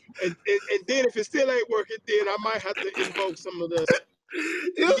 and then if it still ain't working, then I might have to invoke some of the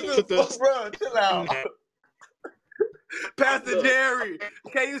You's a fool, bro. Chill out. Pastor look. Jerry,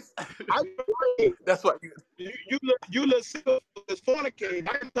 can you? I know That's what you. you look silver as fornicate.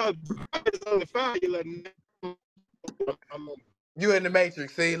 I can talk is on the fire. You let I'm You in the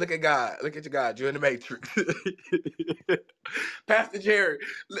matrix. See, look at God. Look at your God. You're in the matrix. Pastor Jerry,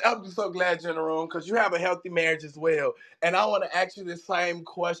 I'm so glad you're in the room because you have a healthy marriage as well. And I want to ask you the same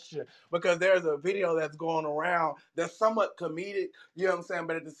question because there's a video that's going around that's somewhat comedic, you know what I'm saying?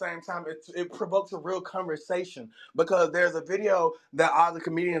 But at the same time, it provokes a real conversation because there's a video that all the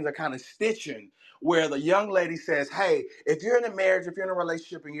comedians are kind of stitching where the young lady says, hey, if you're in a marriage, if you're in a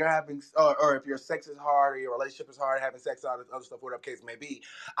relationship and you're having, or if your sex is hard or your relationship is hard, having sex, all this other stuff, whatever case may be,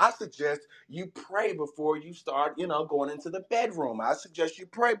 I suggest you pray before you start, going into the bedroom. I suggest you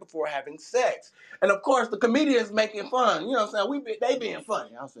pray before having sex. And of course, the comedians making fun. You know what I'm saying? They being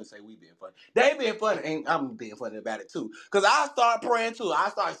funny. I was gonna say we being funny. They being funny, and I'm being funny about it too. Cause I start praying too. I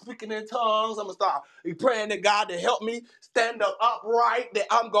start speaking in tongues. I'm gonna start praying to God to help me stand up upright. That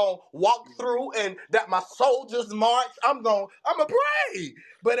I'm gonna walk through, and that my soldiers march. I'm gonna pray.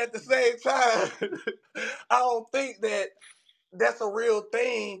 But at the same time, I don't think that that's a real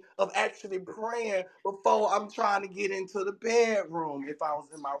thing of actually praying before I'm trying to get into the bedroom if I was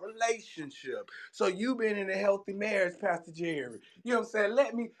in my relationship. So you been in a healthy marriage, Pastor Jerry. You know what I'm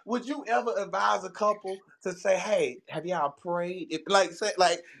saying? Would you ever advise a couple to say, hey, have y'all prayed? If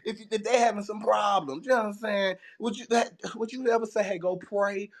they having some problems, you know what I'm saying? Would you ever say, hey, go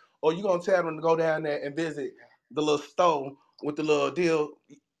pray? Or you gonna tell them to go down there and visit the little store with the little deal?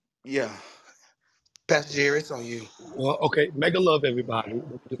 Yeah. Pastor Jerry, it's on you. Well, okay. Mega love, everybody. Let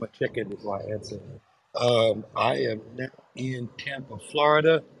me do my check-in before I answer. I am now in Tampa,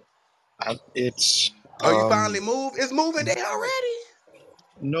 Florida. It's Oh, you finally moved? It's moving day already?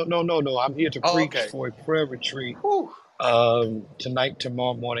 no, no, no, no. I'm here to Oh, preach okay. for a prayer retreat Whew. tonight,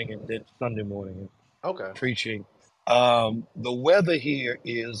 tomorrow morning, and then Sunday morning Okay. preaching. The weather here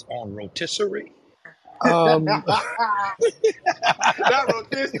is on rotisserie. Um, Not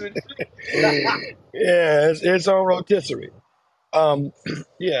rotisserie. yeah, it's on rotisserie. Um,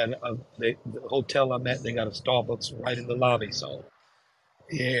 yeah, and, the hotel I'm at, they got a Starbucks right in the lobby. So,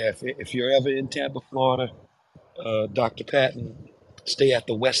 yeah, if you're ever in Tampa, Florida, Dr. Patton, stay at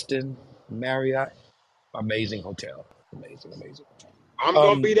the Westin Marriott. Amazing hotel. Amazing, amazing. I'm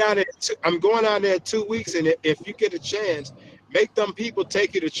gonna Um, be down there. I'm going down there 2 weeks, and if you get a chance, make them people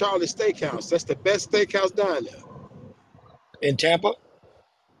take you to Charlie Steakhouse. That's the best steakhouse down there. in Tampa,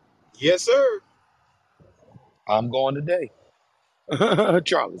 Yes, sir. I'm going today.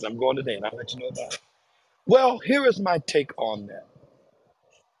 Charles, I'm going today, and I'll let you know about it. Well, here is my take on that.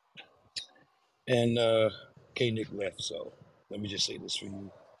 And K. Nick left, so let me just say this for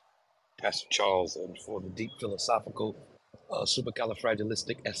you, Pastor Charles, and for the deep philosophical,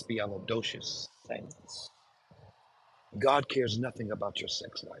 supercalifragilisticexpialidocious saints. God cares nothing about your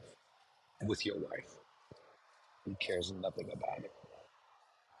sex life with your wife. He cares nothing about it.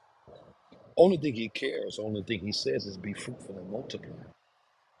 Only thing he cares, only thing he says is be fruitful and multiply.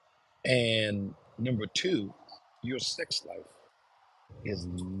 And number two, your sex life is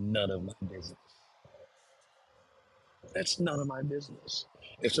none of my business. That's none of my business.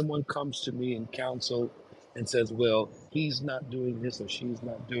 If someone comes to me in counsel and says, well, he's not doing this or she's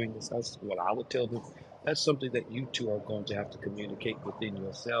not doing this, I would tell them that's something that you two are going to have to communicate within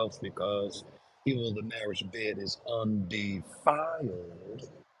yourselves, because even though the marriage bed is undefiled,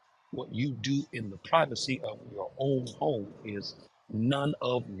 what you do in the privacy of your own home is none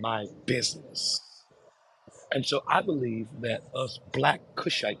of my business. And so I believe that us black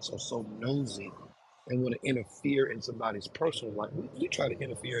Cushites are so nosy and want to interfere in somebody's personal life. We try to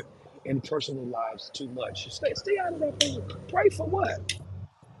interfere in personal lives too much. Stay out of that thing. Pray for what?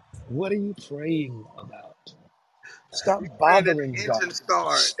 What are you praying about? Stop You praying that bothering the God. engine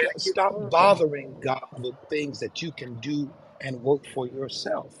start and it keep Stop moving. bothering God with things that you can do and work for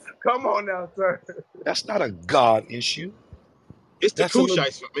yourself. Come on now, sir. That's not a God issue. It's the That's a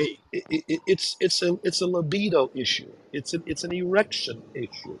Kushites for me. it's a libido issue. It's an erection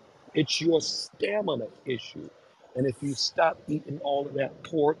issue. It's your stamina issue. And if you stop eating all of that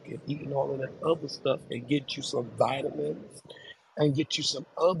pork and eating all of that other stuff and get you some vitamins and get you some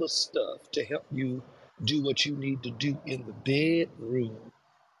other stuff to help you do what you need to do in the bedroom,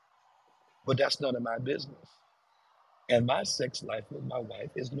 but that's none of my business. And my sex life with my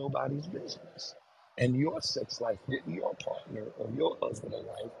wife is nobody's business. and your sex life with your partner or your husband or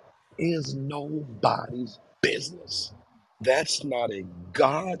wife is nobody's business. That's not a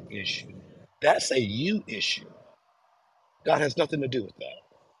God issue. That's a you issue. God has nothing to do with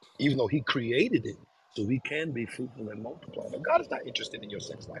that, even though He created it so we can be fruitful and multiply. But God is not interested in your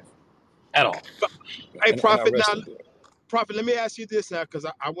sex life at all. Hey, And I Prophet, rest now, it there. Prophet, let me ask you this now, because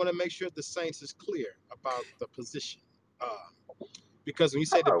I want to make sure the saints is clear about the position. Uh, because when you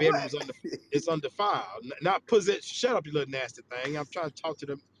say the Oh, bedroom's what? it's undefiled, not position. Shut up, you little nasty thing. I'm trying to talk to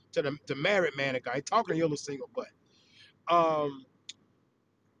the married man. I ain't talking to your little single butt. Um,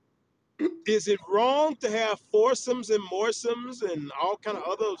 is it wrong to have foursomes and moresomes and all kind of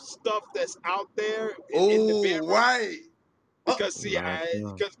other stuff that's out there in the Oh, bedroom? right. Because see, Not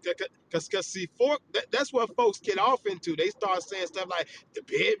them. because see, that's what folks get off into. They start saying stuff like the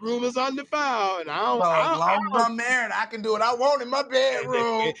bedroom is undefiled, and So as long as I'm married, I can do what I want in my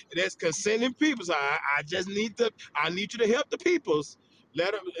bedroom. there's consenting people. So I need you to help the peoples.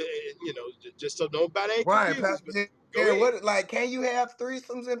 Let them, just so nobody ain't Right, confused. But Pastor go Jerry. ahead. What like? Can you have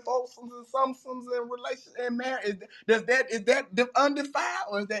threesomes and foursomes and somesomes and relation and marriage? Is that undefiled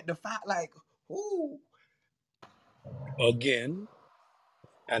or is that defiled? Like, who? Again,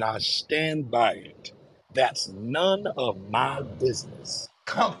 and I stand by it. That's none of my business.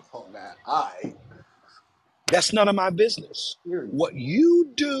 Come on now. All right. That's none of my business. Period. What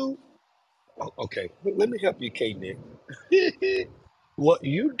you do, okay, let me help you, K Nick. What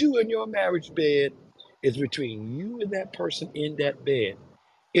you do in your marriage bed is between you and that person in that bed.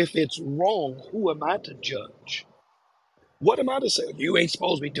 If it's wrong, who am I to judge? What am I to say? You ain't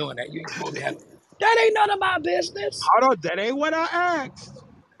supposed to be doing that. You ain't supposed to be having that. Ain't none of my business. Hold on, that ain't what I asked.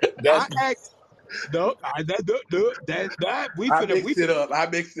 I That's asked no, that we I finna we mixed it finna. up.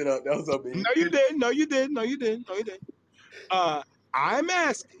 That was so No, big. you didn't. No, you didn't. No, you didn't. No, you didn't. I'm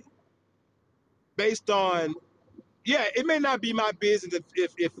asking based on. Yeah, it may not be my business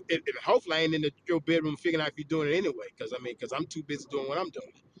if hopefully I ain't in your bedroom figuring out if you're doing it anyway. Because I'm too busy doing what I'm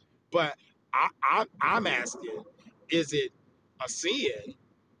doing. But I'm asking, is it a sin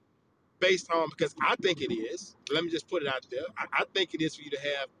based on, because I think it is. Let me just put it out there. I think it is for you to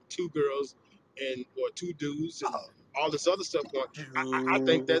have two girls and or two dudes and all this other stuff going. I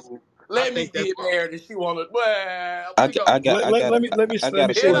think that's You let me get wrong. married and she wanna. Well, we gonna let I me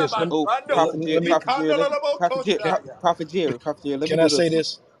got a say hit up this. question. my Oh, condo. Prophet Jerry, Let me. He Prophet Jerry, condo let, no more koshaya. Prophet Jerry, let Can me I do say this one.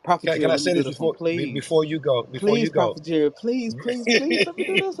 this? Prophet Can Jerry, I let me say do this this one, please. before you go? Before you Please, go. Prophet Jerry, please, please, please, let me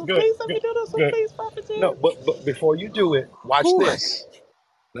do this one. Good. Please, let me do this one, Good. please, Prophet No, Jerry. but before you do it, watch Whew. this.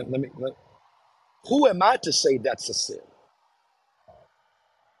 Who am I to say that's a sin?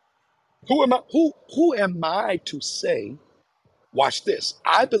 Who am I to say, watch this.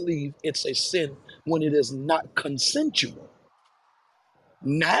 I believe it's a sin when it is not consensual.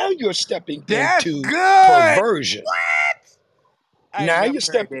 Now you're stepping That's into good. perversion. What? I ain't Now never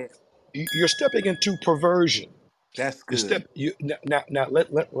heard that. you're stepping into perversion. That's You good. step you now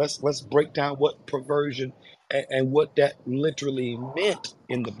let's break down what perversion and what that literally meant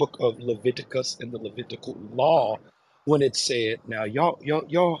in the book of Leviticus in the Levitical law when it said, now y'all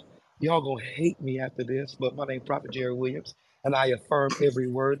gonna hate me after this, but my name Prophet Jerry Williams, and I affirm every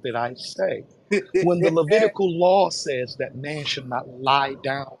word that I say. When the Levitical law says that man should not lie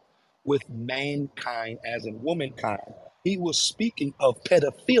down with mankind as in womankind, he was speaking of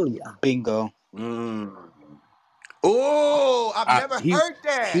pedophilia. Bingo. mm. Oh, I've I, never He heard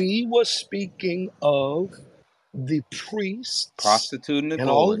that. he was speaking of the priests prostituting the and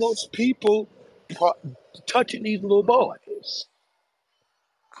all of goers. those people pro- touching these little boys.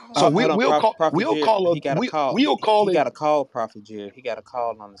 So Oh, Hold on, Prophet we'll Jerry. call He got a call. we'll call He it. got a call, Prophet Jerry. He got a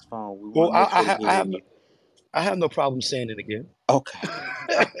call on his phone. We want Well, to make sure we hear you. I have no problem saying it again. Okay,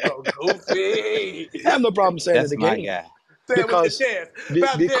 that's so goofy. I have no problem saying it that's my again guy. Say it with your because chest.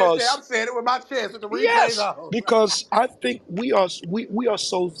 Pastor Jerry said, I'm because saying it with my chest with the replays yes, on. because I think we are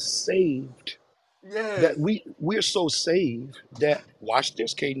so saved that Yes. we're so saved that watch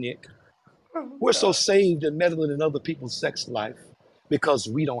this, K Nick. Oh, We're so God. saved and meddling in other people's sex life because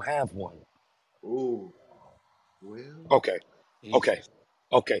we don't have one. Oh, well. Okay, okay, Jesus.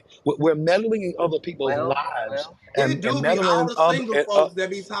 okay. We're meddling in other people's Well, lives well. It and do be meddling all in the other. single folks that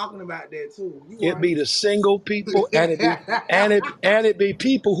be talking about that too. You It right. be the single people, and it be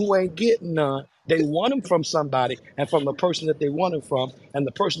people who ain't getting none. They want them from somebody, and from the person that they want them from, and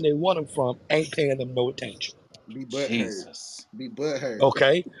the person they want them from ain't paying them no attention. Be butt hurt. Jesus. Be butt hurt.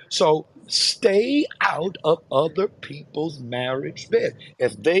 Okay, so stay out of other people's marriage bed.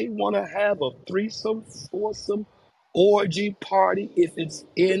 If they want to have a threesome, foursome, orgy party, if it's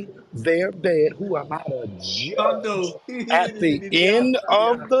in their bed, who am I to judge? Condo. At the end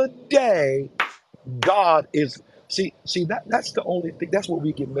of the day, God is that's the only thing. That's what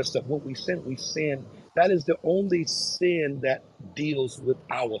we get messed up. When we sin, we sin. That is the only sin that deals with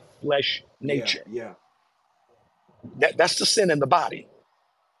our flesh Yeah, nature. yeah. That's the sin in the body.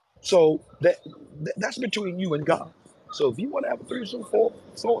 So that's between you and God. So if you want to have a threesome, four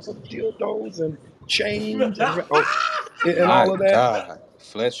sorts of dildos and chains and My all of that, God.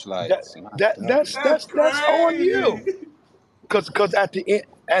 that Fleshlights. My that God. that's That's that's that's on you. crazy. Because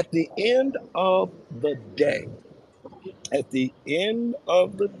at the end of the day, at the end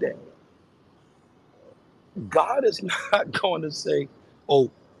of the day, God is not going to say,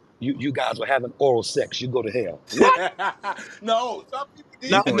 "Oh, you guys were having oral sex. You go to hell." What? No, some people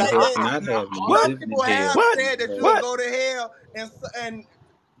Now, You did going now, to say hell, hold that. on. not Now, heaven. You hold on. Some living in people have hell. What? said that you'll What? go to hell, and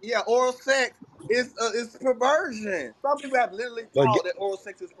yeah, oral sex is perversion. Some people have literally But taught that oral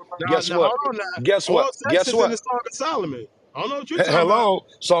sex is perversion. Now, guess now, what? hold on. Now, Guess what? oral sex Guess is in what? the Song of Solomon. I don't know what you're talking about. Hello,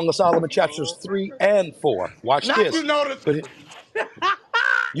 Song of Solomon, chapters 3 and 4. Watch Not you this. notice. But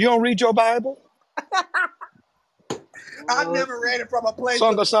you don't read your Bible? I Lord. never read it from a place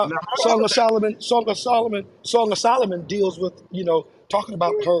of. Now, hold Song on. of Solomon, Song of Solomon deals with talking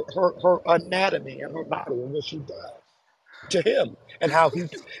about her anatomy and her body and what she does to him and how he.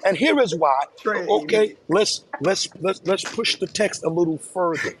 And here is why. Okay, Trade. let's push the text a little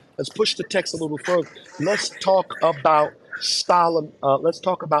further. Let's push the text a little further. Let's talk about Solomon. Let's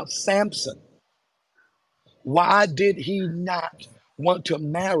talk about Samson. Why did he not want to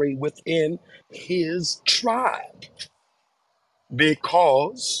marry within his tribe?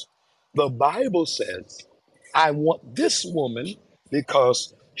 Because the Bible says, I want this woman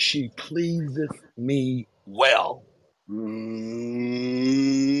because she pleaseth me well.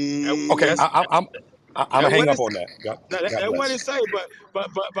 Okay, Mm, That's I'm that gonna hang what up it on that. God that what bless. it say. But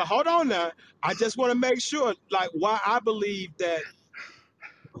hold on now. I just want to make sure, like, why I believe that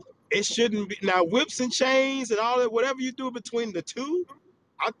it shouldn't be now whips and chains and all that. Whatever you do between the two,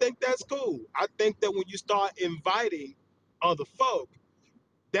 I think that's cool. I think that when you start inviting other folk,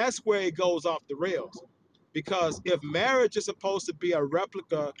 that's where it goes off the rails. Because if marriage is supposed to be a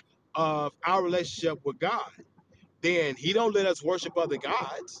replica of our relationship with God, then He don't let us worship other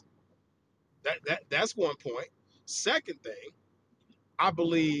gods. That's one point. Second thing, I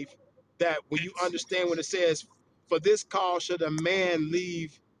believe that when you understand when it says, "For this cause should a man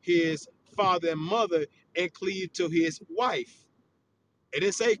leave his father and mother and cleave to his wife," it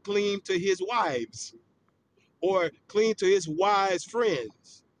didn't say cleave to his wives or cleave to his wives'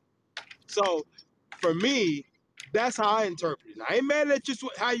 friends. So for me, that's how I interpret it. I ain't mad at just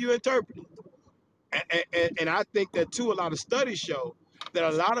how you interpret it. And I think that too, a lot of studies show that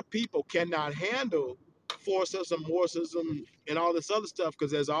a lot of people cannot handle forcism, morcism, and all this other stuff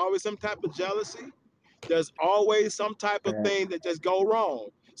because there's always some type of jealousy. There's always some type of thing that just go wrong.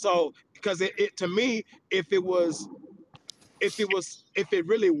 So because it to me, if it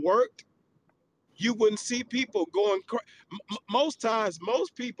really worked, you wouldn't see people going. Most times,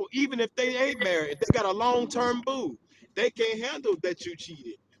 most people, even if they ain't married, if they got a long-term boo, they can't handle that you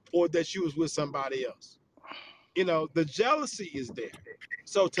cheated or that you was with somebody else. The jealousy is there.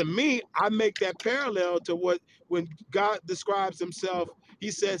 So to me, I make that parallel to what when God describes Himself,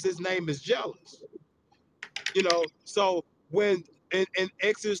 He says His name is jealous. So when in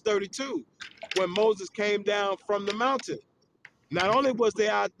Exodus 32, when Moses came down from the mountain, not only was they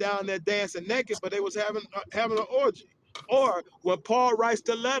out down there dancing naked, but they was having an orgy. Or when Paul writes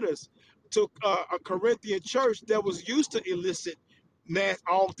the letters to a Corinthian church that was used to illicit,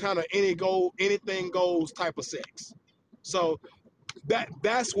 all kind of anything goes type of sex. So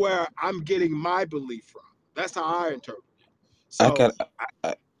that's where I'm getting my belief from. That's how I interpret it. I So got I,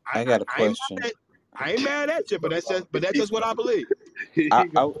 I, I I, got a I ain't question. mad at I ain't mad at you, but that's just what I believe. I, he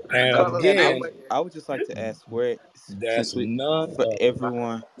go. I And and again, I would just like to ask where since that's we none for of my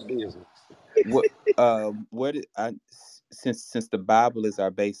everyone business. what where did I since the Bible is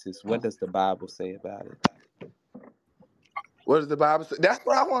our basis, what does the Bible say about it? What does the Bible say? That's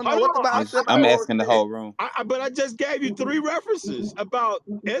what I want to know. Hold What the on, Bible say about I'm oral asking the sex? whole room. but I just gave you three references about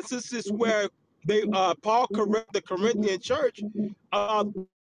instances where they Paul correct the Corinthian church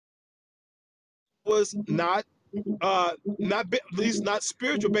was at least not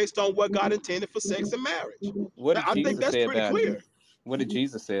spiritual based on what God intended for sex and marriage. What did I think Jesus that's say pretty about it? clear. What did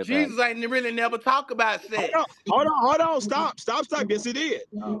Jesus say about it? Jesus ain't really never talk about sex. Hold on, stop. Yes, he did.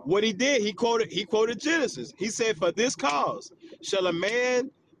 What he did, he quoted Genesis. He said, "For this cause shall a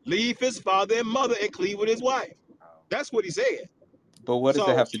man leave his father and mother and cleave with his wife." That's what he said. But what does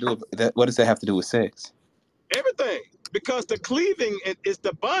that So have to do with that? What does that have to do with sex? everything, because the cleaving is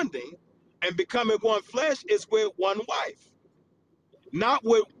the bonding, and becoming one flesh is with one wife, not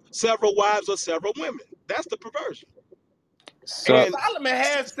with several wives or several women. That's the perversion. So And Solomon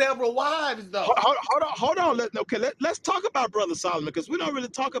had several wives, though. hold on. Let's talk about Brother Solomon, because we don't really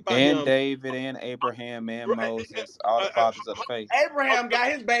talk about and him. David and Abraham and Uh, Moses, all the uh, fathers of the faith. Abraham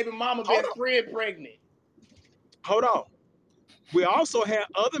got his baby mama hold best on, friend pregnant. hold on. We also had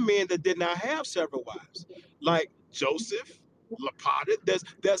other men that did not have several wives, like Joseph, Lapata. There's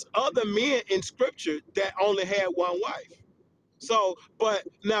other men in Scripture that only had one wife. So, but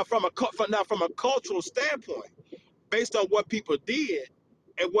now from a cultural standpoint, based on what people did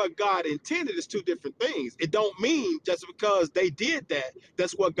and what God intended, is two different things. It don't mean just because they did that,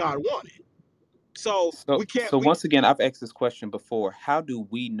 that's what God wanted. So So we can't. so once again, I've asked this question before. How do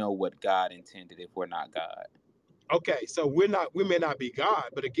we know what God intended if we're not God? Okay, so we may not be God,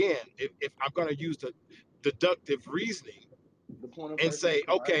 but again, if I'm going to use the deductive reasoning The point of and person of say,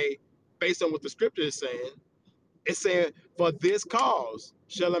 Christ. okay, based on what the scripture is saying, it's saying, for this cause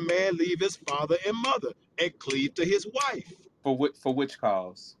shall a man leave his father and mother and cleave to his wife. For which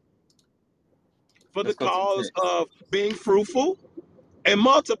cause? For the Let's go to the cause text. of being fruitful and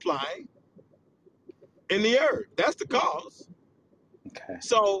multiplying in the earth. That's the cause. Okay.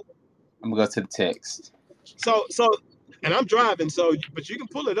 So, I'm gonna go to the text. so, and I'm driving, so but you can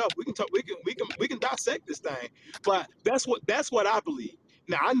pull it up. We can talk. We can dissect this thing. But that's what I believe.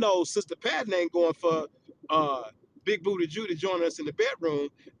 Now I know Sister Patton ain't going for Big Booty Jew to join us in the bedroom,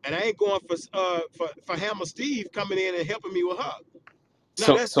 and I ain't going for Hammer Steve coming in and helping me with her.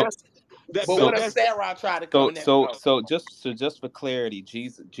 Now So that's so that's that, But but so what if that's Sarah tried to come so in that so door? so just for clarity,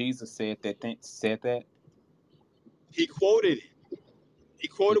 Jesus said that. he quoted it. He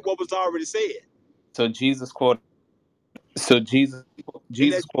He, quoted what was already said. so Jesus quoted. So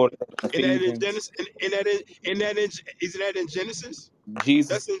In that Jesus quoted that in in that in Ephesians. Genesis isn't that in Genesis? Jesus,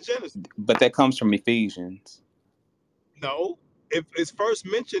 That's in Genesis. but that comes from Ephesians. No, if it's first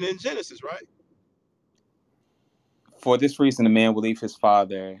mentioned in Genesis, right? For this reason, a man will leave his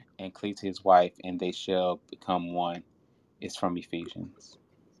father and cleave to his wife, and they shall become one. It's from Ephesians.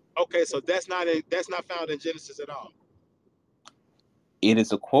 Okay, so that's not found in Genesis at all. It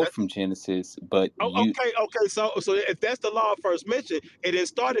is a quote That's from Genesis, but you. okay. So if that's the law first mentioned, it didn't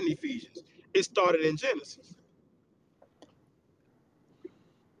start in Ephesians. It started in Genesis.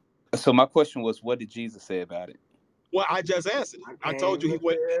 So my question was, what did Jesus say about it? Well, I just answered it. I came to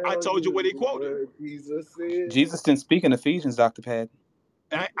I tell told you what he you quoted. what Jesus said. Jesus didn't speak in Ephesians, Dr. Patton.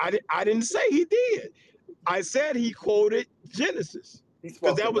 I didn't say he did. I said he quoted Genesis He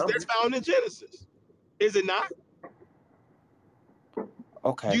because spoke in that's numbers. found in Genesis. Is it not?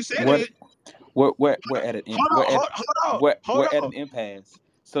 Okay. You said What? it. We're at an Hold on, hold we're at on. an impasse.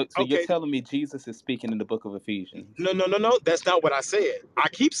 So you're Okay, telling me Jesus is speaking in the book of Ephesians? no. That's not what I said. I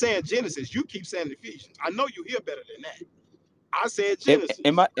keep saying Genesis. You keep saying Ephesians. I know you hear better than that. I said Am Genesis.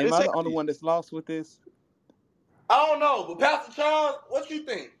 I I am didn't I say the only one Ephesians. that's lost with this? I don't know, but Pastor Charles, what you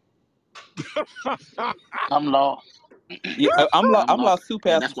think? I'm lost. Yeah, I'm I'm lost, lost too,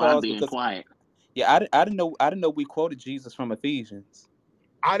 and Pastor that's why I'm Charles, being because quiet. I didn't know we quoted Jesus from Ephesians.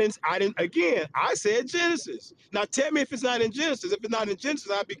 I didn't. Again, I said Genesis. Now tell me if it's not in Genesis. If it's not in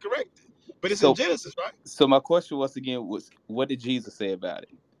Genesis, I'd be corrected. But it's in So Genesis, right? so my question once again was, what did Jesus say about it?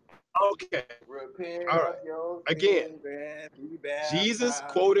 Okay. Repent All of right. your Again, sins and be Jesus baptized.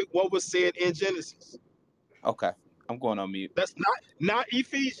 quoted what was said in Genesis. Okay, I'm going on mute. That's not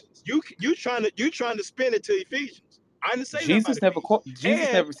Ephesians. You trying to spin it to Ephesians. I didn't say nothing about Ephesians.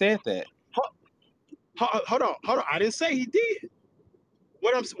 Jesus And never said that. hold on. I didn't say he did.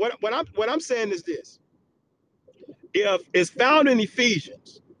 What I'm saying is this: if it's found in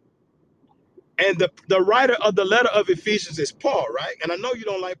Ephesians, and the writer of the letter of Ephesians is Paul, right? And I know you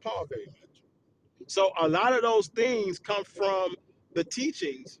don't like Paul very much. So a lot of those things come from the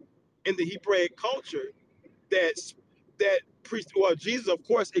teachings in the Hebraic culture well, Jesus, of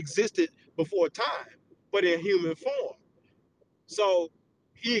course, existed before time, but in human form. So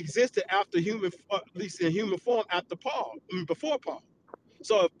he existed after at least in human form after Paul, before Paul.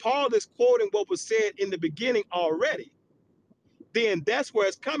 So if Paul is quoting what was said in the beginning already, then that's where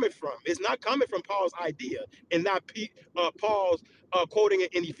it's coming from. It's not coming from Paul's idea and not Paul's quoting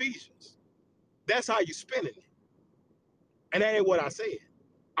it in Ephesians. That's how you spin it. And that ain't what I said.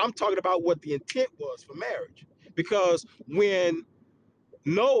 I'm talking about what the intent was for marriage. Because when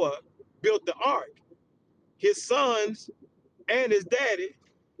Noah built the ark, his sons and his daddy,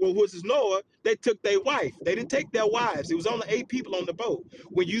 well, which is Noah, they took their wife. They didn't take their wives. It was only 8 people on the boat.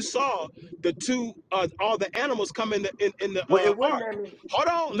 When you saw all the animals come in the Well, it wouldn't ark, let me. hold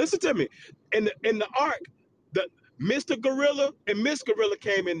on, listen to me. In the ark, the Mr. Gorilla and Miss Gorilla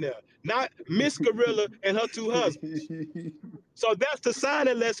came in there, not Miss Gorilla and her 2 husbands. So that's the sign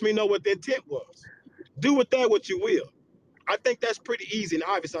that lets me know what the intent was. Do with that what you will. I think that's pretty easy and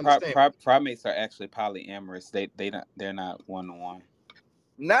obvious to understand. Primates are actually polyamorous. They're not one to one.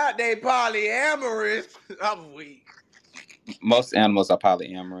 Not they polyamorous. I'm weak. Most animals are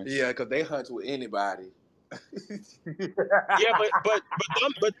polyamorous. Yeah, because they hunt with anybody. Yeah,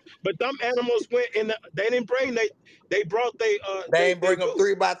 but them animals went in. They didn't bring they brought They ain't bring them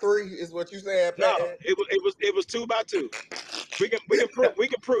 3 by 3. Is what you saying, No, Pat? it was 2 by 2.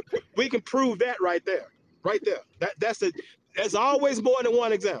 We can prove that right there. That's always more than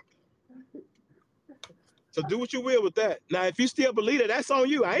one example. So do what you will with that. Now, if you still believe it, that's on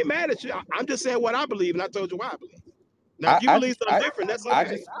you. I ain't mad at you. I'm just saying what I believe, and I told you why I believe. Now, if you believe something different, that's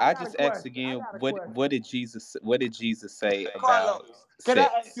okay. I just asked again. What did Jesus say about Carlos, can I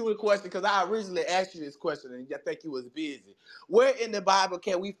sex? ask you a question? Because I originally asked you this question, and I think you was busy. Where in the Bible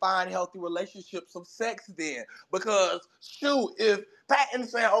can we find healthy relationships of sex then? Because, shoot, if Patton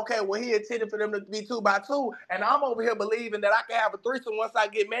saying, okay, well, he intended for them to be 2 by 2, and I'm over here believing that I can have a threesome once I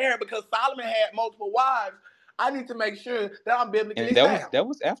get married because Solomon had multiple wives, I need to make sure that I'm biblically sound. That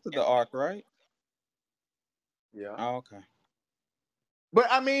was after the ark, right? Yeah. Oh, okay. But,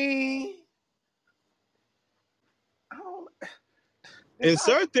 I mean, I don't... In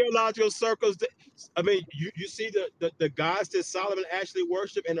certain theological circles, I mean, you see the gods that Solomon actually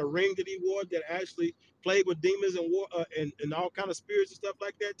worshipped and the ring that he wore that actually played with demons and war and all kind of spirits and stuff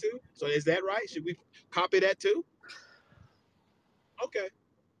like that too. So is that right? Should we copy that too? Okay.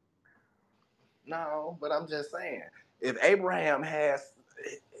 No, but I'm just saying, if Abraham has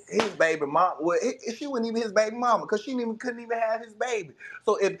his baby mom, well, she wasn't even his baby mama because she couldn't even have his baby.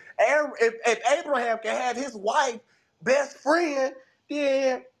 So if Abraham can have his wife best friend,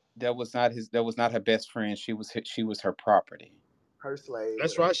 then that was not her best friend. She was her property. Her slave.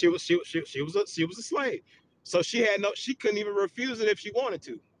 That's right. She was a slave. So she couldn't even refuse it if she wanted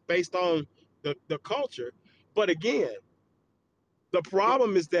to, based on the culture. But again, the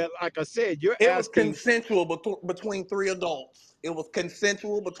problem is that, like I said, it was consensual between 3 adults. It was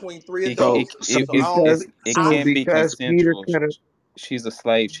consensual between 3 adults. It can be consensual. She's a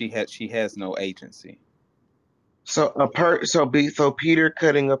slave. She has no agency. So Peter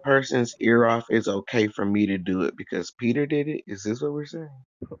cutting a person's ear off is okay for me to do it because Peter did it? Is this what we're saying?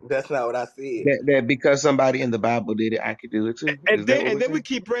 That's not what I said. That because somebody in the Bible did it, I could do it too. And then we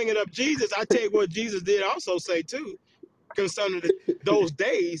keep bringing up Jesus. I tell you what Jesus did also say too, concerning those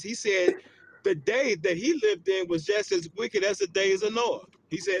days. He said the day that he lived in was just as wicked as the days of Noah.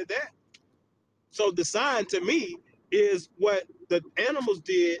 He said that. So the sign to me is what the animals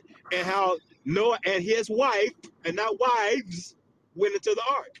did and how Noah and his wife, and not wives, went into the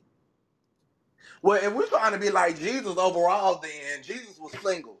ark. Well, if we're trying to be like Jesus overall, then Jesus was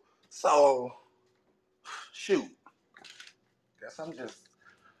single. So, shoot. Guess I'm just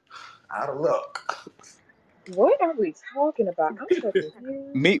out of luck. What are we talking about? I'm so confused.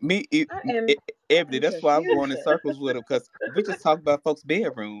 Ebony, that's why I'm going in circles with him, because we just talk about folks'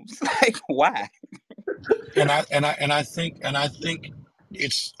 bedrooms. Like, why? And I think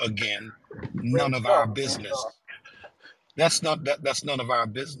it's, again, none of our business. That's none of our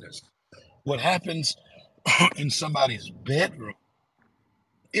business. What happens in somebody's bedroom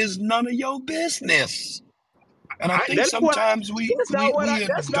is none of your business. And I think sometimes we That's not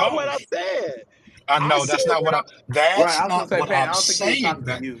what I said. I know that's not what I'm. That's not what I'm saying.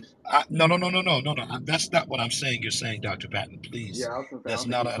 No. That's not what I'm saying. You're saying, Dr. Patton, please. That's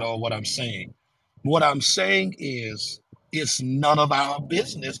not at all what I'm saying. What I'm saying is, it's none of our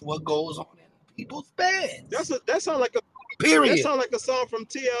business what goes on in people's beds. That sounds like a period. That sounds like a song from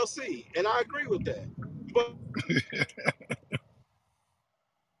TLC, and I agree with that. But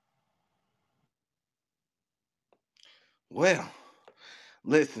well,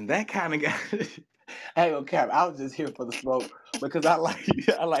 listen, that kind of guy. I ain't gonna cap. I was just here for the smoke because I like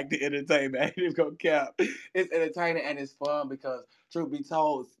the entertainment. I ain't even gonna cap. It's entertaining and it's fun because, truth be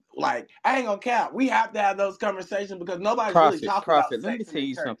told, like, I ain't gonna cap. We have to have those conversations because nobody's really talking about sex. Let me tell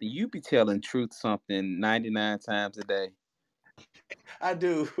you something. You be telling truth something 99 times a day. I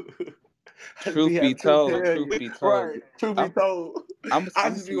do. Truth be told. Right. Truth be told. I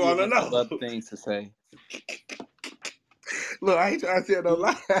just be want to know. Other things to say. Look, I ain't trying to tell no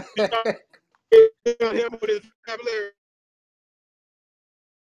lie. I'm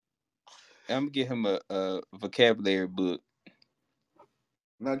gonna get him a vocabulary book.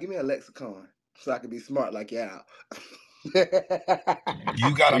 Now give me a lexicon so I can be smart like y'all.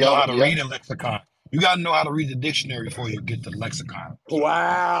 You gotta know how to read a lexicon. You got to know how to read the dictionary before you get the lexicon. So,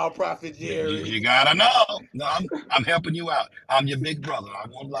 Wow, Prophet you, Jerry. you gotta know. No, I'm helping you out. I'm your big brother. I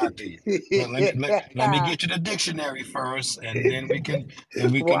won't lie to you. Let me get you the dictionary first, and then we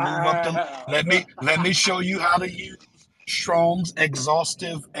can move up to. Wow. Let me show you how to use Strong's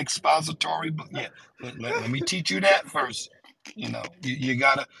exhaustive expository book. Yeah, let me teach you that first. You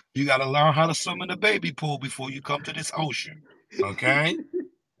gotta learn how to swim in the baby pool before you come to this ocean. Okay.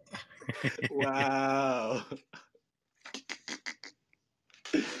 Wow.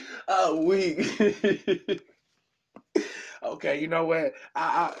 Oh, we. Okay, you know what?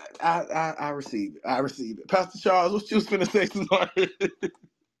 I receive it. I receive it. Pastor Charles, what you was finna say tonight?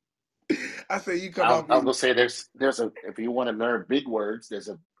 I say you come off I was me. gonna say there's a if you want to learn big words, there's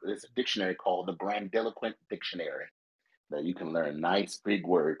a dictionary called the Grandiloquent Dictionary that you can learn nice big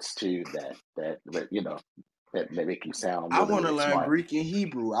words too that make you sound I really want to really learn smart. Greek and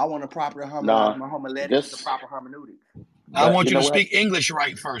Hebrew. I want to properly harmonize No, my homiletics with the this proper hermeneutics. I but want you you know to what? speak English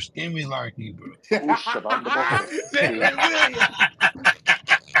right first. Then we learn Hebrew. Ooh, shabandaboko. See, Desmond Williams.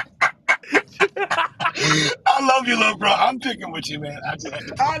 I love you, little bro. I'm picking with you, man. I just had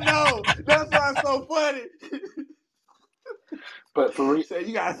to I point. know. That's why it's so funny. but for So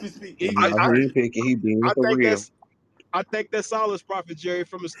you guys can speak I, English, I, He right? ain't picking. He being I for think real. that's all, as Prophet Jerry,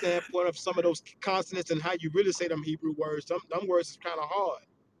 from a standpoint of some of those consonants and how you really say them Hebrew words. Them words is kind of hard.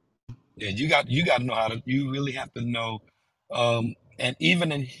 Yeah, you got to know how to. You really have to know. And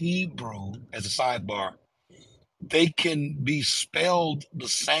even in Hebrew, as a sidebar, they can be spelled the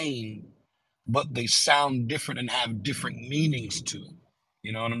same, but they sound different and have different meanings to it.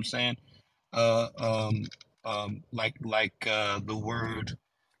 You know what I'm saying? Uh, um, like the word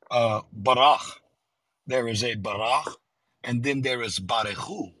barach. There is a barach, and then there is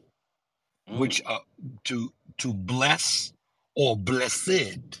barechu, which mm, to bless or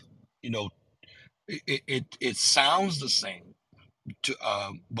blessed. You know, it sounds the same.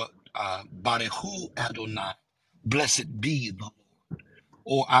 But barechu Adonai, blessed be the,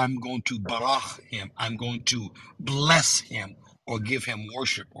 or I'm going to barach him. I'm going to bless him or give him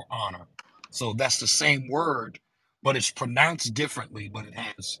worship or honor. So that's the same word, but it's pronounced differently, but it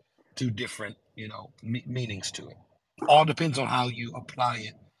has two different, meanings to it. All depends on how you apply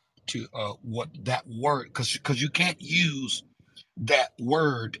it to what that word, because you can't use that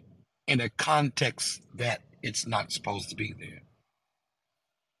word in a context that it's not supposed to be there.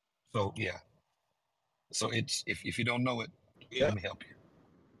 So yeah. So it's if you don't know it, Yeah. let me help you.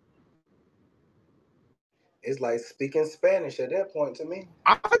 It's like speaking Spanish at that point to me.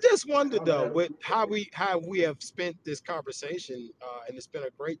 I just I wondered don't though, know. with how we have spent this conversation, and it's been a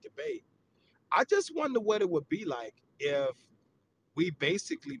great debate. I just wonder what it would be like if we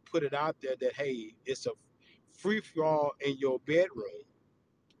basically put it out there that, hey, it's a free for all in your bedroom,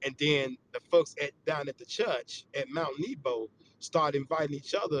 and then the folks down at the church at Mount Nebo start inviting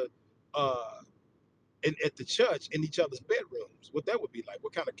each other, uh, at the church in each other's bedrooms. What that would be like?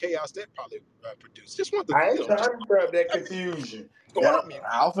 What kind of chaos that probably produce? Just want to, I ain't just trying to stir up that confusion. throwing Now, out me.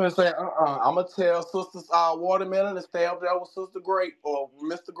 I was gonna say, I'm gonna tell Sister Watermelon to stay up there with Sister Grape or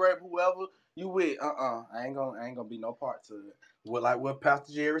Mr. Grape, whoever you with. I ain't gonna be no part to it. Well, like what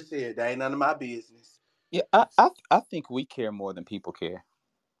Pastor Jerry said, that ain't none of my business. Yeah, I think we care more than people care.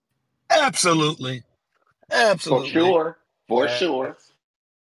 Absolutely. for Absolutely. sure, for sure. Facts.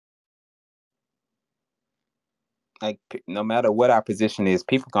 Like no matter what our position is,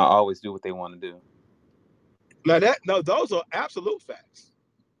 people can always do what they want to do. Now no, those are absolute facts.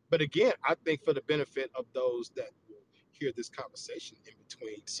 But again, I think for the benefit of those that will hear this conversation in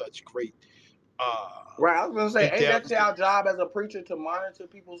between such great, uh, Right, I was gonna say, in ain't that depth. our job as a preacher to monitor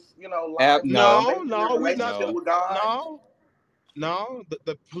people's, Ab lives and no, No, maybe their no, we not. relationship no. with God? No, no.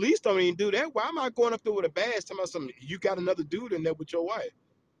 The police don't even do that. Why am I going up there with a badge telling me something? You got another dude in there with your wife.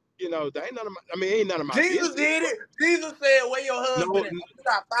 That ain't none of my. I mean, it ain't none of my Jesus business. did But it. Jesus said, "Where your no, husband at?" You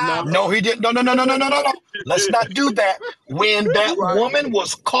got five no. No, he husbands. didn't. No, no, no, no, no, no, no, no. Let's not do that. When that Right. woman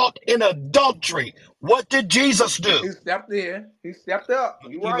was caught in adultery, what did Jesus do? He stepped in. He stepped up.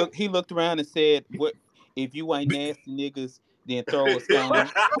 You He right. looked around and said, "What if you ain't nasty niggas? Then throw a stone."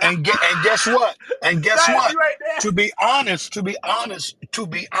 And guess what? And guess Thank what? you right there. To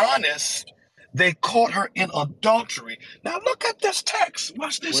be honest, they caught her in adultery. Now look at this text.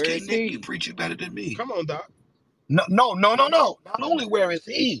 Watch this, Where K is Nick. You he? preach it better than me. Come on, Doc. No, no, no, no, no. Not only where is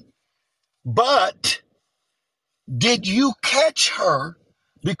he, but did you catch her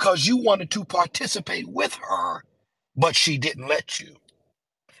because you wanted to participate with her, but she didn't let you?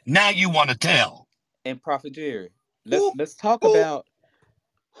 Now you want to tell. And Prophet Jerry. Let's Who, let's talk who? about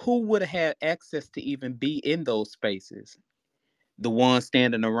who would have had access to even be in those spaces. The ones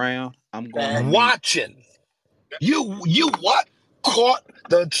standing around. I'm going That on mute. watching. You what? Caught,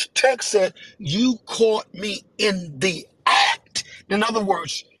 the text said, you caught me in the act. In other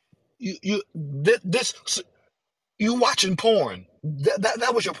words, this you watching porn.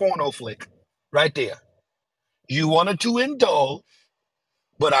 That was your porno flick right there. You wanted to indulge,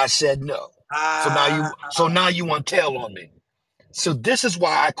 but I said no. So now you want to tell on me. So this is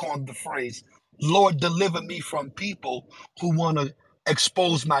why I coined the phrase, Lord, deliver me from people who want to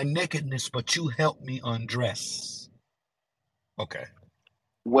expose my nakedness, but you help me undress. Okay.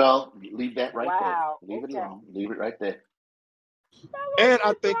 Well, leave that right there. Wow. Leave it Okay. alone. Leave it right there. And I That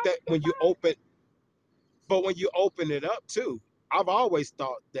was think that when you open it up too, I've always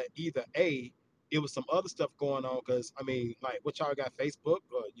thought that either A, it was some other stuff going on, because I mean, like what y'all got, Facebook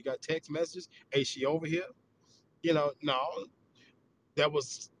or you got text messages, hey, she over here. No, there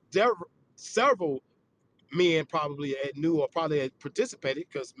was several men probably knew or probably had participated,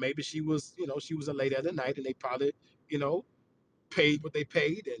 because maybe she was a lady of the night, and they probably, you know, paid what they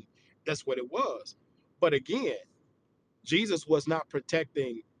paid, and that's what it was. But again, Jesus was not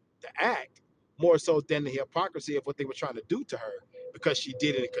protecting the act more so than the hypocrisy of what they were trying to do to her, because she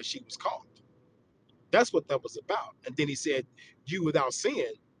did it because she was caught. That's what that was about. And then he said, "You without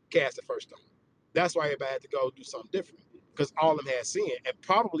sin, cast the first stone." That's why everybody had to go do something different, because all of them had sin, and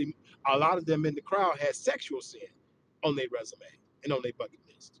probably a lot of them in the crowd had sexual sin on their resume and on their bucket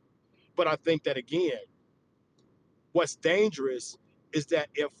list. But I think that again, what's dangerous is that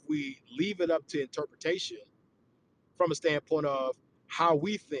if we leave it up to interpretation from a standpoint of how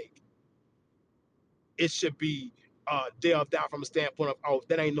we think it should be delved out from a standpoint of, oh,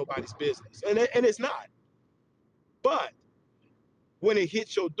 that ain't nobody's business, and it's not. But when it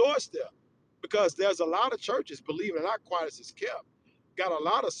hits your doorstep, because there's a lot of churches, believe it or not, quiet as it's kept, got a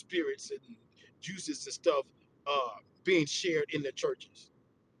lot of spirits and juices and stuff being shared in the churches,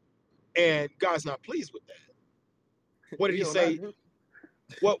 and God's not pleased with that. What did he He don't not say? do.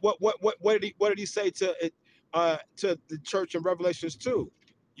 What did He say to the church in Revelations 2?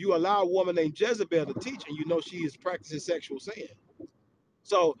 You allow a woman named Jezebel to teach, and you know she is practicing sexual sin.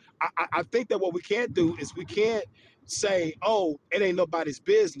 So I think that what we can't do is we can't say, oh, it ain't nobody's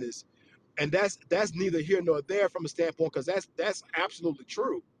business, and that's neither here nor there from a standpoint, because that's absolutely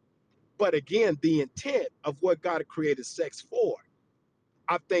true. But again, the intent of what God created sex for,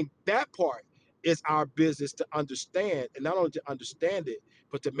 I think that part is our business to understand, and not only to understand it,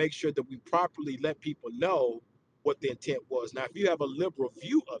 but to make sure that we properly let people know what the intent was. Now, if you have a liberal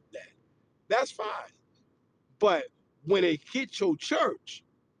view of that, that's fine. But when it hits your church,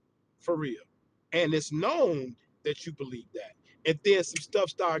 for real, and it's known that you believe that, and then some stuff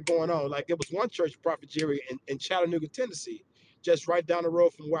started going on. Like there was one church, Prophet Jerry, in Chattanooga, Tennessee, just right down the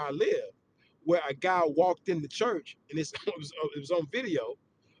road from where I live, where a guy walked in the church, and it was on video.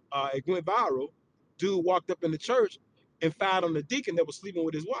 It went viral. Dude walked up in the church and found on the deacon that was sleeping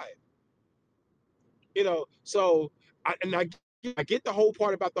with his wife. So I get the whole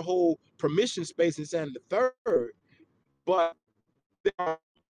part about the whole permission space and saying the third, but there are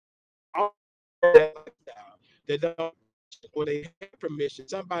all that don't, or they had permission.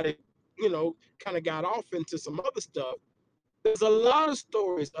 Somebody, kind of got off into some other stuff. There's a lot of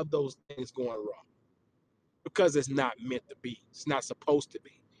stories of those things going wrong because it's not meant to be. It's not supposed to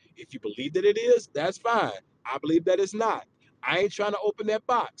be. If you believe that it is, that's fine. I believe that it's not. I ain't trying to open that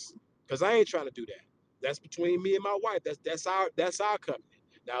box because I ain't trying to do that. That's between me and my wife. That's our covenant.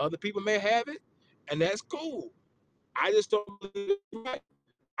 Now other people may have it, and that's cool. I just don't believe it's right.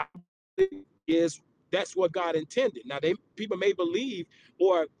 I believe is that's what God intended. Now people may believe,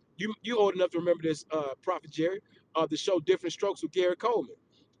 or you old enough to remember this, Prophet Jerry, the show Different Strokes with Gary Coleman.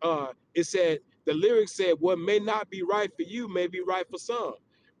 It said the lyrics said, "What may not be right for you may be right for some,"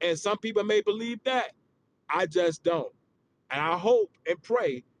 and some people may believe that. I just don't. And I hope and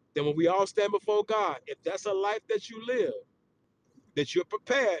pray that when we all stand before God, if that's a life that you live, that you're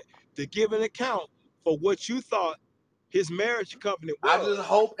prepared to give an account for what you thought His marriage covenant I just was.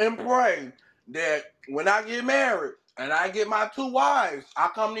 hope and pray that when I get married and I get my two wives, I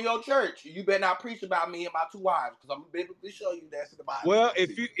come to your church. You better not preach about me and my two wives, because I'm gonna biblically show you that's in the Bible. Well,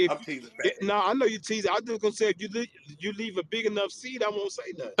 I'm teasing, no, I know you tease. I was just gonna say if you leave a big enough seed, I won't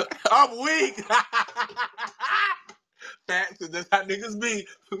say nothing. I'm weak. Facts, that's how niggas be.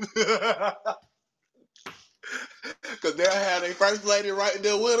 Because they'll have their first lady right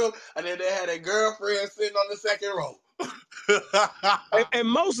there with them, and then they had their girlfriend sitting on the second row. And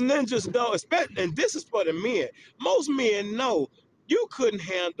most ninjas know, especially, and this is for the men. Most men know you couldn't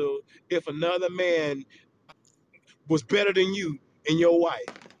handle if another man was better than you and your wife.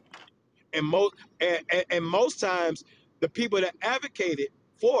 And most times, the people that advocated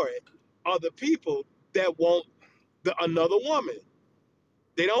for it are the people that want another woman.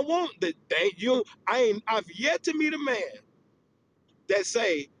 They don't want that. I've yet to meet a man that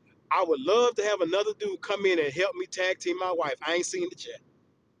say, I would love to have another dude come in and help me tag team my wife. I ain't seen it yet.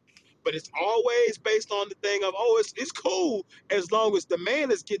 But it's always based on the thing of, oh, it's cool as long as the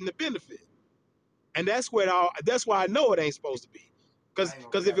man is getting the benefit. And that's why I know it ain't supposed to be. I Cause ain't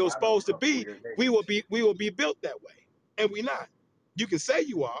gonna because if it cap. was I know a supposed to couple be, weird we niggas. will be built that way. And we not. You can say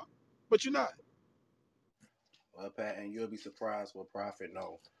you are, but you're not. Well, Pat, and you'll be surprised what Prophet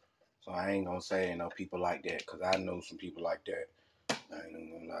know. So I ain't gonna say no people like that, because I know some people like that. I ain't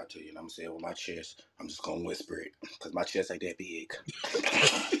even gonna lie to you. And I'm gonna say it with my chest. I'm just gonna whisper it, because my chest ain't that big.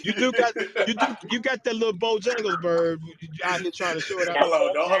 You do got you got that little Bojangles bird out here trying to show it out. That's a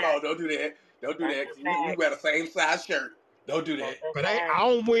Hold on, fact. don't do that. Don't do That's that. a 'Cause we fact. wear the same size shirt. Don't do That's that. a But fact. I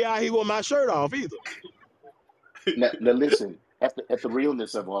don't wear out here with my shirt off either. Now listen, at the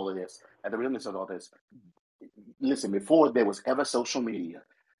realness of all of this, at the realness of all this, listen, before there was ever social media,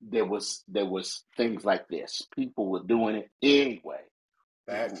 there was things like this. People were doing it anyway.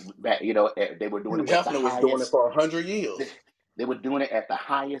 Facts. They were doing Hugh it at the Hefner was doing it highest. for 100 years. They, they were doing it at the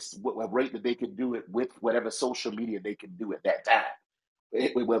highest rate that they could do it with whatever social media they could do at that time.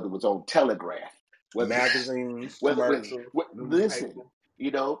 Whether it was on Telegraph, whether Magazines, whether commercials, listen, newspaper.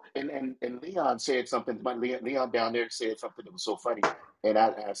 and Leon said something. But Leon down there said something that was so funny, and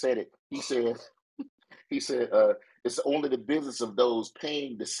I said it. He said, it's only the business of those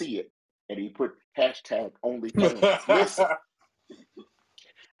paying to see it, and he put hashtag OnlyFans. Listen,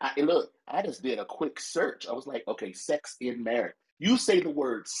 look, I just did a quick search. I was like, okay, sex in marriage. You say the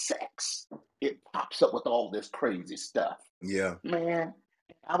word sex, it pops up with all this crazy stuff. Yeah. Man,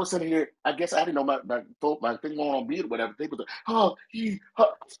 I was sitting here. I guess I didn't know my thing going on mute or whatever. They was like, oh,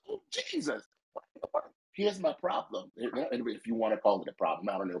 Jesus. Here's my problem. If you want to call it a problem,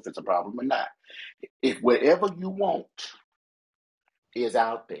 I don't know if it's a problem or not. If whatever you want is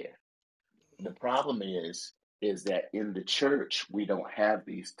out there, the problem is that in the church we don't have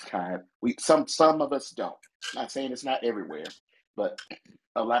these time. Some of us don't. I'm not saying it's not everywhere, but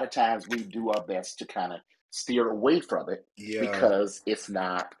a lot of times we do our best to kind of steer away from it Yeah. because it's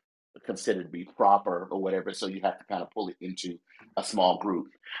not considered to be proper or whatever. So you have to kind of pull it into a small group.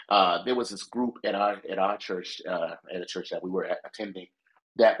 There was this group at our church, at a church that we were attending,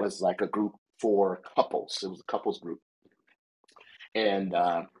 that was like a group for couples. It was a couples group, and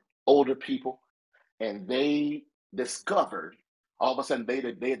older people, and they discovered all of a sudden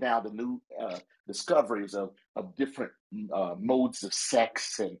they now the new discoveries of different modes of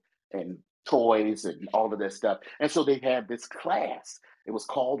sex and toys and all of that stuff. And so they had this class. It was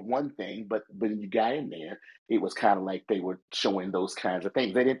called one thing, but when you got in there, it was kind of like they were showing those kinds of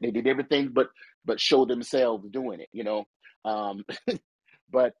things. They did everything but show themselves doing it. Um,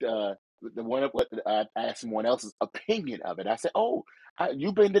 but the one what I asked someone else's opinion of it. I said, "Oh,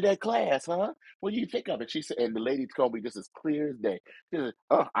 you've been to that class, huh? What do you think of it?" She said, and the lady told me this is clear as day. She said,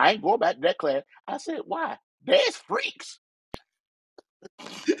 "Oh, I ain't going back to that class." I said, "Why? There's freaks."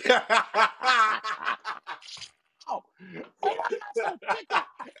 Oh, and I got so ticked off.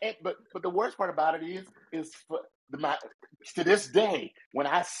 But the worst part about it is to this day when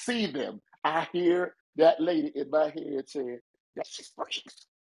I see them, I hear that lady in my head saying, "That's freaks."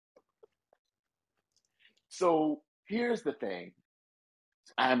 So here's the thing.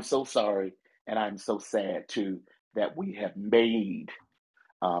 I'm so sorry, and I'm so sad too that we have made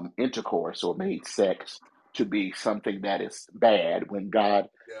intercourse or made sex to be something that is bad when God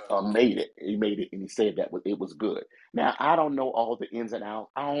Yeah. made it. He made it, and He said that it was good. Now I don't know all the ins and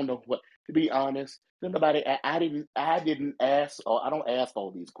outs. I don't know what. To be honest, nobody. I didn't ask, or I don't ask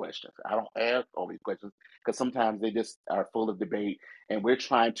all these questions. I don't ask all these questions because sometimes they just are full of debate, and we're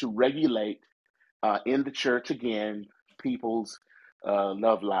trying to regulate in the church again people's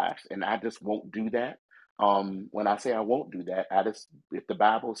love lives, and I just won't do that. When I say I won't do that, I just if the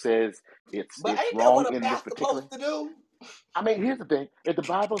Bible says But it's ain't that wrong what a in this pastor particular. supposed to do? I mean, here's the thing: if the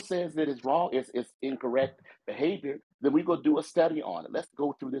Bible says that it's wrong, it's incorrect behavior, then we go do a study on it. Let's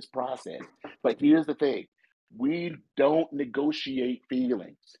go through this process. But here's the thing: we don't negotiate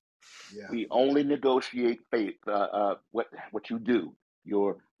feelings. Yeah. We only negotiate faith. What you do.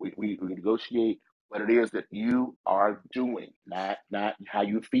 We negotiate what it is that you are doing, not how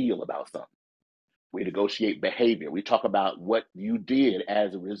you feel about something. We negotiate behavior. We talk about what you did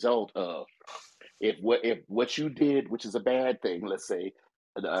as a result of. If what you did, which is a bad thing, let's say,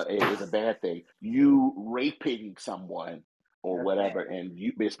 is a bad thing, you raping someone or That's bad. whatever, and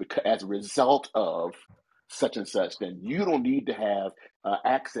it's because as a result of such and such, then you don't need to have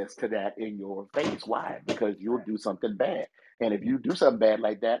access to that in your face. Why? Because you'll do something bad. And if you do something bad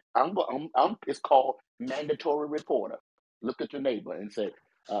like that, it's called mandatory reporter. Look at your neighbor and say,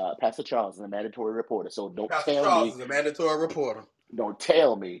 Pastor Charles is a mandatory reporter. So Pastor Charles is a mandatory reporter. don't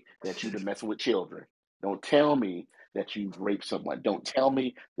tell me that you've been messing with children. Don't tell me that you've raped someone. Don't tell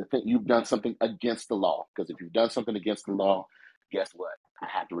me that you've done something against the law. Because if you've done something against the law, guess what? I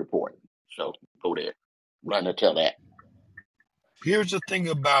have to report it. So go there. Run and tell that. Here's the thing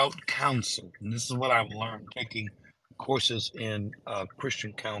about counsel, and this is what I've learned taking courses in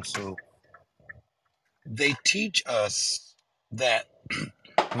Christian counsel. They teach us that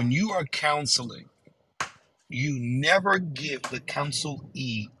when you are counseling, you never give the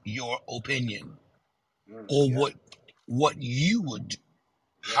counselee your opinion or Yeah. what you would do,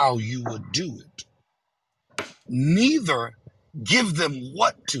 Yeah. how you would do it. Neither give them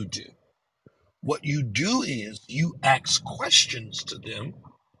what to do. What you do is you ask questions to them,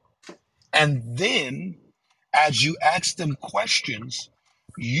 and then as you ask them questions,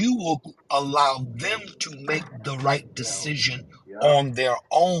 you will allow them to make the right decision Yeah. on their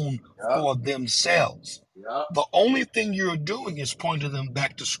own Yeah. for themselves. Yeah. The only thing you're doing is pointing them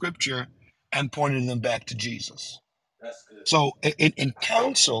back to scripture and pointing them back to Jesus. That's good. So in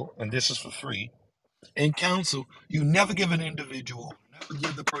counsel, and this is for free, in counsel, you never give an individual, never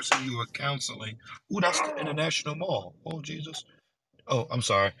give the person you are counseling, that's the International Mall. Oh, Jesus. Oh, I'm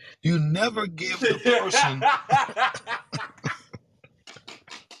sorry. You never give the person,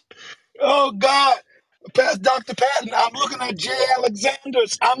 oh, God, past Dr. Patton, I'm looking at Jay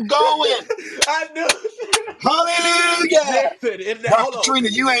Alexander's. I'm going. I knew. Hallelujah. Hold Dr. on. Trina,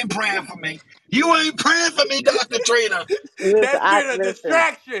 you ain't praying for me. You ain't praying for me, Dr. Trina. Listen, That's been a listen.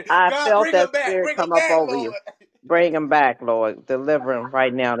 distraction. I God, felt bring that him back. spirit Bring him come up back, over Lord. you. Bring him back, Lord. Deliver him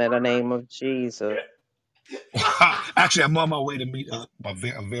right now in the name of Jesus. Actually, I'm on my way to meet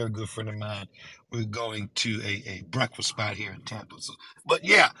a very good friend of mine. We're going to a breakfast spot here in Tampa. So, but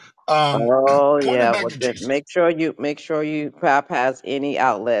yeah, Oh point them yeah. back Well, to then Jesus. make sure you bypass any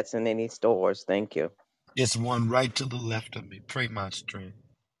outlets and any stores. Thank you. It's one right to the left of me. Pray my strength.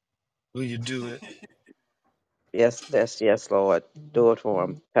 Will you do it? Yes, Lord. Do it for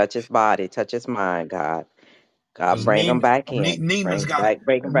him. Touch his body, touch his mind, God. God, Because bring him back in.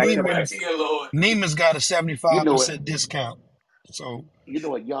 Bring him back to Back rest. here, Lord. Neiman's got a You know it. 75% discount. So You know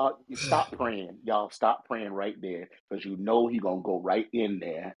what, y'all? You stop praying. Y'all stop praying right there because you know he gonna go right in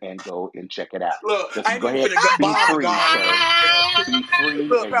there and go and check it out. Look, I Just ain't go even ahead, finna be bother free, God with sir. it. Be free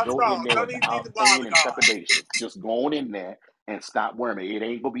Look, and Pastor go in Charles, there don't even need without to pain bother and God. trepidation. Just go on in there and stop worrying. It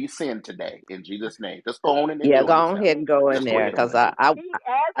ain't gonna be sin today in Jesus' name. Just go on in and Yeah, enjoy go yourself. ahead and go in Just go there, ahead on cause and do it. He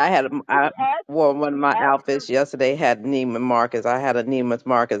asked. I had He I asked. wore one of He my asked outfits him. yesterday. Had Neiman Marcus. I had a Neiman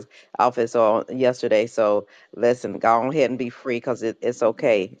Marcus outfit on yesterday. So listen, go ahead and be free, cause it's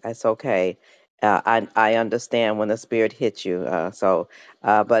okay. It's okay. I understand when the spirit hits you.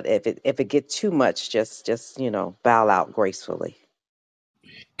 But if it gets too much, just bow out gracefully.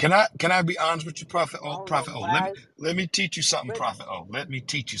 can I be honest with you, Prophet I O? don't know Prophet O, let me why, let me teach you something, but Prophet O. Let me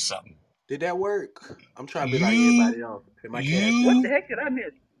teach you something. Did that work? I'm trying to be like You everybody else. Pay my cash What out. the you heck did I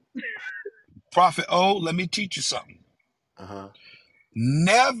miss? Prophet O, let me teach you something. Uh-huh.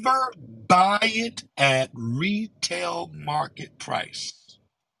 Never buy it at retail market price.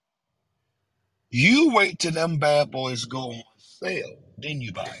 You wait till them bad boys go on sale, then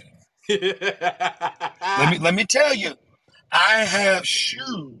you buy it. Let me tell you, I have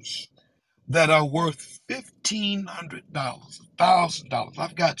shoes that are worth $1,500, $1,000.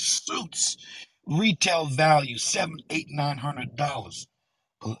 I've got suits, retail value seven, eight, $900.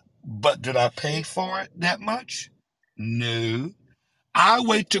 But did I pay for it that much? No. I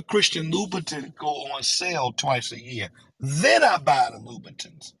wait till Christian Louboutin go on sale twice a year. Then I buy the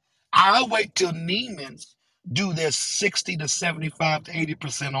Louboutins. I wait till Neiman's do their 60 to 75 to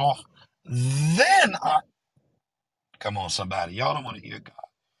 80% off. Then come on, somebody. Y'all don't want to hear God.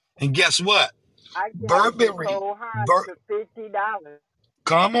 And guess what? I got the Burberry, Cole Haan Bur- for $50.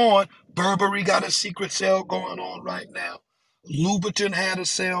 come on. Burberry got a secret sale going on right now. Louboutin had a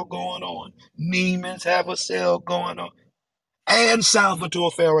sale going on. Neiman's have a sale going on. And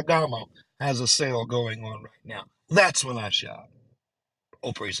Salvatore Ferragamo has a sale going on right now. That's when I shop.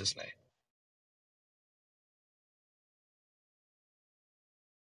 Oh, praise his name.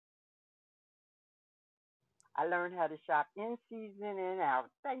 I learned how to shop in season and out.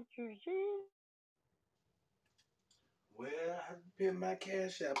 Thank you, Jesus. Well, I put my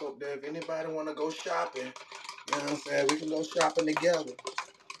cash app up there. If anybody want to go shopping, you know what I'm saying? We can go shopping together.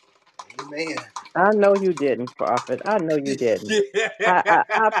 Man. I know you didn't, Prophet. I know you didn't.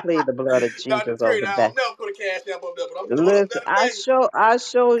 I plead the blood of Dr. Jesus over Trina, I that. don't never put a cash app up there, but I'm throwing up Listen, I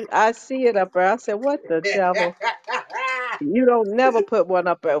see it up there. I said, what the there devil? You don't never put one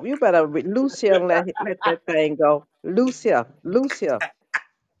up there. You better loose here and let that thing go. Loose here, loose here.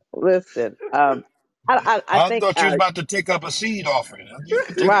 Listen, I I think, thought you was about to take up a seed offering. You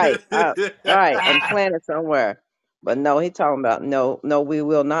can take it. right, right, and plant it somewhere. But no, he talking about no, no, we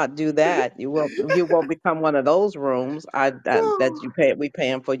will not do that. You won't become one of those rooms. That you pay. We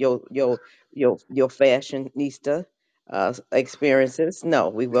paying for your fashionista experiences. No,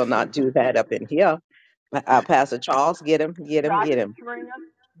 we will not do that up in here. Pastor Charles, get him, get him, get Dr. him. Trina,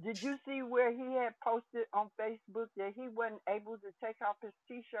 did you see where he had posted on Facebook that he wasn't able to take off his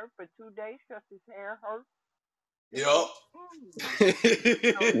T-shirt for 2 days because his hair hurt? He said,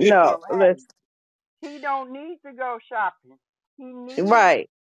 Yup. No, so hey, listen, he don't need to go shopping. He needs right.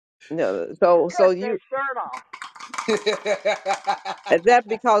 No, to so cut that you shirt off. is that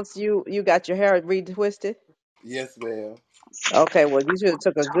because you got your hair retwisted? Yes, ma'am. Okay, well, you should have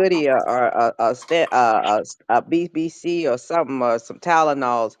took a goodie or a BBC or something or some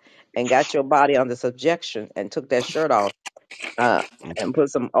Tylenols and got your body under subjection and took that shirt off and put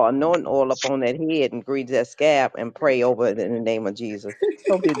some anointing oil up on that head and grease that scab and pray over it in the name of Jesus.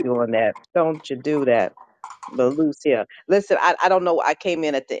 Don't be doing that. Don't you do that. But Lucia, listen, I don't know. I came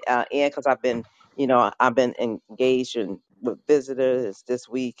in at the end because I've been engaged with visitors this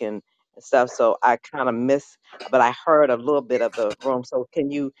week and stuff. So I kind of missed, but I heard a little bit of the room. So can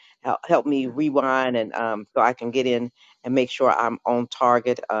you help me rewind and so I can get in and make sure I'm on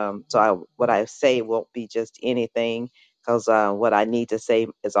target? What I say won't be just anything because what I need to say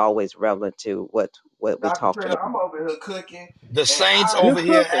is always relevant to what we're Dr. talking Trina, I'm about. over here cooking, The and saints I. You over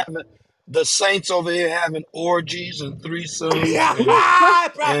here cooking? having the saints over here having orgies and threesomes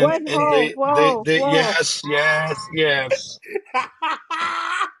What? What? and What? Prophet. and Whoa! Whoa! they Whoa! yes.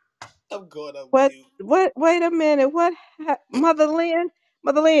 I'm going up What? mute. What? Wait a minute. What? Mother Lynn?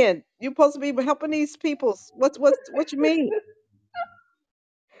 Mother Lynn, you supposed to be helping these people. What you mean?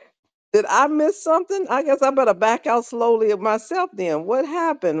 Did I miss something? I guess I better back out slowly of myself then. What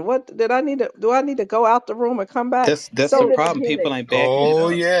happened? What did I need to do? I need to go out the room and come back? That's the So did the problem. People healing. ain't backing it Oh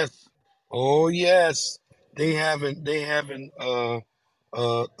up. yes. Oh yes. They having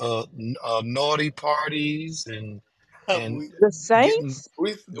naughty parties and we, The getting saints?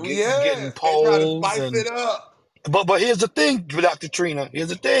 getting yes, they try to poles spice and it up. but here's the thing, Dr. Trina. Here's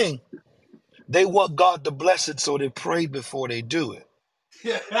the thing. They want God to bless it, so they pray before they do it.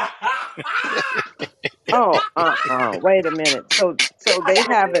 Oh, wait a minute. So they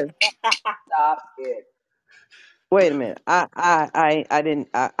having. Stop it. Wait a minute. I didn't.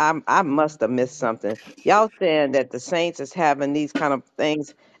 I must have missed something. Y'all saying that the saints is having these kind of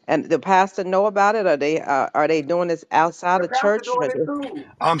things, and the pastor know about it? Are they doing this outside The of pastor church? doing it too.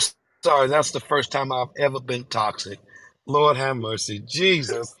 I'm sorry, that's the first time I've ever been toxic. Lord have mercy,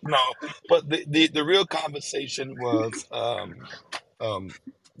 Jesus. No, but the real conversation was um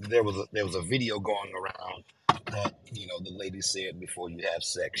there was a video going around that the lady said before you have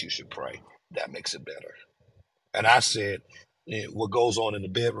sex you should pray. That makes it better. And I said, what goes on in the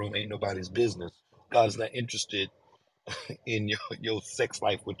bedroom ain't nobody's business. God is not interested in your sex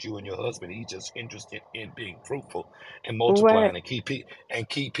life with you and your husband. He's just interested in being fruitful and What? multiplying and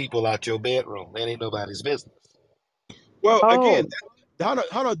keep people out your bedroom. That ain't nobody's business. Well, again, Oh,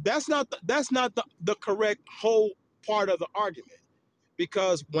 hold on. That's not the correct whole part of the argument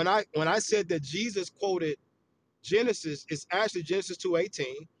because when I said that Jesus quoted Genesis, it's actually Genesis 2:18,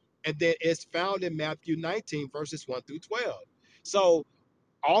 and then it's found in Matthew 19 verses 1 through 12. So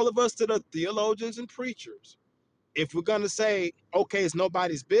all of us that are theologians and preachers, if we're gonna say, okay, it's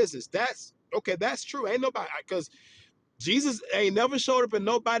nobody's business, that's okay, that's true. Ain't nobody because Jesus ain't never showed up in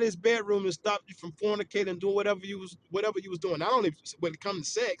nobody's bedroom and stopped you from fornicating and doing whatever you was doing. Not only when it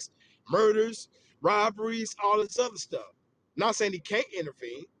comes to sex, murders, robberies, all this other stuff. Not saying he can't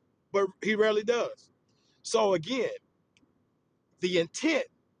intervene, but he rarely does. So again, the intent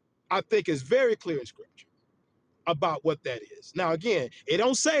I think is very clear in scripture about what that is. Now again, it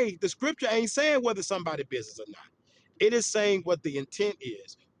don't say the scripture ain't saying whether somebody business or not. It is saying what the intent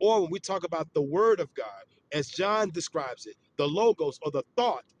is. Or when we talk about the word of God, as John describes it, the logos or the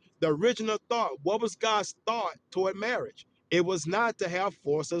thought, the original thought. What was God's thought toward marriage? It was not to have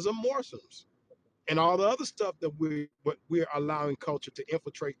forces or morsels and all the other stuff that we're allowing culture to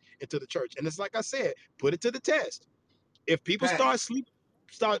infiltrate into the church. And it's like I said, put it to the test. If people Pat,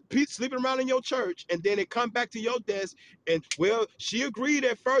 sleeping around in your church and then it come back to your desk and well she agreed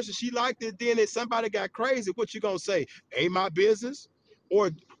at first and she liked it, then if somebody got crazy, what you gonna say? Ain't my business? Or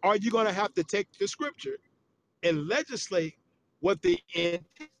are you going to have to take the scripture and legislate what the intent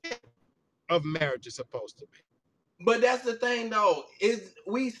of marriage is supposed to be? But that's the thing, though. Is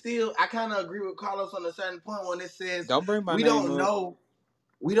we still? I kind of agree with Carlos on a certain point when it says Don't bring my we name don't up. know.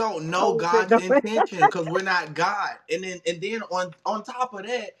 We don't know Hold it. God's intention because we're not God. And then on top of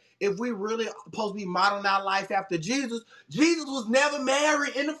that, if we really supposed to be modeling our life after Jesus, Jesus was never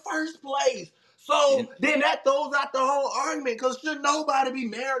married in the first place. And So then that throws out the whole argument because should nobody be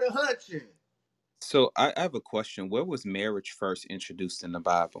married or hunching? so I have a question. Where was marriage first introduced in the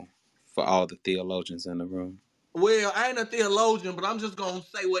Bible for all the theologians in the room? Well, I ain't a theologian, but I'm just gonna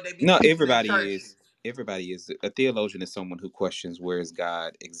say what they be No, teaching in everybody churches. is. Everybody is. A theologian is someone who questions where is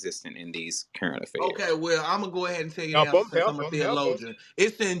God existing in these current Okay, affairs. well, I'm gonna go ahead and tell you the Help answer them, since help I'm a them, help them. theologian.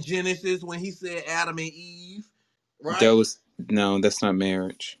 It's in Genesis when he said Adam and Eve, There right? was no. That's not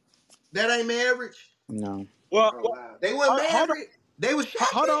marriage. That ain't marriage. No. Well, Oh well wow. They weren't hold on, married. They was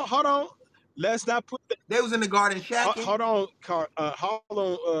hold shacking. on, hold on. Let's not put that. They was in the garden shacking. Hold on,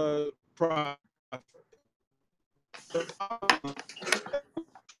 hold on, Prophet.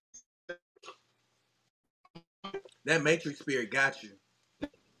 That Matrix spirit got you.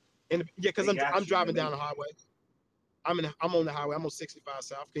 And yeah, because They I'm got you in the driving down the Matrix. highway. I'm on the highway. I'm on 65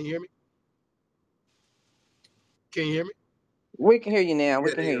 South. Can you hear me? Can you hear me? We can hear you now.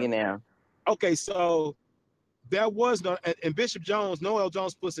 We Good can hear deal. you now. Okay, so there was no, and Bishop Jones, Noel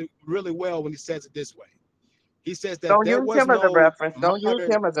Jones puts it really well when he says it this way. He says that Don't there use was him as a no reference. Don't use modern.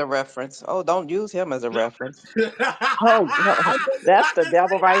 him as a reference. Oh, don't use him as a No, reference. Oh, I'm that's the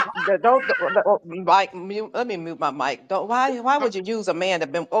devil, right? Mike, mute. Let me mute my mic. Don't. Why would you use a man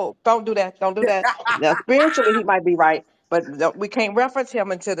that been? Oh, don't do that. Don't do that. Now, spiritually, he might be right, but we can't reference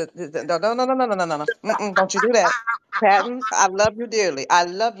him into no, no, no, no, no, no, no, no, no. Don't you do that, Patton? I love you dearly. I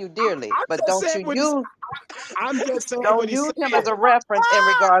love you dearly, I'm but just don't saying you what he. use I'm just saying what don't he use said. him as a reference in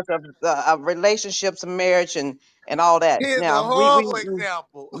regards of relationships and marriage and all that. Here's a Now, horrible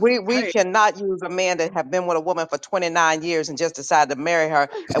example. we Hey, cannot use a man that have been with a woman for 29 years and just decide to marry her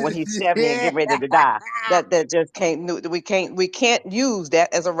and when he's 70 and Yeah. get ready to die. That just can't we can't use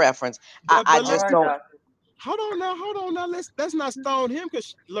that as a reference. I but just let's Lord, don't. doctor. hold on now. Let's not stone him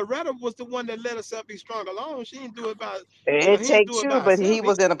because Loretta was the one that let herself be strong alone. She didn't do it by, It he didn't do takes it you, by but herself. he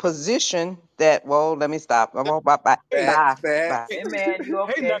was in a position that, well, let me stop. I won't, bye, bye, Hey, bye, Facts, bye. facts. hey, Amen. You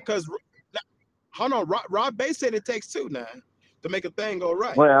hey, now okay? because hold on, Rob Bay said it takes two now to make a thing go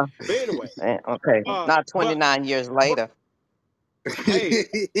right. Well, But anyway, okay, not but 29 years but later. hey,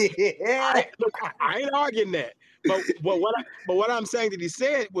 Yeah. I ain't arguing that. But what I'm saying that he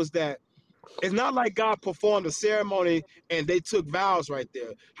said was that it's not like God performed a ceremony and they took vows right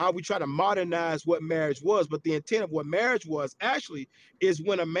there. How we try to modernize what marriage was, but the intent of what marriage was actually is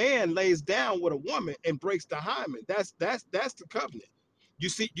when a man lays down with a woman and breaks the hymen. That's the covenant. You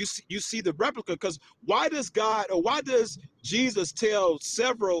see the replica because why does God or why does Jesus tell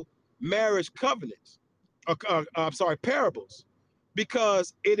several marriage covenants? I'm sorry, parables,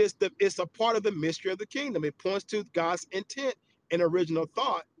 because it's a part of the mystery of the kingdom. It points to God's intent and original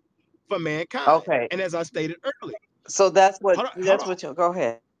thought for mankind. Okay, And as I stated earlier, so that's what hold on. you go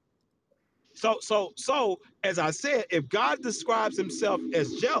ahead. So as I said, if God describes himself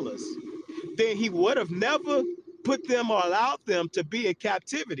as jealous, then he would have never put them or allowed them to be in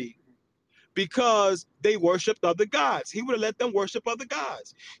captivity because they worshiped other gods. He would have let them worship other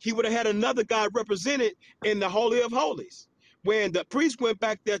gods. He would have had another God represented in the Holy of Holies when the priest went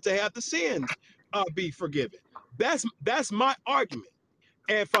back there to have the sins be forgiven. That's my argument.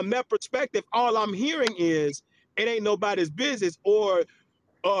 And from that perspective, all I'm hearing is it ain't nobody's business,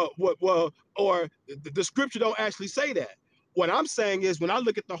 what well, or the scripture don't actually say that. What I'm saying is when I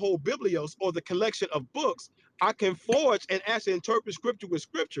look at the whole Biblios or the collection of books, I can forge and actually interpret scripture with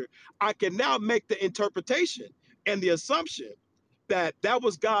scripture. I can now make the interpretation and the assumption that that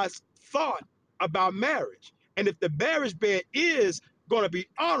was God's thought about marriage. And if the marriage bed is going to be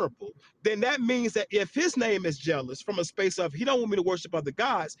honorable, then that means that if his name is jealous from a space of he don't want me to worship other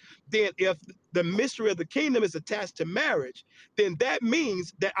gods, then if the mystery of the kingdom is attached to marriage, then that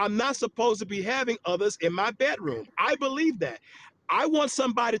means that I'm not supposed to be having others in my bedroom. I believe that. I want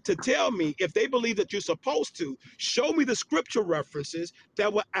somebody to tell me if they believe that you're supposed to show me the scripture references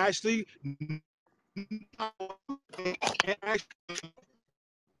that will actually and actually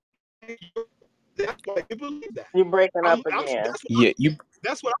that's why you believe that. You're breaking up I'm again. Yeah,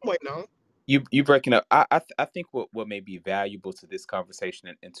 that's what I'm waiting on. you breaking up. I think what may be valuable to this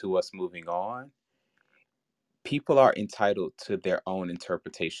conversation and to us moving on, people are entitled to their own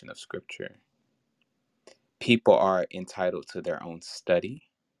interpretation of scripture. People are entitled to their own study.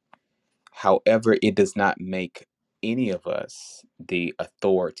 However, it does not make any of us the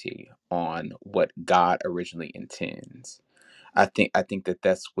authority on what God originally intends. I think that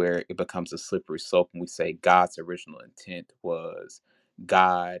that's where it becomes a slippery slope when we say God's original intent was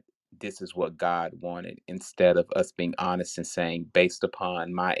God, this is what God wanted, instead of us being honest and saying, based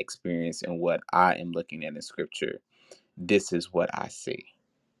upon my experience and what I am looking at in scripture, this is what I see.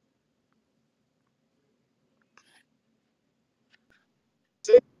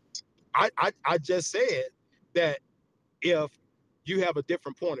 I just said that if you have a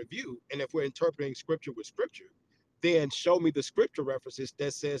different point of view, and if we're interpreting scripture with scripture, then show me the scripture references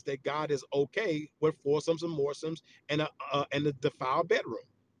that says that God is okay with foursomes and moresomes and a defiled bedroom.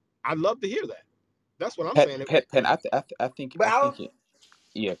 I'd love to hear that. That's what I'm Pet, saying. pet, pet. But I I was think it.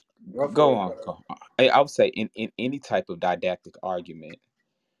 Yeah, go go for it, on. bro. Go on. I would say in any type of didactic argument,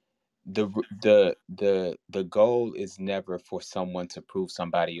 the goal is never for someone to prove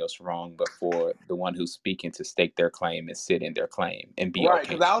somebody else wrong, but for the one who's speaking to stake their claim and sit in their claim and be Right, okay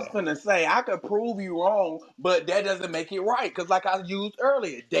because I with was that. finna say I could prove you wrong, but that doesn't make it right. Because like I used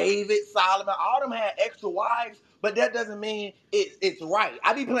earlier, David, Solomon, all them had extra wives, but that doesn't mean it's right.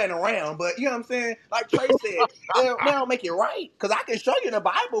 I be playing around, but you know what I'm saying? Like Trey said, they don't make it right. Because I can show you in the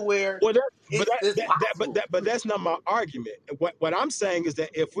Bible where Well, that, but it's possible. but that's not my argument. What I'm saying is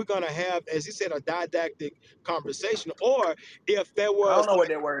that if we're gonna have, as you said, a didactic conversation, or if there I don't was know what like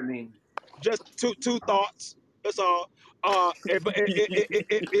that word means. just two thoughts, that's all. If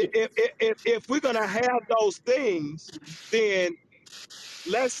we're gonna have those things, then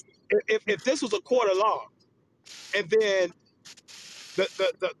let's. If this was a court of law, and then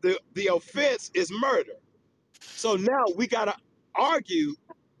the offense is murder, so now we gotta argue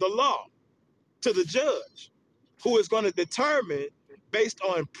the law to the judge, who is going to determine based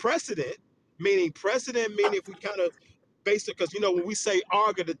on precedent, meaning if we kind of base it, because when we say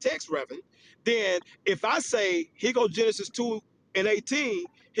argue the text, Reverend, then if I say, here go Genesis 2 and 18,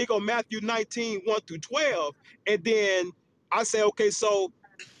 here go Matthew 19, 1 through 12, and then I say, okay, so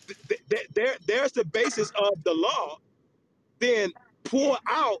there's the basis of the law, then pull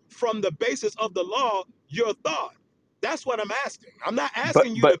out from the basis of the law your thought. That's what I'm asking. I'm not But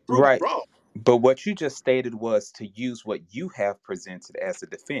asking you but to prove me right. wrong. But what you just stated was to use what you have presented as a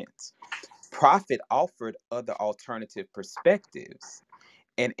defense. Prophet offered other alternative perspectives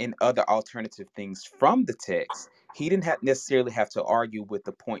and other alternative things from the text. He didn't necessarily have to argue with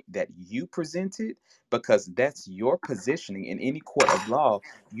the point that you presented, because that's your positioning. In any court of law,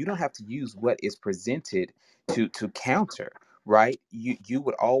 you don't have to use what is presented to counter, right? You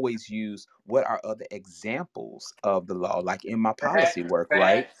would always use what are other examples of the law, like in my policy Facts, work,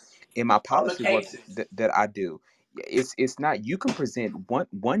 right? facts In my on the policy work cases. that I do, it's not, you can present one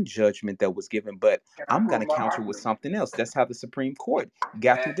judgment that was given, but Can I I'm going to prove my counter with argument? something else. That's how the Supreme Court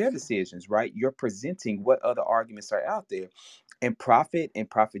got through their Facts. decisions, right? You're presenting what other arguments are out there. And Prophet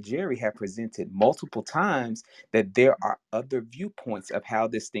Jerry have presented multiple times that there are other viewpoints of how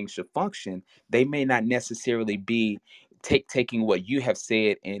this thing should function. They may not necessarily be taking what you have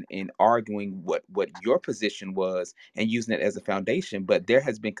said and arguing what your position was and using it as a foundation, but there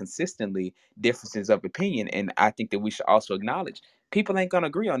has been consistently differences of opinion, and I think that we should also acknowledge people ain't gonna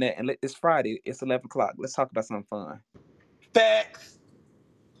agree on that. And it's Friday, it's 11 o'clock. Let's talk about something fun. Facts.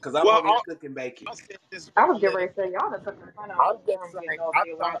 Because I'm Well, over here cooking bacon. I'll say this I before was I getting let it. ready to say y'all done took the fun out I'm the just room saying, getting all I'm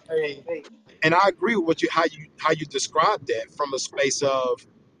not theological on a, debate. and I agree with what you how you described that from a space of,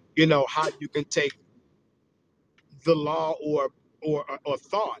 how you can take the law or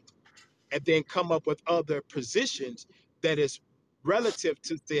thought and then come up with other positions that is relative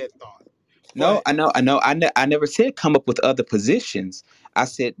to said thought. No, But I never said come up with other positions. I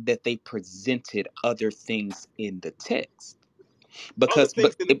said that they presented other things in the text. other Because,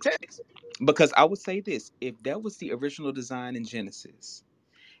 things in the text. because I would say this: if that was the original design in Genesis,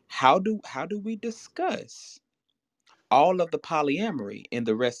 how do we discuss all of the polyamory in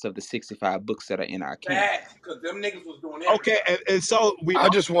the rest of the 65 books that are in our canon? Facts. Because them niggas was doing Okay, everything. and so we I know.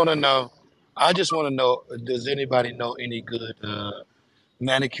 just want to know. I just want to know. Does anybody know any good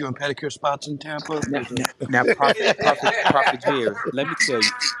manicure and pedicure spots in Tampa? Now, Prophet Jerry, let me tell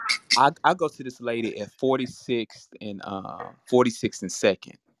you, I go to this lady at 46th and 46th and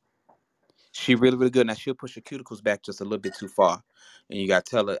Second. She really good. Now she'll push her cuticles back just a little bit too far, and you gotta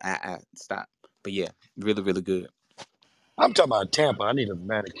tell her, stop. But yeah, really good. I'm talking about Tampa. I need a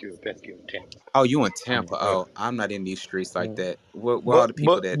manicure and pedicure in Tampa. Oh, you in Yeah, Tampa? yeah. Oh, I'm not in these streets like Mm. that. Where all the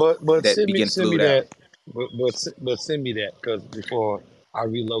people But that be getting send me flued out? that. But send me that because before I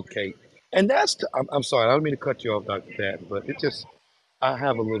relocate. And I'm sorry. I don't mean to cut you off, Dr. Pat, but it just I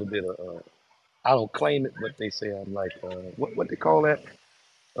have a little bit of I don't claim it, but they say I'm like what they call that?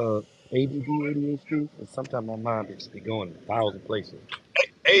 ADD, ADHD, and sometimes my mind just be going a thousand places.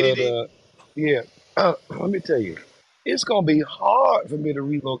 But ADD. yeah, let me tell you, it's gonna be hard for me to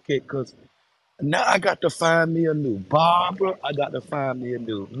relocate because now I got to find me a new barber. I got to find me a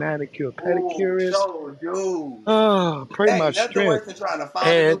new manicure, Ooh, pedicurist. sure, dude. Pray my Ain't nothing worse strength. than trying to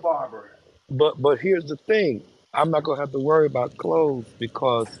find a new And barber. but here's the thing. I'm not gonna have to worry about clothes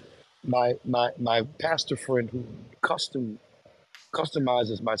because my pastor friend who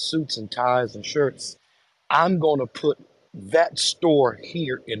customizes my suits and ties and shirts, I'm gonna put that store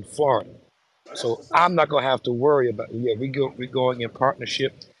here in Florida. Oh, that's So what's I'm up. not gonna have to worry about. Yeah, we're going in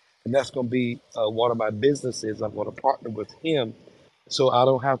partnership, and that's gonna be one of my businesses. I'm gonna partner with him, so I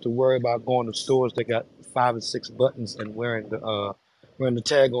don't have to worry about going to stores that got 5 and 6 buttons and wearing the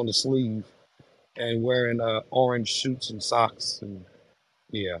tag on the sleeve and wearing orange suits and socks and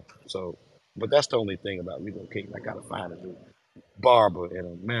yeah. So, but that's the only thing about relocating. I gotta find a new barber and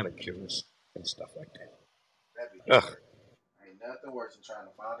a manicurist and stuff like that. That'd be Ugh. crazy. Ain't nothing worse than trying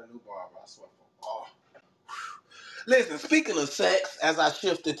to find a new barber. I swear for all. Listen, speaking of sex, as I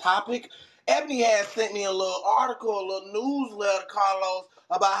shift the topic, Ebony has sent me a little article, a little newsletter, Carlos,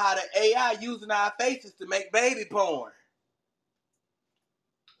 about how the AI using our faces to make baby porn.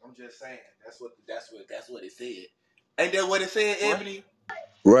 I'm just saying, that's what it said. Ain't that what it said, What? Ebony?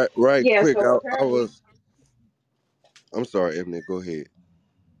 Right Yeah, quick. so I apparently, was. I'm sorry, Ebony. Go ahead.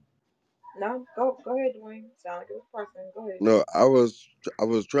 no, go ahead, Dwayne. Sound like a good person. Go ahead. No, I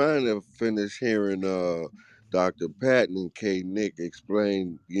was trying to finish hearing Dr. Patton and K Nick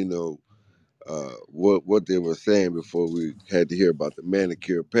explain, what they were saying before we had to hear about the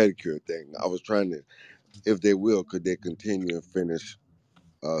manicure pedicure thing. I was trying to, if they will, could they continue and finish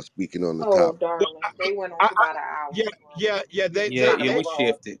speaking on the Oh, topic? Well, darn. They went on I, for about an hour, yeah, so yeah. we Yeah, kind yeah, of we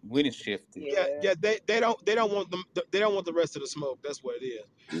rolled. shifted. We didn't shifted. Yeah. they don't want they don't want the rest of the smoke. That's what it is.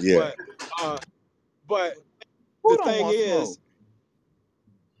 Yeah. But uh, but Who the don't thing want smoke? is,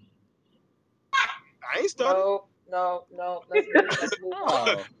 I ain't started. No, no, no. Let's move on.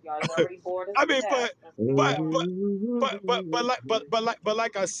 Oh, Y'all already bored us I to mean, death. but Let's move but on.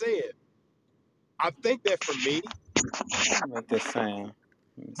 like I said, I think that for me, how to make that sound?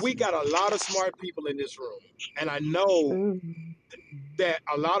 Let me we see. got a lot of smart people in this room, and I know that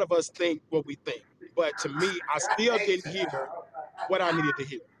a lot of us think what we think. But to me, I still didn't hear what I needed to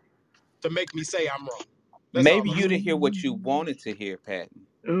hear to make me say I'm wrong. That's all Maybe I'm you saying. didn't hear what you wanted to hear, Patton.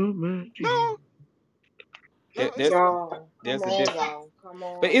 Oh my Jesus. No, There, no, it's there's okay. Y'all, come there's a on, difference. y'all. Come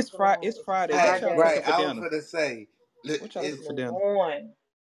But on, it's come on. It's It's a Friday. What Hey, y'all cooking right, for Friday. I was dinner? gonna say, What y'all Let's cooking it's for move dinner? on.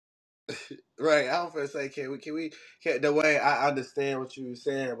 right. I was gonna say, can the way I understand what you were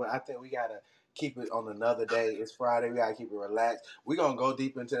saying, but I think we gotta keep it on another day. It's Friday. We gotta keep it relaxed. We're gonna go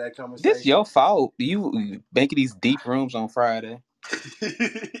deep into that This conversation. your fault. You making these deep rooms on Friday.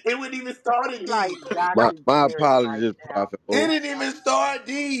 It wouldn't even start Like deep. My Dr. my Jerry right apologies, now. Prophet It O. didn't even start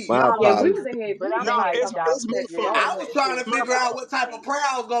deep. My No, Yeah, but we apologies. was in here. but We I'm was No, in here like it's talking about it's Dr. my sex. fault. Y'all I done was went trying into to a My figure different out fault. what type of conversation. prayer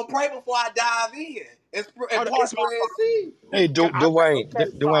I was gonna pray before I dive in and Oh, no, part it's my the Red fault. Sea. Hey, Yeah, Dwayne, Okay,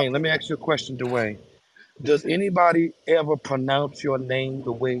 Dwayne, let Prophet. me ask you a question, Dwayne. Does anybody ever pronounce your name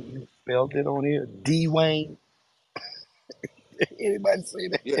the way you spelled it on here? Dwayne? Anybody say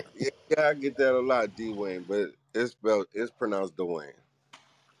Yeah, that? yeah, yeah, I get that a lot, D Wayne, but it's pronounced Dwayne.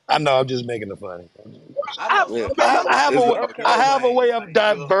 I know, I'm just making it funny. I I, know Yeah, some I, people I it's, have say it's a, all Okay, I good. have a way Dwayne. of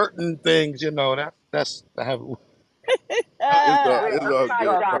diverting things, that's, I have, we're It's gonna all try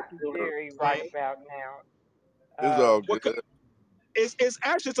good. Dr. Prophet. Jerry right about now. It's all well, good. it's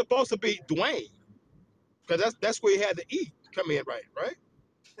actually supposed to be Dwayne because that's where he had the E come in, right?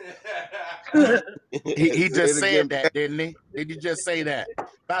 He Say it just again, said that, didn't he? Did you just say that?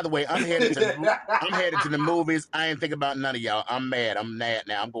 By the way, I'm headed to the movies. I ain't thinking about none of y'all. I'm mad. I'm mad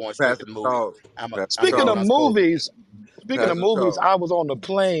now. I'm going straight Pastor to the movies. Charles. Pastor I'm speaking doing of what Charles. I'm supposed to do. movies, Pastor Charles. I was on the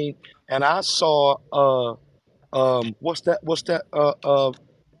plane and I saw,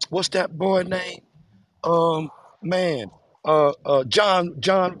 what's that boy name? Um, man,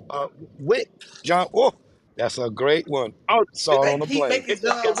 John Wick. Oh, that's a great one. Oh, Saw it They on the keep plane. making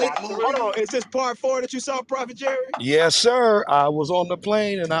John is it? Wick Got Hold three. on. movies. Is this part four that you saw, Prophet Jerry? Yes, sir. I was on the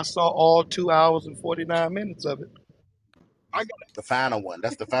plane and I saw all 2 hours and 49 minutes of it. I The final one.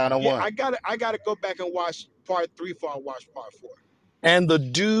 That's the final Yeah, one. I gotta go back and watch part three before I watch part four.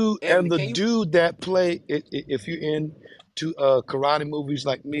 Ebony, The can you? dude that play, if you're into karate movies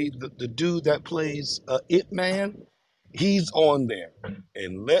like me, the dude that plays It Man, he's on there.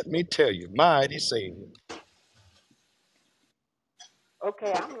 And let me tell you, mighty savior.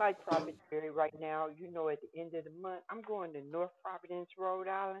 Okay, I'm like Prophet Jerry right now. You know, at the end of the month, I'm going to North Providence, Rhode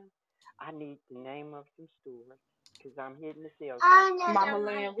Island. I need the name of some stores. because I'm hitting the sales button. Mama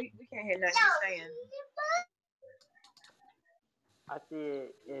Land, we can't hear nothing you saying. I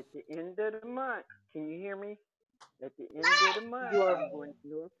said at the end of the month, can you hear me? At the end of the month, You are I'm going to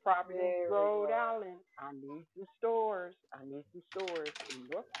North Providence, very Rhode low. Island. I need some stores. I need some stores in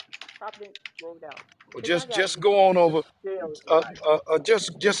North Providence, Rhode Island, Well, because I got to just get go on the over. sales right.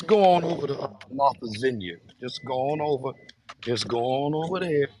 Just go on over to Martha's Vineyard. Just go on over. Just go on over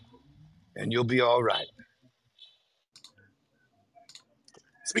there, and you'll be all right.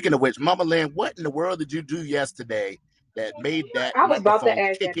 Speaking of which, Mama Land, what in the world did you do yesterday that made that I was about to microphone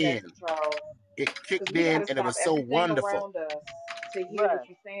ask kick that, in? Pastor Charles, It because kicked we got in to and it stop was so everything wonderful. around us to hear what But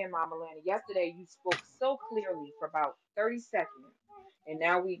you're saying, Mama Lana. Yesterday you spoke so clearly for about 30 seconds, and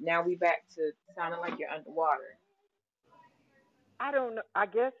now we back to sounding like you're underwater. I don't know. I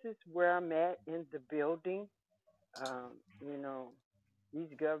guess it's where I'm at in the building. You know, these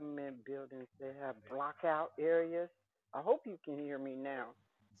government buildings, they have block out areas. I hope you can hear me now.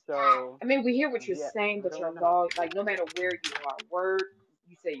 So, I mean, we hear what you're yeah, saying, I but your don't know. volume, like no matter where you are, work,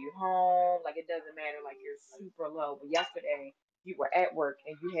 you say you're home, like it doesn't matter, like you're super low. But yesterday you were at work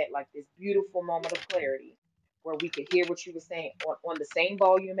and you had like this beautiful moment of clarity where we could hear what you were saying on the same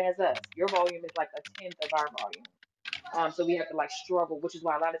volume as us. Your volume is like a tenth of our volume. So we have to like struggle, which is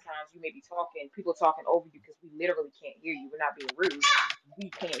why a lot of times you may be talking, people talking over you because we literally can't hear you. We're not being rude. We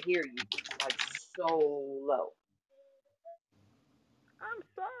can't hear you. It's like so low. I'm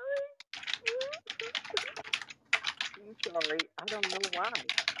sorry. I'm sorry. I don't know why.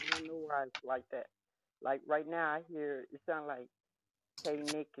 I don't know why it's like that. Like right now, I hear it sounds like K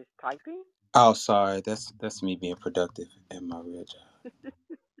Nick is typing. Oh, sorry. That's me being productive at my real job.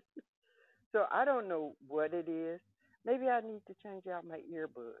 So I don't know what it is. Maybe I need to change out my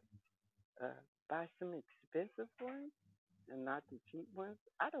earbuds. Buy some expensive ones and not the cheap ones.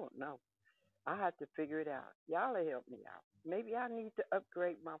 I don't know. I have to figure it out. Y'all help me out. Maybe I need to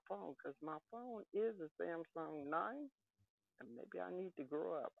upgrade my phone because my phone is a Samsung 9, and maybe I need to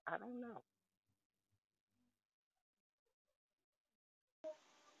grow up. I don't know.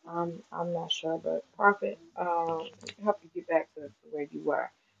 I'm not sure, but Prophet, help you get back to where you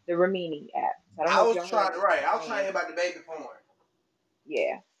were. The Remini app. So I don't know I if was y'all heard trying what he right. was I was trying to saying. hear about the baby porn.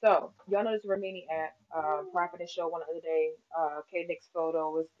 Yeah. So y'all know this Remini app. Prophet and show one other day. K Nick's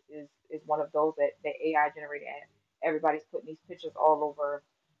photo is one of those that AI generated app. Everybody's putting these pictures all over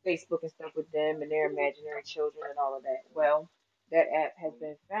Facebook and stuff with them and their imaginary children and all of that. Well, that app has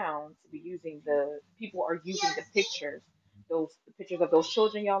been found to be using the people are using the pictures, the pictures of those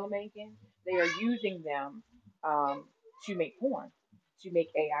children y'all are making. They are using them um, to make porn, to make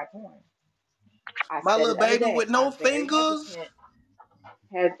AI porn. I My said it little the other baby day. with no I'm very fingers. hesitant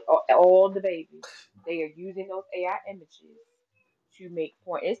has all the babies. They are using those AI images to make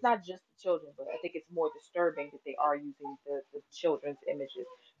porn. It's not just the children, but I think it's more disturbing that they are using the children's images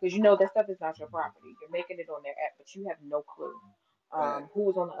because you know that stuff is not your property. You're making it on their app, but you have no clue Right. who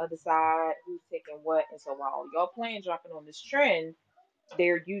was on the other side, who's taking what, and so while y'all playing jumping on this trend,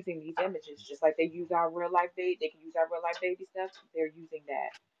 they're using these images just like they use our real life baby. They can use our real life baby stuff. They're using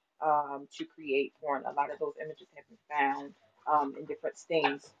that to create porn. A lot of those images have been found in different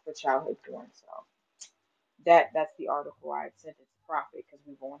states for childhood porn. So that's the article I had sent it to Prophet because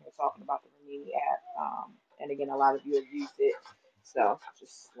we were on here talking about the Remini app. And again, a lot of you have used it. So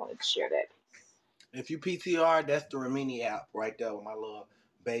just wanted to share that piece. If you PTR, that's the Remini app right there with my little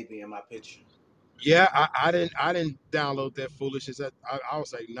baby in my picture. Yeah, I didn't download that foolishness. I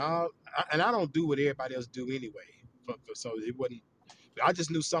was like, no, and I don't do what everybody else do anyway. So it wasn't. I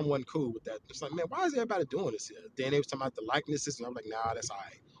just knew someone cool with that. It's like, man, why is everybody doing this here? Then they was talking about the likenesses, and I'm like, nah, that's all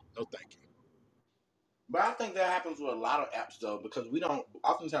right. No, thank you. But I think that happens with a lot of apps though, because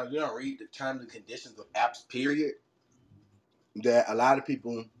oftentimes we don't read the terms and conditions of apps, period. That a lot of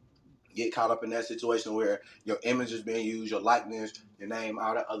people get caught up in that situation where your image is being used, your likeness, your name,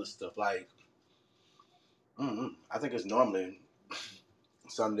 all that other stuff. Like, I think it's normally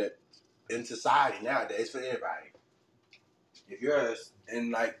something that in society nowadays for everybody. If you're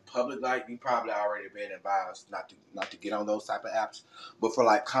in like public life, you probably already been advised not to get on those type of apps. But for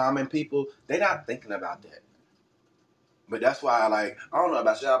like common people, they're not thinking about that. But that's why I don't know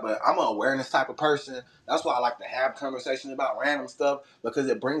about y'all, but I'm an awareness type of person. That's why I like to have conversations about random stuff because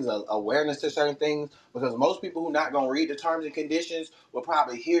it brings a awareness to certain things. Because most people who not gonna read the terms and conditions will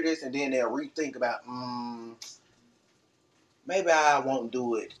probably hear this and then they'll rethink about, maybe I won't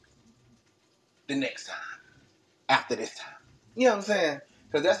do it the next time after this time. You know what I'm saying?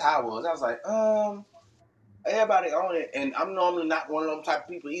 Because that's how I was. I was like, everybody on it, and I'm normally not one of them type of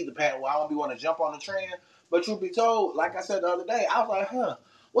people either, Pat. Where I don't be want to jump on the trend. But truth be told, like I said the other day, I was like,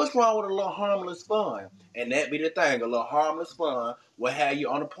 What's wrong with a little harmless fun? And that be the thing. A little harmless fun will have you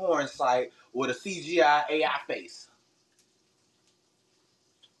on a porn site with a CGI AI face.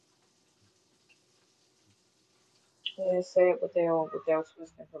 Yeah, it's sad what they'll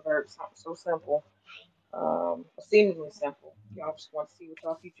twist and pervert something so simple, seemingly simple. Y'all just want to see what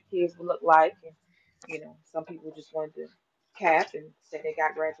y'all future kids will look like, and some people just wanted to cap and say they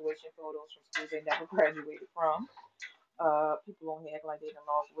got graduation photos from schools they never graduated from. People don't act like they done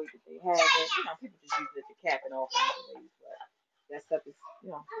lost weight that they haven't. People just use it to cap in all kinds of ways, but that stuff is,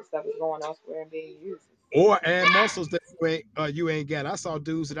 that stuff is going elsewhere and being used. Or add muscles that you ain't got. I saw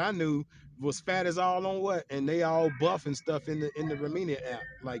dudes that I knew was fat as all on what, and they all buff and stuff in the Remini app.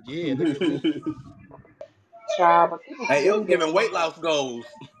 Like, yeah, look at me. Child, but people Hey, it been was giving doing weight that. loss goals.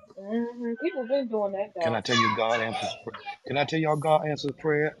 People been doing that Can I though. tell you God answers? Can I tell y'all God answers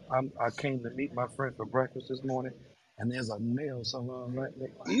prayer? I came to meet my friend for breakfast this morning, and there's a nail salon right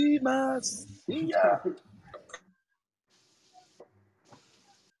there. Emas, yeah.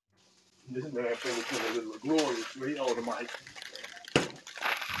 This man feeling glorious when he hold the mic.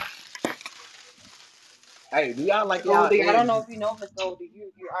 Hey, do y'all Miss like y'all Goldie, I don't eggs? know if you know Miss Goldie.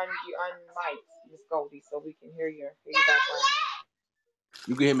 You mic, Miss Goldie, so we can hear your background.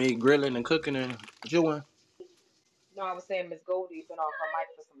 You can hear me grilling and cooking and chewing. No, I was saying Miss Goldie been off her mic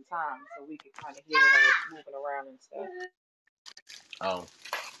for some time, so we could kind of hear her moving around and stuff. Oh.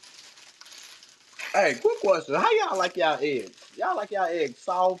 Hey, quick question. How y'all like y'all eggs? Y'all like y'all eggs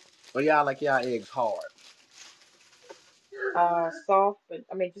soft or y'all like y'all eggs hard? Soft, but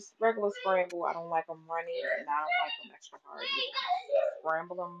I mean just regular scramble. I don't like them runny, and I don't like them extra hard either.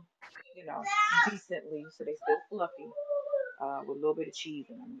 Scramble them, decently so they still fluffy. With a little bit of cheese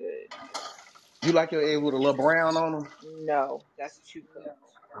in them, good. You like your eggs with a little brown on them? No, that's too cooked.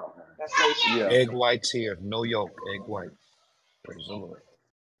 That's way too Yeah. cooked. Egg whites here, no yolk, egg white. Praise the Lord.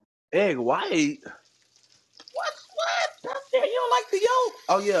 Egg white? What? That's it. You don't like the yolk?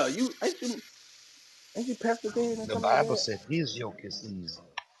 Oh yeah. You ain't you pescatarian or The something like Bible that? said his yoke is easy.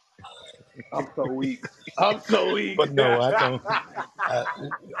 I'm so weak. I'm so weak. But no, I don't. I,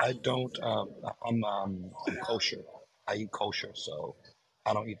 I don't. I'm kosher. I eat kosher, so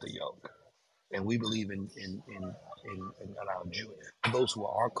I don't eat the yolk. And we believe in our Jew. For those who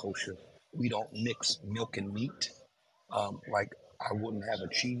are kosher, we don't mix milk and meat. Like I wouldn't have a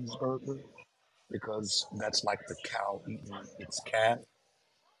cheeseburger because that's like the cow eating its calf.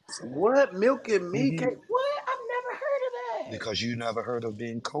 So, What? Milk and meat hmm cake? What? I've never heard of that. because you never heard of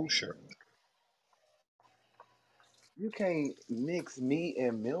being kosher. You can't mix meat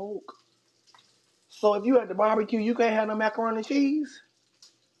and milk. So if you at the barbecue, you can't have no macaroni and cheese.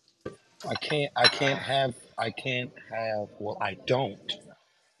 I can't have, well, I don't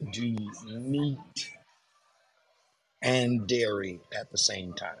do meat and dairy at the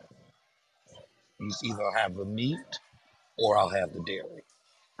same time. You either have the meat or I'll have the dairy.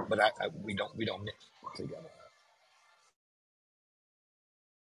 But we don't mix together.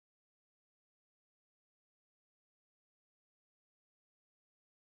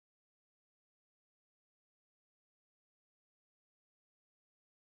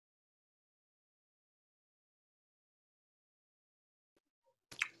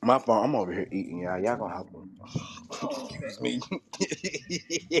 My fault. I'm over here eating, y'all. Y'all gonna have to Oh, okay. excuse me.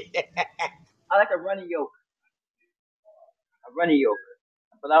 I like a runny yolk, a runny yolk,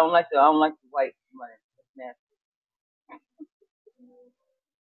 but I don't like the white runny. That's nasty.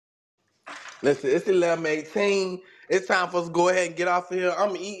 Listen, it's 11:18. It's time for us to go ahead and get off of here.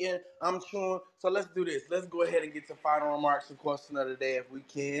 I'm eating, I'm chewing. So let's do this. Let's go ahead and get to final remarks and question of the day if we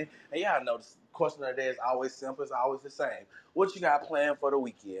can. And y'all know the question of the day is always simple. It's always the same. What you got planned for the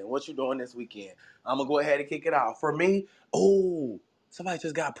weekend? What you doing this weekend? I'm going to go ahead and kick it off. For me, somebody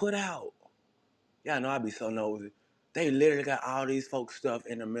just got put out. Yeah, I know I be so nosy. They literally got all these folks stuff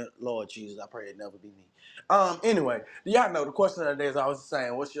in the Lord Jesus. I pray it never be me. Anyway, y'all know the question of the day is always the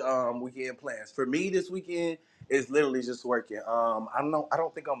same. What's your weekend plans? For me this weekend is literally just working. I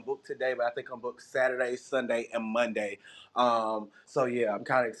don't think I'm booked today, but I think I'm booked Saturday, Sunday, and Monday. So yeah, I'm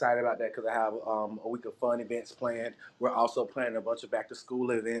kind of excited about that because I have a week of fun events planned. We're also planning a bunch of back to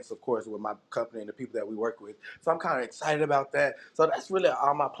school events, of course, with my company and the people that we work with. So I'm kind of excited about that. So that's really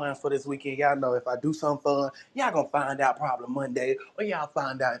all my plans for this weekend. Y'all know if I do something fun, y'all gonna find out probably Monday, or y'all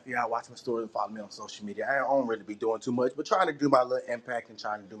find out if y'all watching my stories and follow me on social media. I don't really be doing too much, but trying to do my little impact and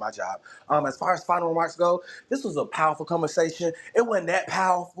trying to do my job. As far as final remarks go, this was a powerful conversation. It wasn't that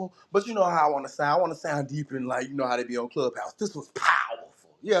powerful, but you know how I want to sound. I want to sound deep and like you know how they be on Clubhouse. This was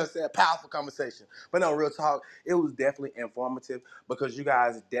powerful. Yeah, it's a powerful conversation. But no, real talk, it was definitely informative because you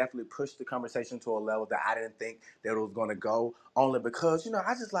guys definitely pushed the conversation to a level that I didn't think that it was going to go. Only because,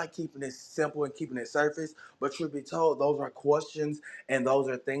 I just like keeping it simple and keeping it surface. But truth be told, those are questions and those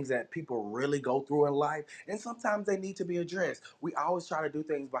are things that people really go through in life. And sometimes they need to be addressed. We always try to do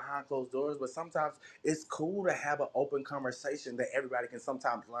things behind closed doors, but sometimes it's cool to have an open conversation that everybody can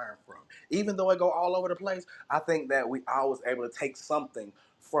sometimes learn from. Even though it go all over the place, I think that we always able to take something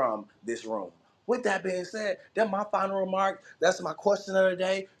from this room. With that being said, that's my final remark. That's my question of the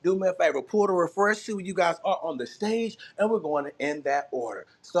day. Do me a favor, pull the refresh, see where you guys are on the stage, and we're going to end that order.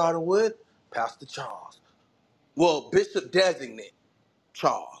 Starting with Pastor Charles. Well, Bishop Designate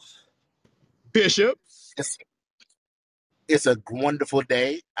Charles. Bishop. It's, it's a wonderful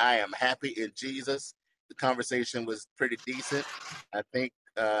day. I am happy in Jesus. The conversation was pretty decent. I think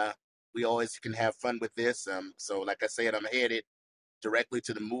we always can have fun with this. So like I said, I'm headed directly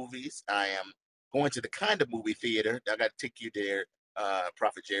to the movies. I am going to the kind of movie theater. I got to take you there,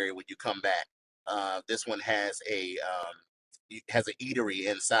 Prophet Jerry, when you come back. This one has an eatery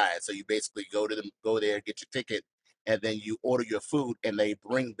inside, so you basically go there, get your ticket, and then you order your food, and they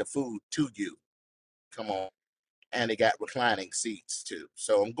bring the food to you. Come on, and they got reclining seats too.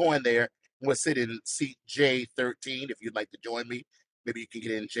 So I'm going there. I'm going to sit in seat J13 if you'd like to join me. Maybe you can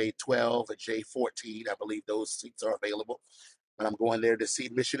get in J12 or J14. I believe those seats are available. But I'm going there to see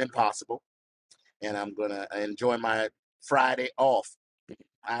Mission Impossible, and I'm going to enjoy my Friday off.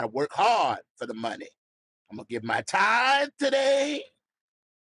 I work hard for the money. I'm going to give my tithe today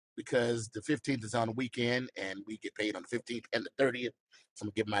because the 15th is on the weekend, and we get paid on the 15th and the 30th. So I'm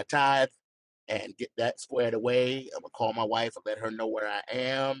going to give my tithe and get that squared away. I'm going to call my wife and let her know where I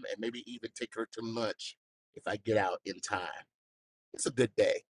am and maybe even take her to lunch if I get out in time. It's a good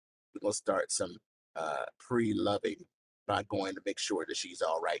day. We're going to start some pre-loving by going to make sure that she's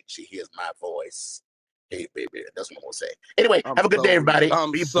all right. She hears my voice. Hey, baby, that's what I'm going to say. Anyway, I'm have a good so day, weak. everybody.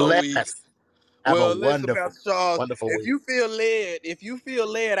 I'm Be so weak. blessed. Have a Well, listen, wonderful, Pastor Charles, wonderful if week. you feel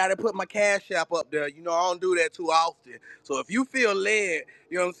led, I done put my cash app up there. I don't do that too often. So if you feel led,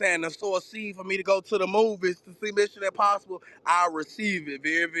 to sow a seed for me to go to the movies to see Mission Impossible, I'll receive it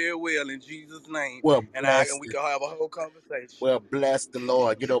very, very well in Jesus' name. Well, And bless, we can have a whole conversation. well, bless the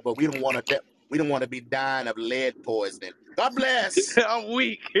Lord. But we don't want to be dying of lead poisoning. God bless. I'm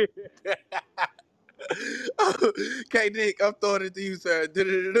weak. Okay, Nick, I'm throwing it to you, sir.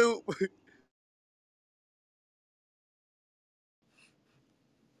 Do-do-do-do.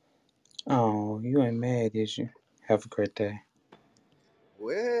 Oh, you ain't mad, is you? Have a great day.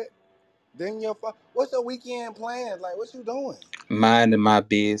 What? What's your weekend plans? Like, what you doing? Minding my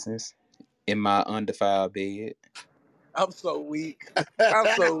business in my undefiled bed. I'm so weak. I'm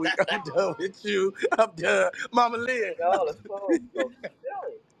so weak. I'm done with you. I'm done. Mama Leah. Y'all are so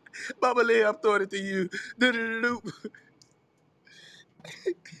silly. Mama Leah, I'm throwing it to you. Do-do-do-do.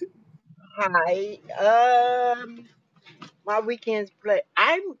 Hi. My weekends play.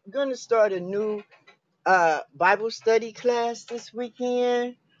 I'm gonna start a new Bible study class this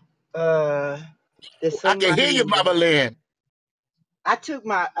weekend. Uh, that I can hear you, somebody. Mama Lynn. I took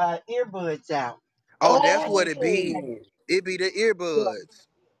my earbuds out. Oh, that's I what just it came be. home. It be the Yeah. earbuds.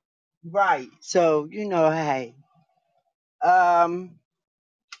 Right. So hey. Um,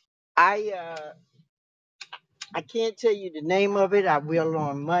 I can't tell you the name of it. I will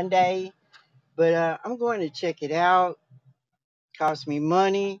on Monday, but I'm going to check it out. Cost me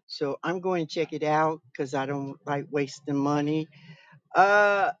money, so I'm going to check it out because I don't like wasting money.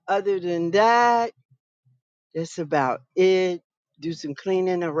 Other than that, that's about it. Do some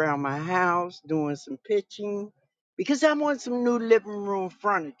cleaning around my house, doing some pitching because I want some new living room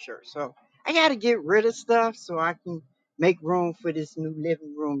furniture. So I got to get rid of stuff so I can make room for this new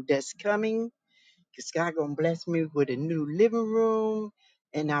living room that's coming. Cause God gonna bless me with a new living room,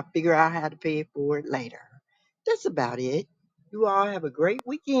 and I'll figure out how to pay for it later. That's about it. You all have a great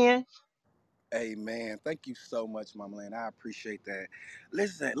weekend. Amen. Thank you so much, Mama Lynn. I appreciate that.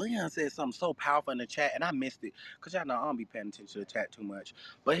 Listen, Leon said something so powerful in the chat, and I missed it because y'all know I don't be paying attention to the chat too much.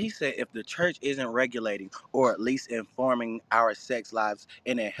 But he said if the church isn't regulating or at least informing our sex lives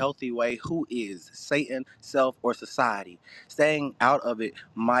in a healthy way, who is? Satan, self, or society? Staying out of it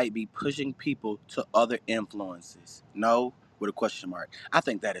might be pushing people to other influences. No? With a question mark. I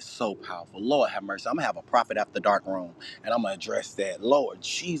think that is so powerful. Lord have mercy. I'm going to have a prophet after dark room, and I'm going to address that. Lord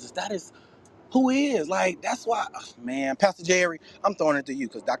Jesus, that is who is? Like, that's why, man, Pastor Jerry, I'm throwing it to you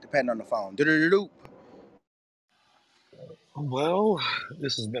because Dr. Patton on the phone. Do-do-do-do. Well,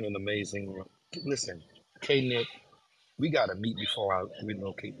 this has been an amazing. Listen, K Nick, we got to meet before I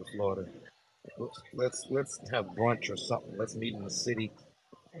relocate to Florida. Let's have brunch or something. Let's meet in the city.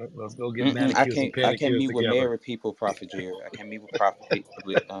 Let's go get Mm-mm, manicures and I can't pedicures meet with together. married people, Prophet Jerry. I can't meet with prophet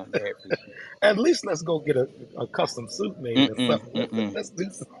with married people. At least let's go get a custom suit made or Mm-mm, something. mm-mm. Let's do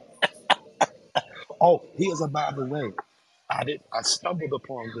some. Oh, here's a by the way. I stumbled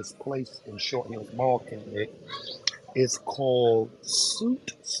upon this place in Short Hills Mall, Kennedy. It's called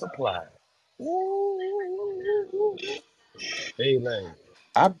Suit Supply. Ooh, Shaylay.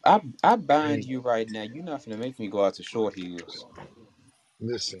 I bind Hey, you right now. You're not gonna make me go out to Short Hills.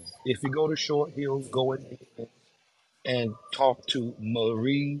 listen. If you go to Short Hills, go in and talk to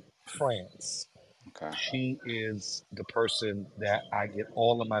Marie France. Okay. She is the person that I get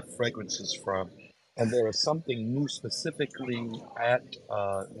all of my fragrances from. And there is something new specifically at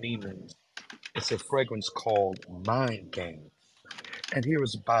Neiman's. It's a fragrance called Mind Game. And here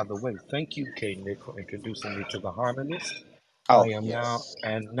is, by the way, thank you, K Nick, for introducing me to the harmonist. I Oh am now, yes.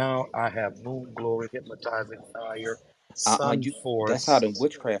 and now I have Moon Glory, Hypnotizing Fire, Sun You. That's how Force. them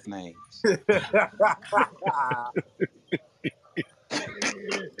witchcraft names.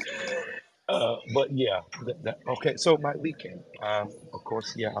 But yeah, okay. So my weekend, of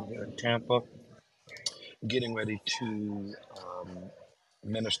course, yeah, I'm here in Tampa, getting ready to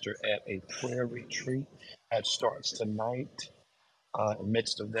minister at a prayer retreat that starts tonight. In the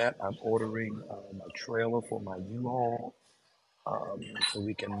midst of that, I'm ordering a trailer for my U-Haul so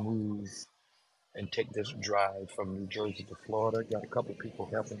we can move and take this drive from New Jersey to Florida. Got a couple of people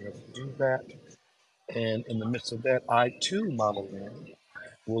helping us do that. And in the midst of that, I too, Mama Lynn,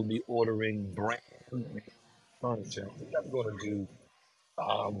 will be ordering brand new furniture. I think I'm going to do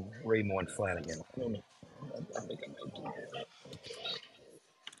Raymond Flanagan. I don't know. I think I might do that.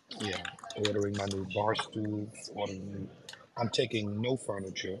 Yeah, ordering my new bar stools. I'm taking no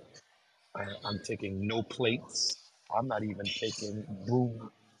furniture. I'm taking no plates. I'm not even taking broom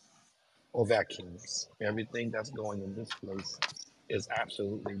or vacuums. Everything that's going in this place is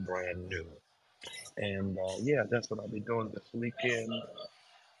absolutely brand new. And yeah, that's what I'll be doing this weekend.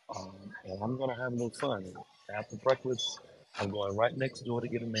 And I'm going to have a little fun. After breakfast, I'm going right next door to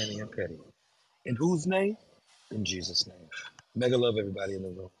get a mani and pedi. In whose name? In Jesus' name. Mega love everybody in the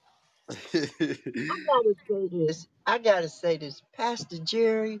room. I gotta say this. I gotta say this, Pastor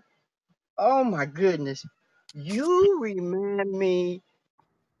Jerry. Oh my goodness, you remind me.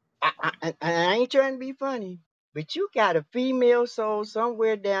 I ain't trying to be funny, but you got a female soul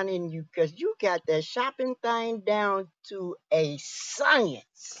somewhere down in you, cause you got that shopping thing down to a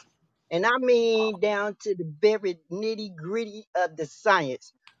science, and I mean down to the very nitty gritty of the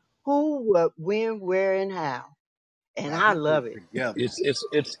science. Who, what, when, where, and how, and Now I he put love it it. together.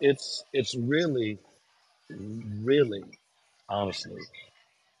 It's really, really, honestly,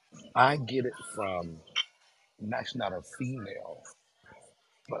 I get it from, that's not a female,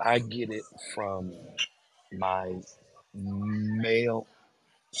 but I get it from my male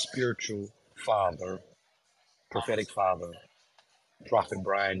spiritual father, prophetic father, Prophet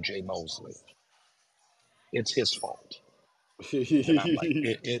Brian J. Mosley. It's his fault. And I'm like,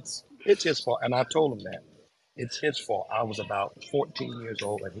 it's his fault. And I told him that. It's his fault. I was about 14 years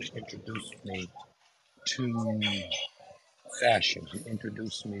old and he introduced me to fashion. He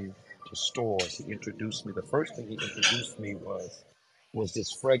introduced me to stores. He introduced me. The first thing he introduced me was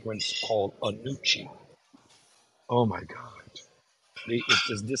this fragrance called Anucci. Oh my God. It's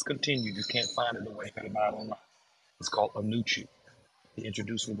just discontinued. You can't find it the way you can buy it online. It's called Anucci. He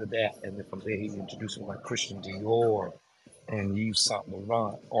introduced me to that, and then from there he introduced me to like Christian Dior and Yves Saint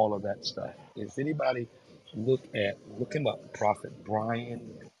Laurent, all of that stuff. If anybody look him up, Prophet Brian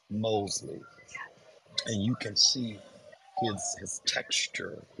Mosley, and you can see his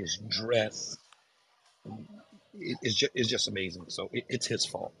texture, his dress. It's just amazing. So it's his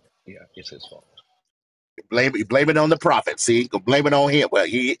fault. Yeah, it's his fault. Blame it on the prophet. See, go blame it on him. Well,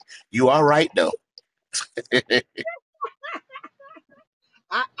 you are right though.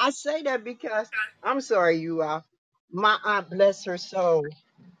 I say that because I'm sorry, you all. My aunt, bless her soul,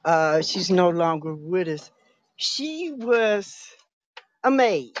 she's no longer with us. She was a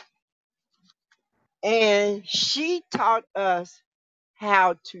maid, and she taught us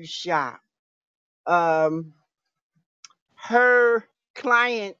how to shop. Um, her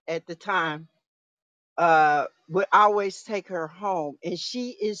client at the time would always take her home, and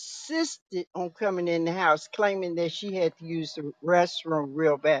she insisted on coming in the house, claiming that she had to use the restroom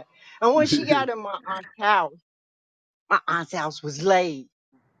real bad. And when she got in my aunt's house was laid,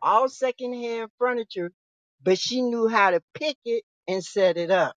 all secondhand furniture, but she knew how to pick it and set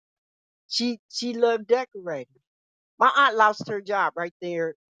it up. She loved decorating. My aunt lost her job right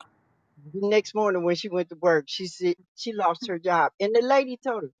there. The next morning when she went to work, she said she lost her job. And the lady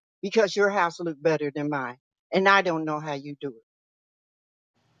told her, because your house looked better than mine. And I don't know how you do it.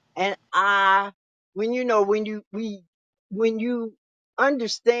 And I, when you know, when you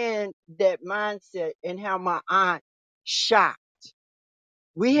understand that mindset and how my aunt shot,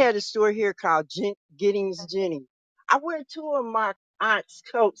 we had a store here called Giddings Jenny. I wear two of my aunt's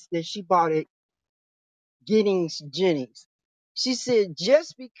coats that she bought at Giddings Jennings. She said,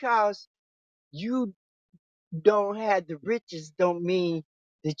 just because you don't have the riches don't mean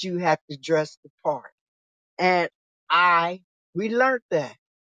that you have to dress the part. And we learned that.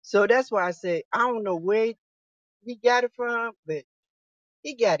 So that's why I say, I don't know where he got it from, but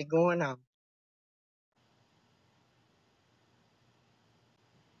he got it going on.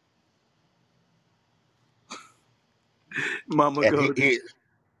 Mama And he, Golden. he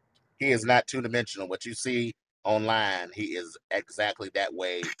he is not two dimensional. What you see online, he is exactly that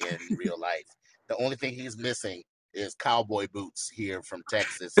way in real life. The only thing he's missing is cowboy boots here from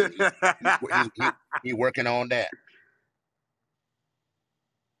Texas, and he's working on that.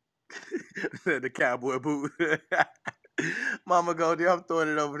 The cowboy boot. Mama Goldie, I'm throwing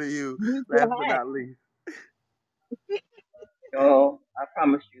it over to you. He's your Last but hat. not least. No, I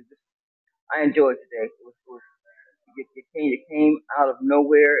promise you, this, I enjoyed today. You came out of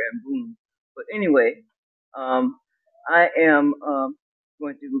nowhere and boom. But anyway, um, I am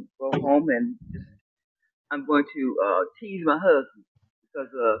going to go home and just I'm going to tease my husband because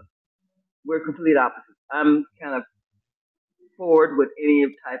we're complete opposites. I'm kind of forward with any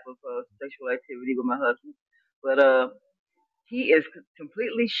type of sexual activity with my husband, but he is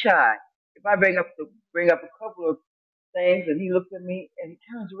completely shy. If I bring up a couple of things, and he looks at me and he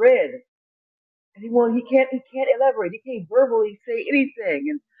turns red, and he can't elaborate. He can't verbally say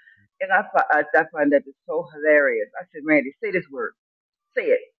anything, and I find that just so hilarious. I said, Randy, say this word, say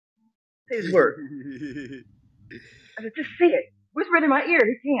it, say this word. I said, just say it. Whisper it in my ear.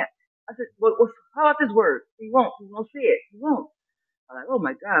 He can't. I said, how about this word? He won't say it. He won't. I'm like, oh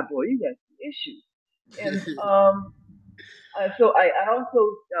my God, boy, you got some issues. And so I also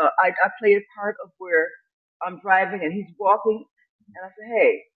I play a part of where I'm driving and he's walking, and I say,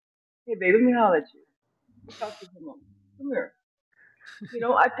 hey baby, let me holler at you. Let me talk to you for a moment. Come here. You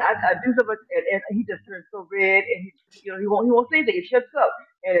know, I do something, and he just turns so red, and he won't say anything. He shuts up,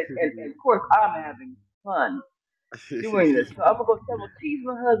 and of course I'm having fun doing this. So I'm gonna tease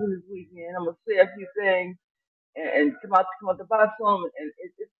my husband this weekend. I'm gonna say a few things and come out the bathroom, and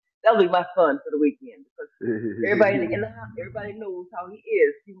that'll be my fun for the weekend because everybody in the house, everybody knows how he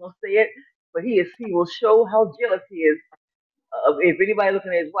is. He won't say it, but he will show how jealous he is of if anybody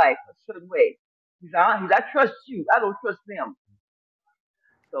looking at his wife a certain way. I trust you. I don't trust them.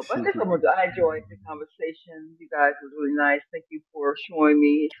 So, but this one, I enjoyed the conversation. You guys was really nice. Thank you for showing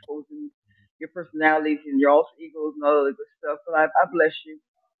me, exposing your personalities and your alter egos and all of the good stuff. But I bless you.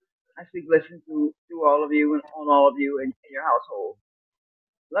 I speak blessings to all of you and on all of you and your household.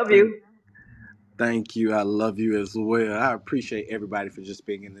 Love Thank, you. thank you. I love you as well. I appreciate everybody for just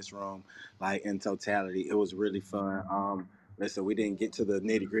being in this room, like in totality. It was really fun. Listen, we didn't get to the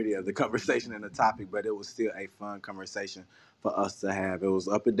nitty gritty of the conversation and the topic, but it was still a fun conversation for us to have. It was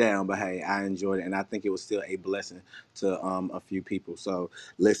up and down, but hey, I enjoyed it, and I think it was still a blessing to a few people. So,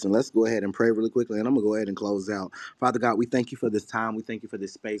 listen, let's go ahead and pray really quickly, and I'm gonna go ahead and close out. Father God, we thank you for this time. We thank you for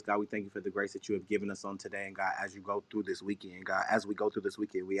this space, God. We thank you for the grace that you have given us on today, and God, as you go through this weekend, God, as we go through this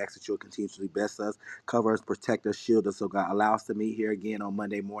weekend, we ask that you'll continuously bless us, cover us, protect us, shield us. So, God, allow us to meet here again on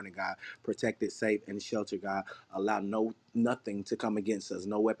Monday morning, God. Protect it, safe, and shelter, God. Allow nothing to come against us.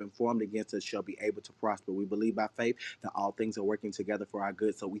 No weapon formed against us shall be able to prosper. We believe by faith that all things are working together for our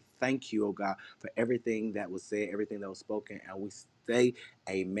good. So we thank you, oh God, for everything that was said, everything that was spoken, and we say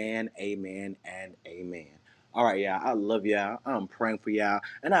amen, amen, and amen. All right, y'all. I love y'all. I'm praying for y'all.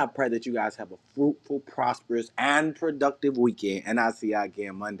 And I pray that you guys have a fruitful, prosperous, and productive weekend. And I'll see y'all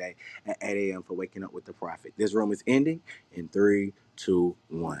again Monday at 8 a.m. for Waking Up with the Prophet. This room is ending in 3, 2,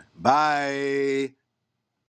 1. Bye.